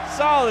it.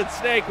 Solid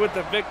Snake with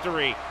the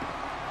victory.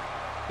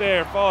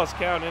 There, falls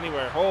count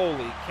anywhere.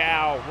 Holy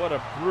cow, what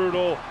a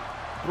brutal,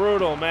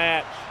 brutal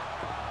match.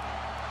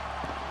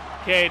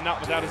 Cade not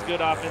without his good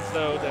offense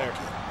though there.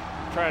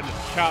 Trying to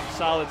chop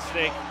Solid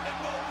Snake.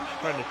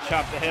 Trying to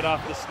chop the head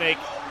off the snake.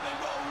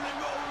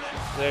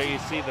 There you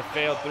see the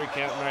failed 3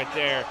 count right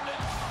there.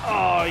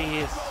 Oh,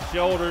 his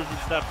shoulders and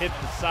stuff hit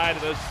the side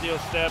of those steel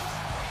steps.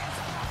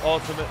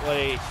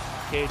 Ultimately,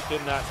 Cade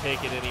could not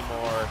take it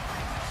anymore.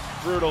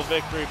 Brutal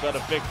victory, but a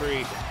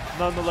victory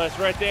nonetheless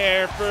right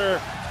there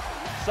for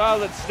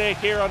Solid Snake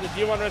here on the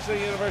G1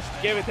 Wrestling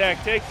University GAMEATTACK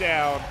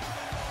takedown.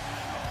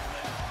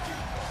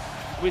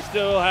 We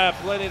still have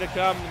plenty to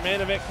come. The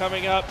main event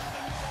coming up.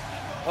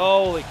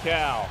 Holy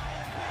cow.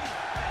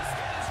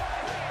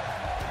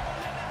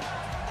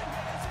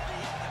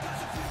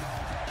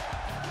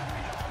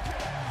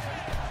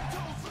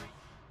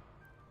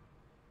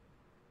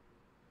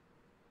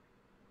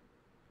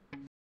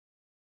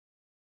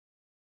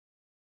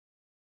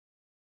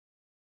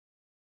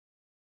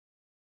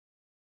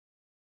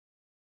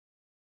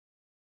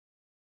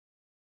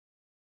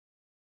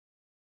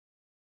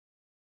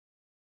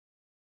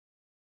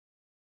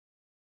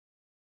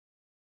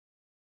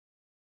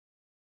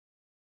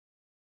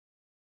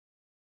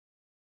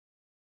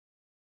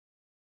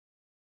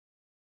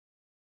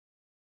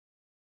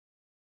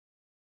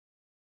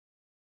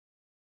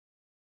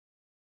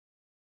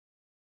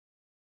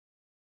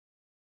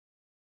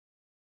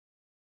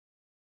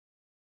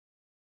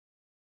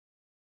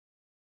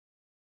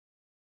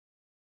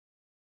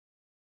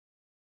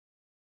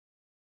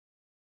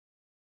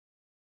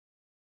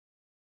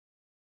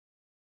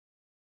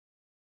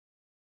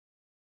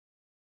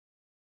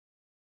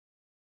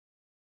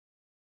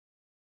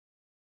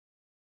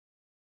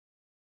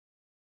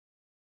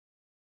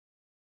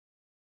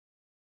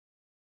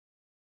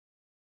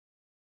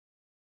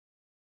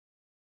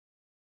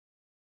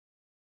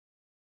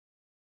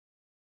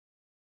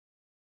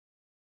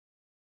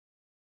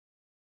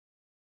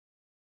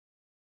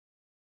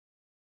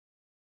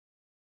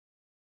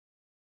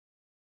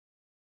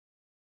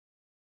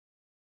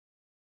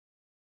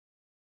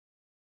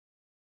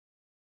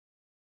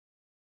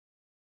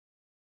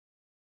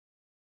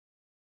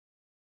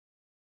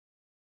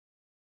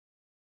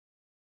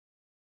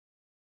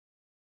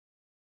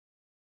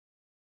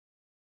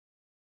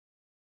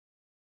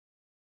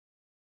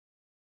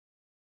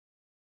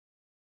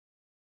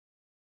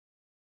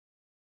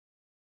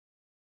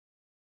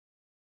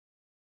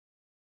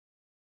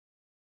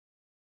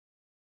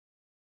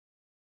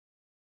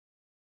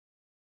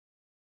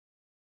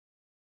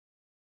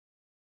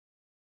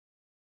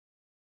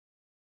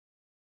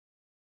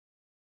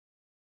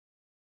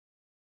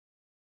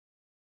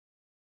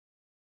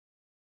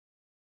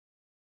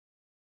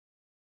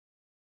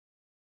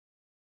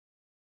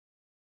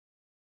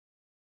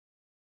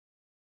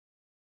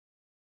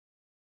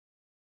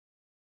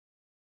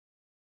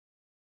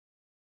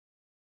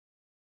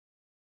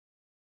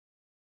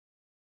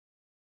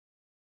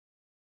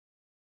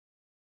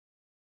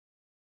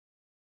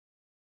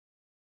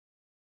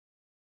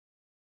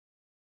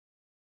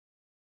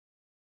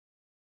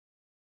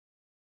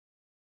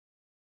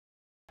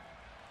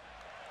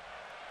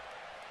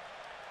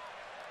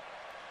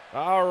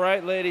 All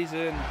right, ladies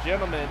and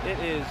gentlemen, it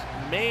is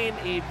main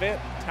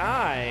event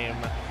time.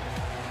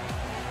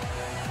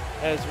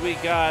 As we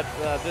got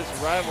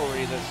this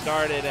rivalry that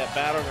started at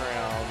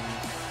Battlegrounds.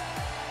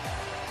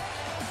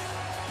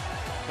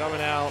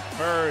 Coming out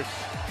first.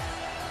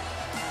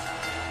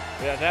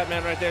 We got that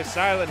man right there,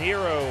 Silent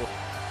Hero.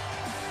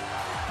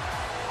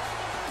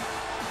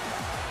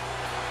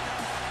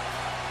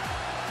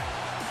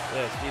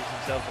 Yes, gives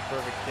himself the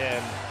perfect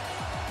 10.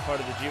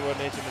 Part of the G1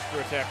 Nation Mr.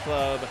 Attack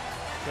Club.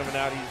 Coming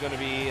out, he's going to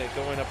be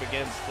going up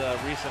against a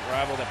recent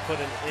rival that put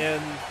an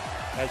end,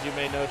 as you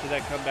may know, to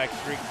that comeback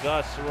streak,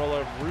 Gus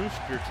Roller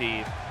Rooster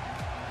Teeth.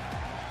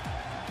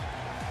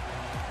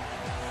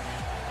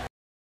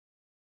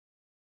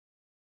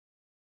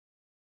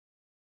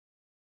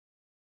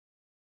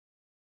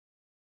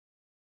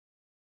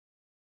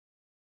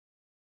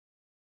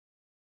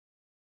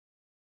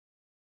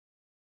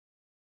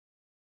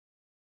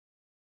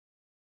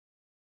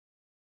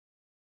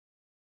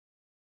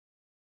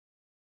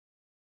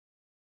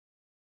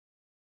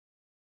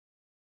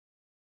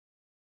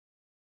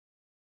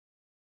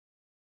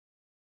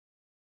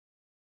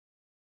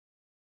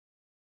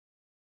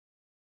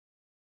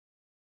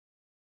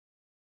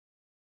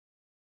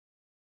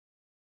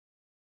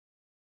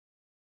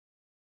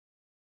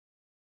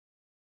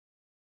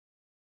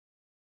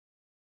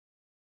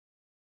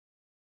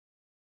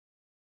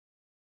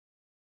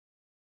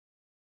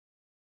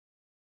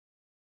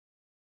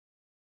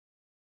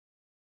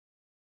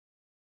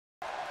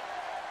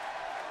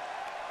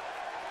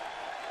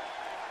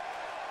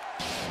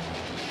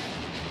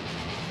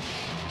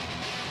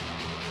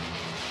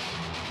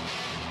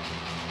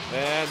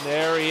 And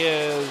there he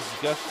is,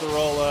 Gus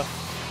Roller.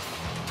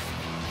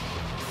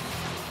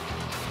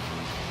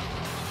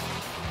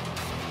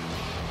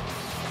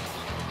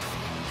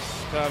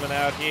 Coming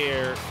out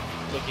here,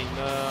 looking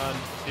none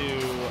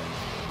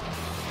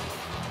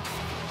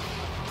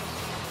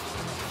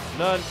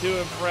too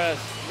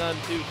impressed, none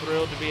too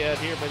thrilled to be out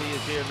here, but he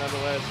is here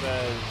nonetheless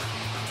as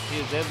he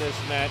is in this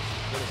match.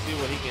 Going to see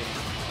what he can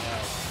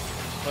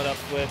put up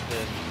with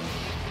and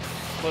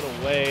put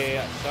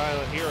away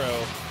Silent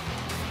Hero.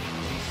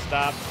 He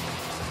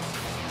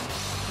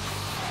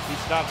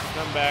stops to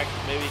come back.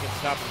 Maybe he can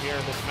stop him here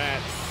in this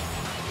match.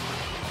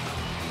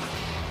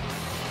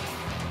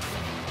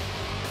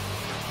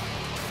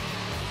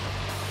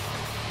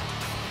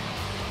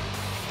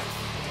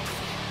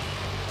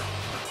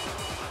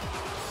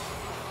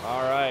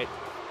 All right.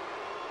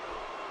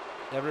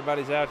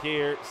 Everybody's out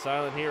here.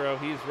 Silent Hero,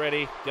 he's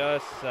ready.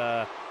 Gus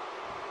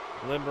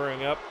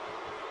limbering up.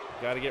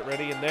 Got to get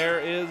ready. And there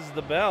is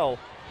the bell.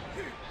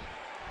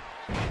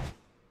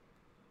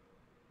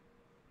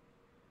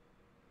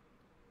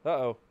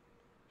 Uh-oh.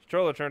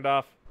 Controller turned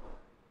off.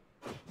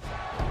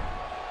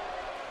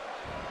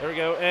 There we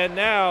go. And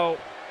now,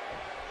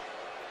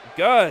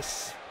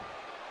 Gus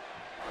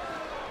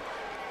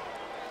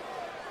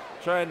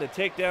trying to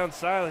take down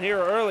Silent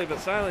Hero early, but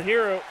Silent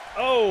Hero,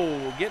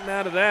 oh, getting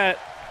out of that.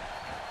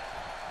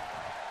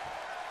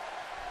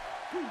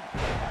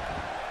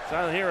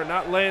 Silent Hero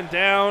not laying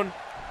down.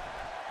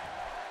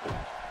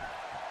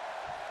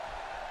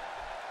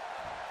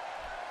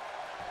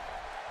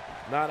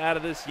 Not out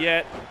of this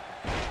yet.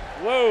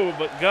 Whoa,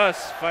 but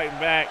Gus fighting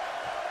back.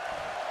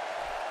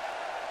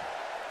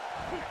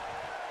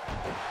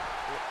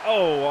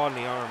 Oh, on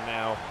the arm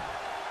now.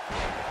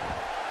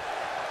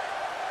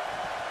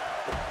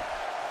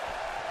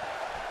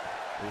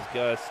 Is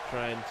Gus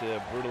trying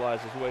to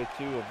brutalize his way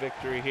to a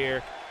victory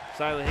here.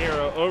 Silent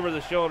Hero over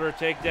the shoulder,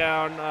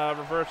 takedown,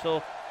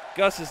 reversal.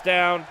 Gus is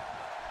down.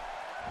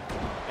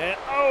 And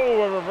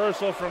oh, a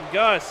reversal from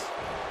Gus.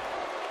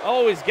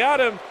 Oh, he's got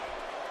him.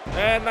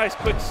 And nice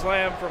quick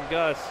slam from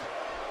Gus.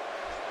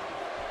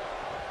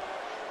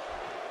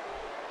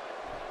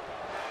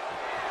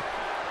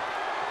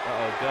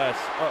 Uh-oh, Gus.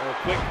 Uh-oh,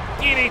 quick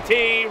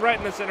DDT right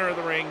in the center of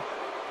the ring.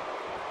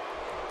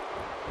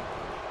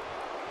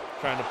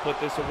 Trying to put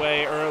this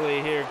away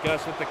early here.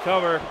 Gus with the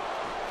cover.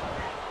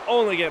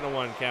 Only getting a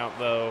 1 count,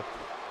 though.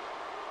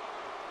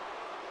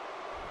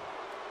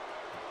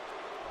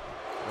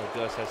 Well,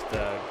 Gus has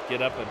to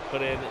get up and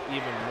put in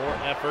even more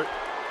effort.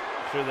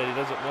 Sure that he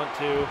doesn't want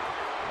to.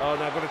 Oh,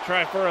 now going to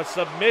try for a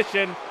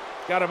submission.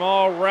 Got him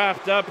all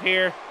wrapped up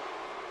here.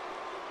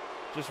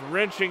 Just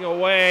wrenching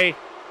away.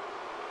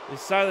 Is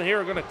Silent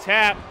Hero going to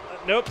tap?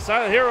 Nope,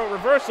 Silent Hero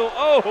reversal.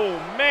 Oh,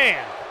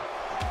 man.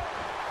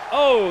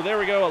 Oh, there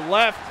we go, a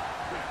left.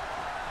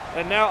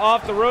 And now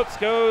off the ropes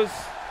goes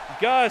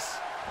Gus.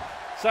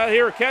 Silent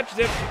Hero catches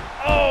him.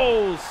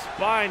 Oh,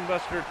 spine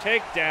buster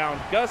takedown.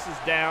 Gus is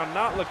down.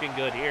 Not looking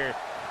good here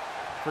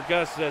for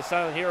Gus.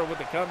 Silent Hero with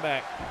the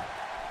comeback.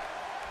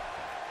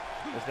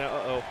 It's now,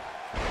 uh-oh.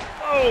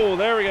 Oh,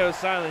 there we go.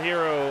 Silent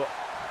Hero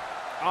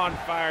on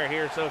fire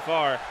here so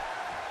far.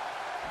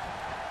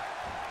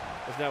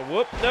 It's now,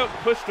 whoop, nope,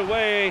 pushed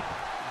away.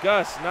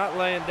 Gus not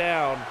laying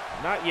down.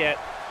 Not yet.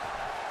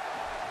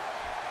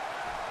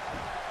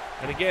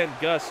 And again,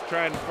 Gus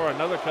trying for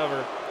another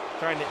cover,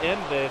 trying to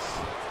end this.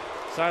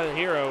 Silent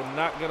Hero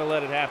not going to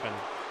let it happen.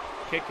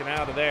 Kicking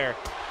out of there.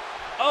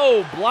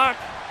 Oh, block,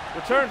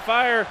 return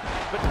fire,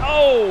 but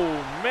oh,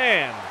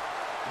 man.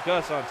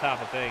 Gus on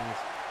top of things.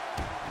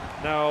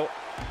 No.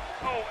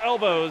 Oh,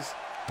 elbows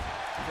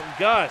from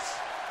Gus.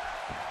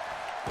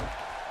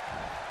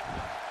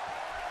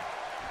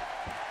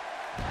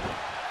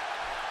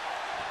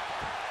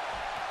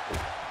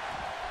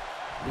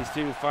 These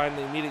two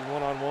finally meeting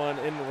one-on-one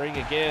in the ring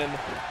again.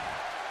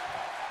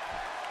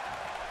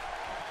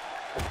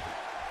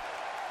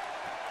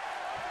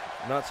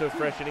 Not so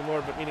fresh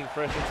anymore, but meeting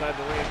fresh inside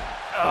the ring.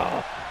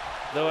 Oh.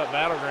 Though at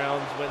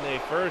Battlegrounds, when they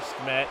first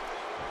met,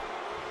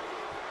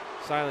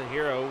 Silent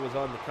Hero was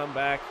on the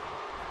comeback,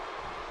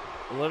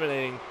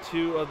 eliminating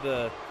 2 of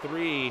the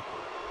 3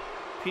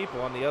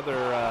 people on the other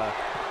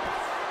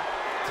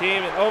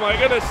team. And oh my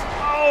goodness,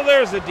 oh,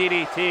 there's a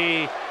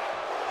DDT.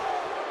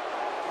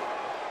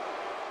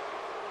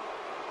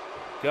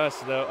 Gus,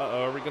 though,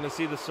 uh-oh, are we going to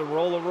see the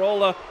Sorolla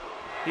Rolla?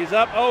 He's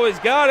up, oh, he's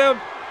got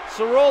him.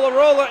 Sorolla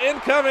Rolla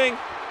incoming.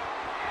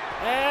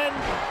 And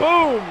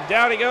boom,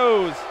 down he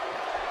goes.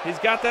 He's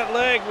got that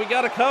leg, we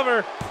got to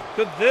cover.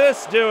 Could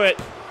this do it?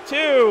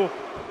 2,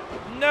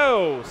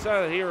 no.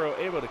 Silent Hero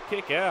able to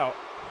kick out.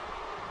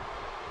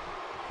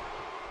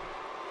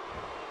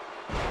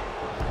 He's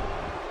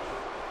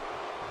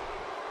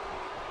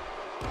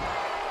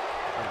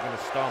going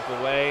to stomp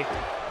away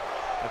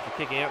after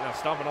kicking out, now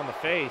stomping on the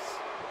face.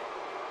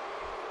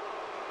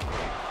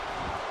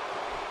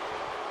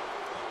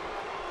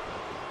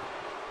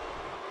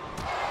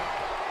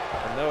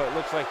 And though it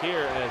looks like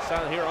here,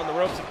 Silent Hero on the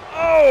ropes,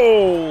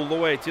 oh, the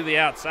way to the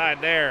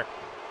outside there.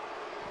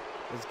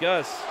 As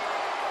Gus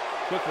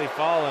quickly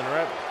following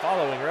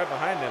right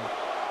behind him.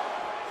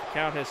 The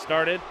count has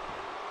started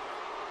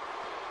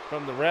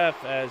from the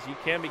ref as you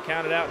can be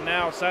counted out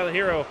now. Silent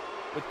Hero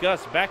with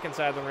Gus back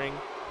inside the ring.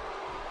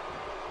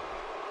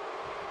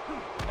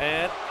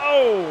 And,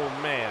 oh,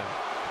 man.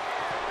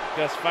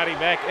 Gus fighting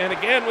back, and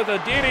again with a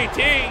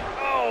DDT.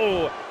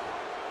 Oh,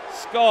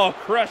 skull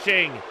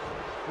crushing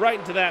right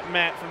into that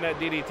mat from that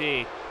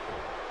DDT.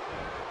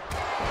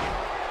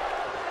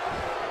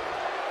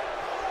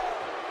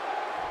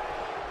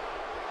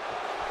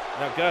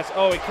 Now Gus,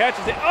 oh, he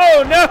catches it.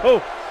 Oh,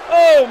 no.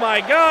 Oh,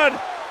 my God.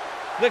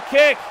 The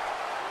kick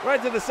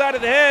right to the side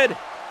of the head.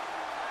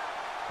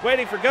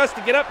 Waiting for Gus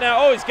to get up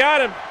now. Oh, he's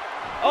got him.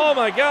 Oh,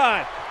 my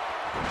God.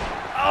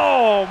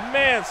 Oh,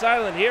 man,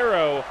 Silent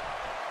Hero.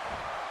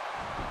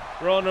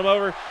 Rolling him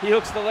over. He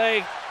hooks the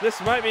leg.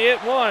 This might be it.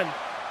 1,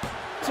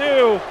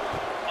 2.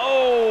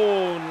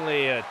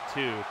 Only a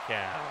 2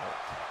 count.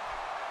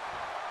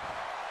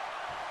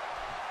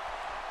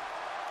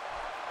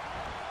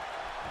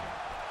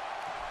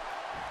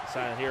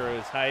 Silent Hero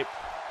is hyped.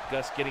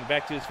 Gus getting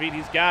back to his feet.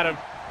 He's got him.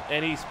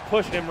 And he's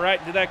pushing him right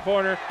into that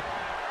corner.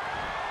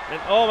 And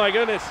oh my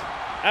goodness.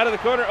 Out of the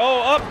corner.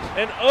 Oh, up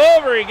and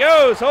over he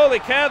goes. Holy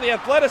cow. The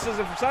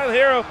athleticism from Silent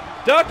Hero.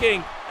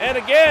 Ducking. And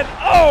again.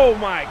 Oh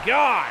my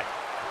God.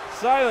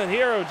 Silent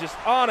Hero just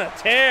on a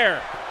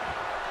tear.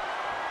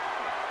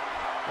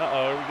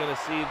 Uh-oh, are we going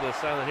to see the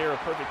Silent Hero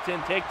Perfect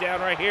 10 takedown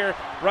right here,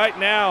 right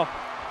now?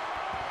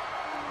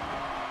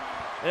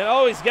 And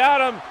oh, he's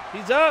got him.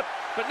 He's up,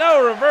 but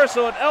no,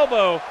 reversal and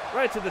elbow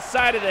right to the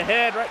side of the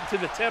head, right to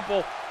the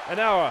temple. And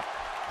now a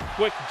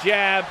quick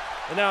jab,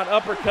 and now an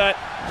uppercut.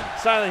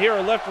 Silent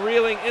Hero left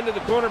reeling into the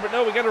corner, but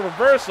no, we got a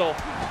reversal.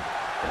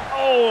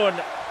 Oh,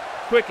 and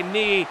quick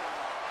knee.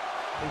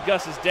 And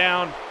Gus is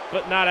down,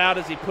 but not out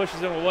as he pushes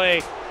him away.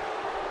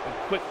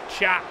 A quick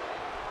chop.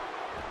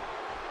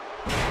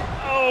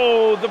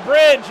 Oh, the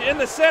bridge in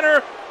the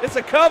center. It's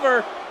a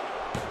cover.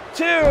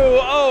 2.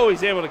 Oh,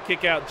 he's able to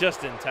kick out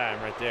just in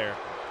time right there.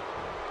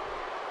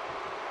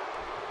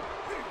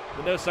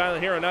 But no,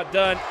 Silent Hero not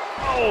done.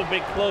 Oh,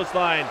 big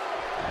clothesline.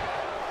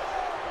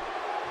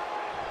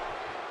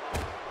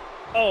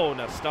 Oh,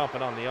 now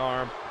stomping on the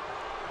arm.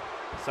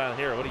 Silent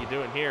Hero, what are you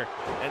doing here?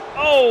 And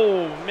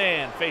oh,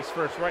 man, face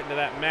first right into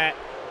that mat.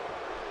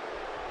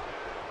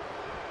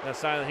 Now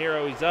Silent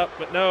Hero, he's up,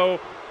 but no.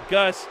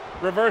 Gus,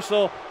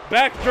 reversal,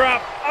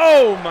 backdrop.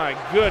 Oh, my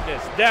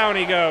goodness. Down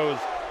he goes.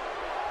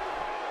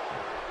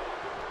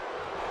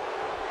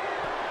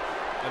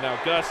 And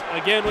now Gus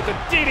again with the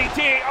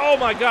DDT. Oh,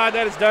 my God,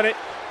 that has done it.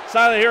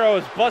 Silent Hero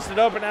is busted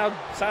open now.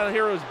 Silent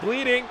Hero is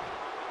bleeding.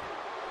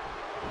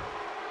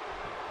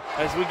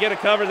 As we get a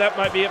cover, that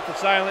might be it for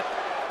Silent.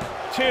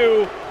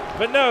 2,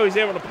 but no, he's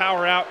able to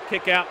power out,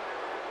 kick out.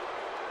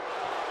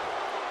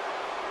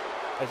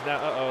 As now,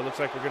 uh-oh, looks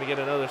like we're going to get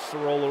another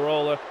Sorolla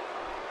Rolla.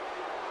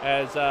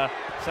 As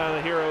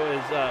Silent Hero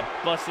is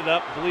busted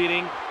up,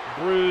 bleeding,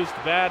 bruised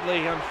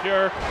badly, I'm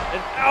sure.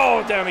 And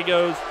oh, down he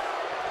goes.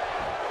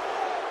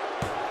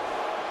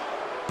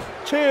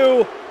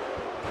 2,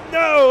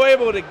 no,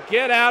 able to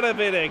get out of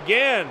it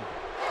again.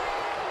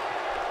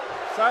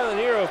 Silent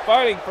Hero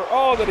fighting for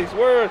all that he's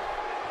worth.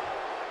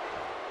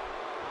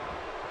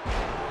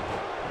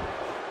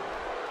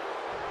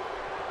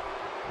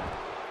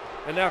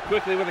 And now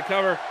quickly with a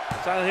cover,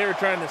 Silent Hero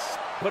trying to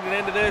put an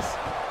end to this.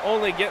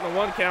 Only getting a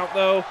 1 count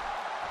though.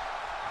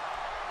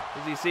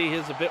 As you see,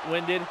 he's a bit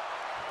winded,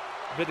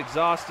 a bit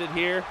exhausted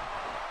here.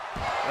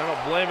 I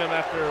don't blame him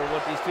after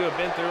what these two have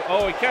been through.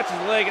 Oh, he catches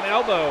leg and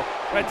elbow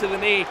right to the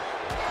knee.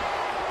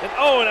 And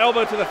oh, an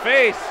elbow to the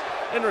face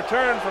in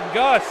return from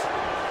Gus.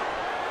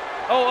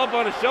 Oh, up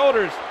on his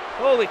shoulders.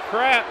 Holy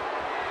crap.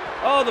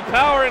 Oh, the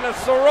power and a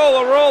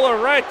Sorolla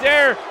roller right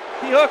there.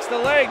 He hooks the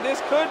leg.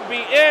 This could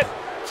be it.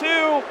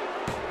 2,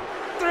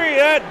 3,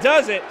 that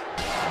does it.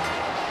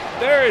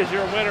 There is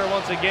your winner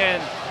once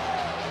again.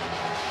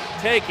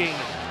 Taking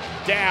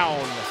down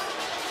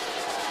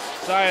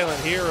Silent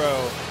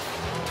Hero.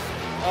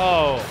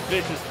 Oh,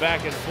 vicious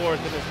back and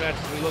forth in this match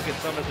as we look at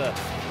some of the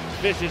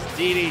vicious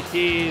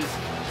DDTs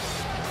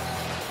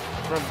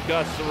from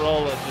Gus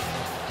Sorolla,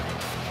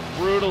 just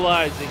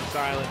brutalizing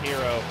Silent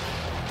Hero.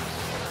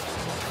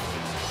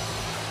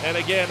 And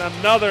again,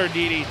 another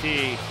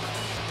DDT.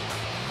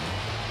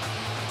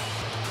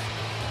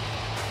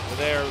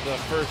 There, the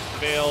first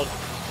failed.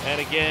 And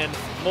again,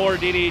 more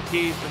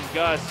DDTs from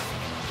Gus.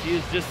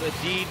 He's just a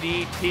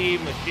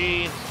DDT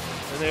machine.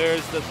 And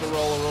there's the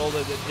Sorolla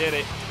roller that did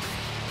it.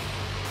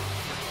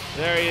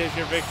 There he is,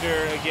 your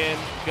victor. Again,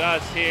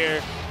 Gus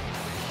here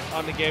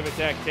on the Game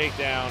Attack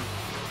Takedown.